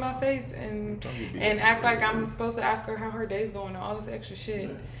 trying to be in my face and Don't be being act like weird. I'm supposed to ask her how her day's going and all this extra shit.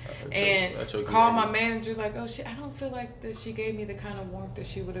 I And choke you call my out. manager like, oh shit, I don't feel like that she gave me the kind of warmth that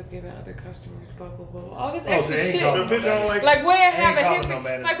she would have given other customers. Blah blah blah. All this Oh, extra so they ain't shit. calling The bitch don't like. Like we ain't have Ain't a calling history. no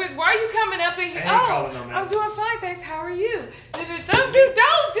manager. Like bitch, why are you coming up in here? Ain't Oh, calling no I'm manager. doing fine, thanks. How are you? Don't do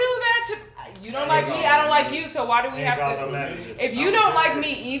that to. You don't like me, I don't like you. So why do we Ain't have calling no to? managers. If you don't like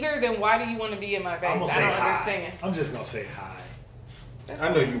me either, then why do you want to be in my face? I'm gonna I say don't hi. understand. I'm just gonna say hi. I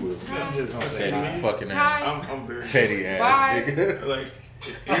know you will. I'm just gonna say Petty hi. fucking Hi. ass. I'm very Petty ass Bye. nigga. Like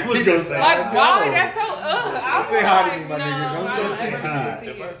He gonna say Like I why? know. That's so I'm Say hi to like, me, my no, nigga. Don't I speak ever to need me. see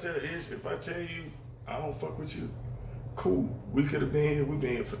if you. I tell Ish, if I tell you I don't fuck with you, cool. We could have been here. We've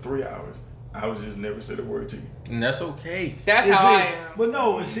been here for 3 hours. I would just never said a word to you. And that's okay. That's You how see, I am. But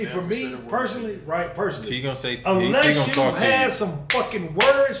no, see, for Never me said a word. personally, right? So Personally, you gonna say he unless gonna you talk to had you. some fucking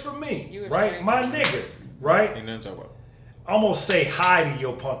words for me, You a right? stranger. My nigga, right? Ain't nothing to talk about. I'm gonna say hi to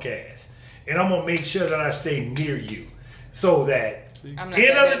your punk ass, and I'm gonna make sure that I stay near you, so that I'm not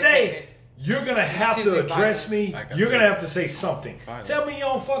end that of the day, dedicated. you're gonna have to choosing address me. Like I You're said. gonna have to say something. Violence. Tell me you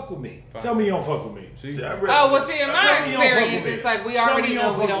don't fuck with me. Violence. Tell me you don't fuck with me. See? See, I Oh, well, see, in Tell my me you don't fuck with experience, me. it's like we Tell me already you know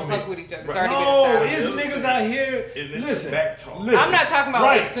don't we fuck don't with fuck me. with each other. It's Right. already No, been it's established. niggas out here. And this is Listen, back talk. listen. I'm not talking about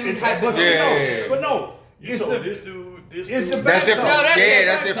Right. assumed But hypothetical see, no, shit. but no, You it's told the this dude, this it's dude. the That's back different. talk. No, that's yeah, different.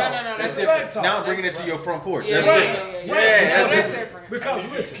 that's different. No, no, no, that's that's different. different. Now I'm bringing it to your front porch. Yeah, That's yeah, different. yeah, Yeah, yeah. Right. No, that's that's different. different. Because you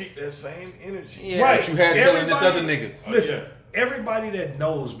just listen, keep that same energy. Yeah. right? What you had telling this other Everybody- nigga. Listen, everybody that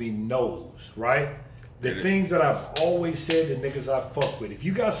knows me knows, right? The Yeah. things that I've always said to niggas I fuck with. If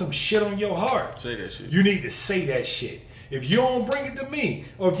you got some shit on your heart, Say that shit. you need to say that shit. If you don't bring it to me,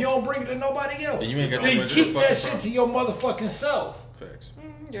 or if you don't bring it to nobody else, Then you ain't got then no keep fucking that shit problem. to your motherfucking self. Facts.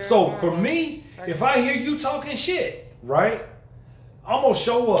 Yeah, So I for know. me, if I hear you talking shit, right, I'm gonna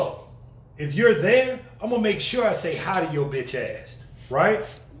show up. If you're there, I'm gonna make sure I say hi to your bitch ass, right?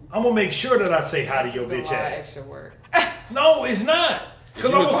 I'm gonna make sure that I say hi to This your is a bitch lot of ass. extra work. No, it's not.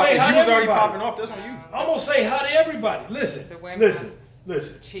 Because You I'm was gonna say hi you to was already everybody. popping off. That's on you. I'm gonna say hi to everybody. Listen, The women- listen,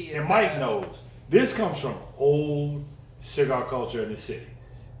 listen. Chia And Mike side. knows this comes from old cigar culture in the city.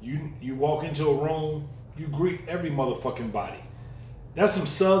 You walk into a room, you greet every motherfucking body. That's some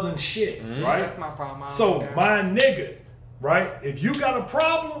southern shit, right? That's my problem. I don't So care. my nigga, right? If you got a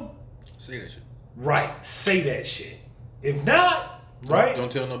problem, Say that shit. right, say that shit. If not, right,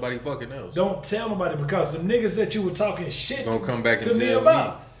 Don't tell nobody fucking else. don't tell nobody because the niggas that you were talking shit Gonna come back and to me tell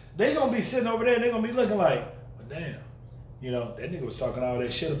about, they gonna be sitting over there and they gonna be looking like, well, damn, you know, that nigga was talking all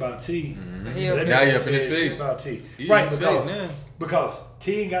that shit about T. He'll That be- Now nigga you up in his said shit face. about T. He Right, in his because, face now. because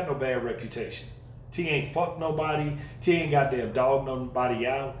T ain't got no bad reputation. T ain't fucked nobody. T ain't goddamn dog nobody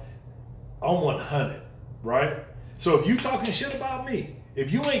out. I'm 100, right? So if you talking shit about me, if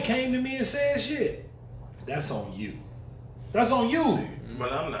you ain't came to me and said shit, that's on you. That's on you.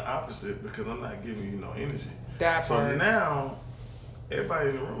 But I'm the opposite because I'm not giving you no energy. That So part. now,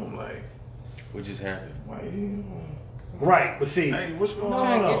 everybody in the room like, What just happened? why you? Right, but see, Hey, what's going no, on?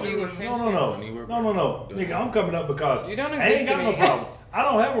 Trying to no, give you no, attention. no, no, Don't even no, no, no, work. nigga, I'm coming up because You don't I ain't exist got to no me. problem. I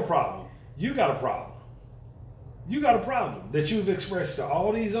don't have a problem. You got a problem. You got a problem that you've expressed to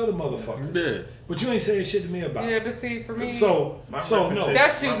all these other motherfuckers, Yeah. but you ain't saying shit to me about. Yeah, but see, for me, So no, reputation-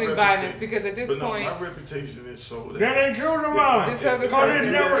 That's my choosing reputation- violence, because at this but point- no, my reputation is so that ain't true to mine. this other Because it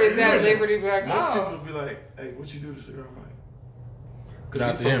person never- is at listen, liberty to be like, Most oh, people be like, "Hey, what you do to Cigar Mike?" 'Cause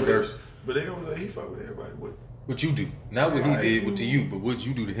Not he to fuck him with first. But they gonna be like, "He fuck with everybody." What? What you do? Not what he Why did you- to you, but what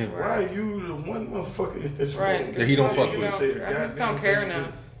you do to him. Why are you the one motherfucker in this Right. room That he don't You fuck with. don't- Say the I just goddamn don't care thing to-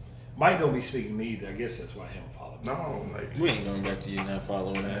 enough. Mike don't be speaking to me either. I guess that's why he don't follow me. No, like We ain't going back to you not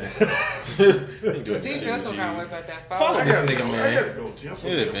following ass. Ain't doing See, this he shit feels with some you. kind of way about that. Follow I this gotta nigga, go. man. I gotta go, Jim.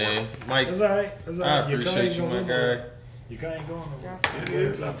 Yeah, man. Mike, That's all right. That's all right. I appreciate you, my guy. You ain't going nowhere. It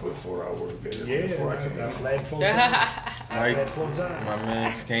is. I put 4 hour work at it Yeah, before I come I out. flagged 4 Yeah. times. I Mike, flagged 4 times. my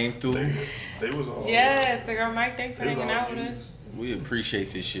man came through. They was all. Yes, Cigar Mike, thanks for They was hanging all out with you. us. We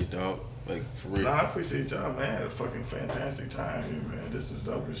appreciate this shit, dog. Like, for real. Nah, I appreciate y'all, man. I had a fucking fantastic time here, man. This was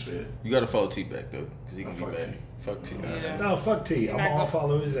dope as shit. You gotta follow T back, though, because he gonna be Fuck mad. T. Fuck T. Yeah. No, fuck T. I'm not gonna gonna-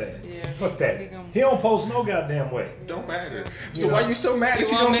 unfollow his ass. Yeah. Fuck that. He gonna- He don't post no goddamn way. Don't matter. You So know. why you so mad You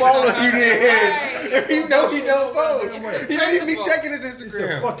if you won't don't miss follow no him? content. If you know he don't post. It's the He don't even be principle. checking his It's the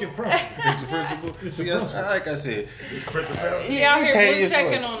Instagram. fucking principle. It's the principle. It's the See, principle. like I said, It's principality. He out here paid blue his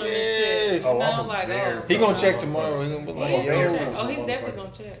checking fuck. on him and Yeah. shit. You Oh, know, I'm a like, very- oh. he gonna check tomorrow. He gonna be He like, is gonna yo. check. Oh, he's Motherfucker. definitely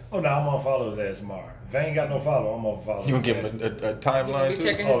gonna check. Oh no, I'm gonna follow his ass tomorrow. If I ain't got no follow, I'm gonna follow. You gonna his give ass. him a He gonna timeline be too?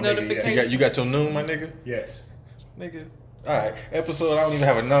 checking his Oh, nigga, yeah. notifications. You got till noon, my nigga? Yes. Nigga. Alright. Episode, I don't even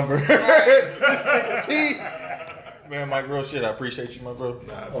have a number. Right. This nigga T. Man, Mike, real shit. I appreciate you, my bro.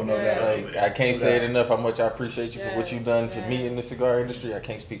 Nah, Oh, no Yeah. doubt. Like, I can't say it enough how much I appreciate you for what you've done for Yes, me yes. in the cigar industry. I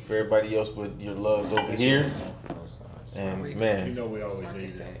can't speak for everybody else, but your love over here. And You man. know we always Like you need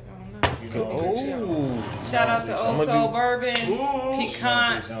said, it. I don't know. You know, Oh. Shout out to I'ma Old Soul do- Bourbon, Ooh.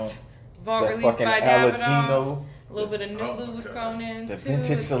 Piquant, That vault That released fucking by Davidoff. Aladino. A little bit of New Oh, Louis God. thrown in The too.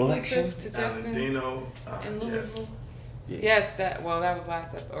 vintage exclusive selection. to Justin's Aladino. in Yes. Louisville. Yeah. Yes, that was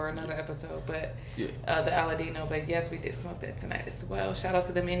last or another episode, but Yeah. the Aladino. But yes, we did smoke that tonight as well. Shout out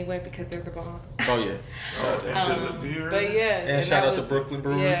to them anyway because they're the bomb. Oh yeah. Shout out to And him. to the beer. But yes, And shout that out to was- Brooklyn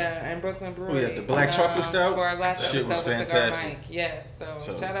Brewery. Yeah, and Brooklyn Brewery. had the black chocolate stout. for our last That shit was episode with Cigar fantastic. Mike. Yes, so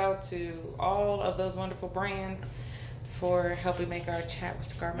So- shout out to all of those wonderful brands for helping make our chat with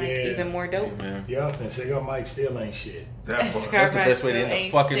Cigar Mike Yeah. even more dope. Yeah, man. Yup, and Cigar Mike still ain't shit. That part. Cigar That's the Mike best way to still end the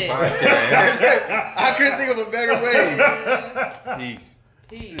ain't fucking shit. podcast. I couldn't think of a better way. Peace.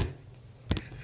 Peace.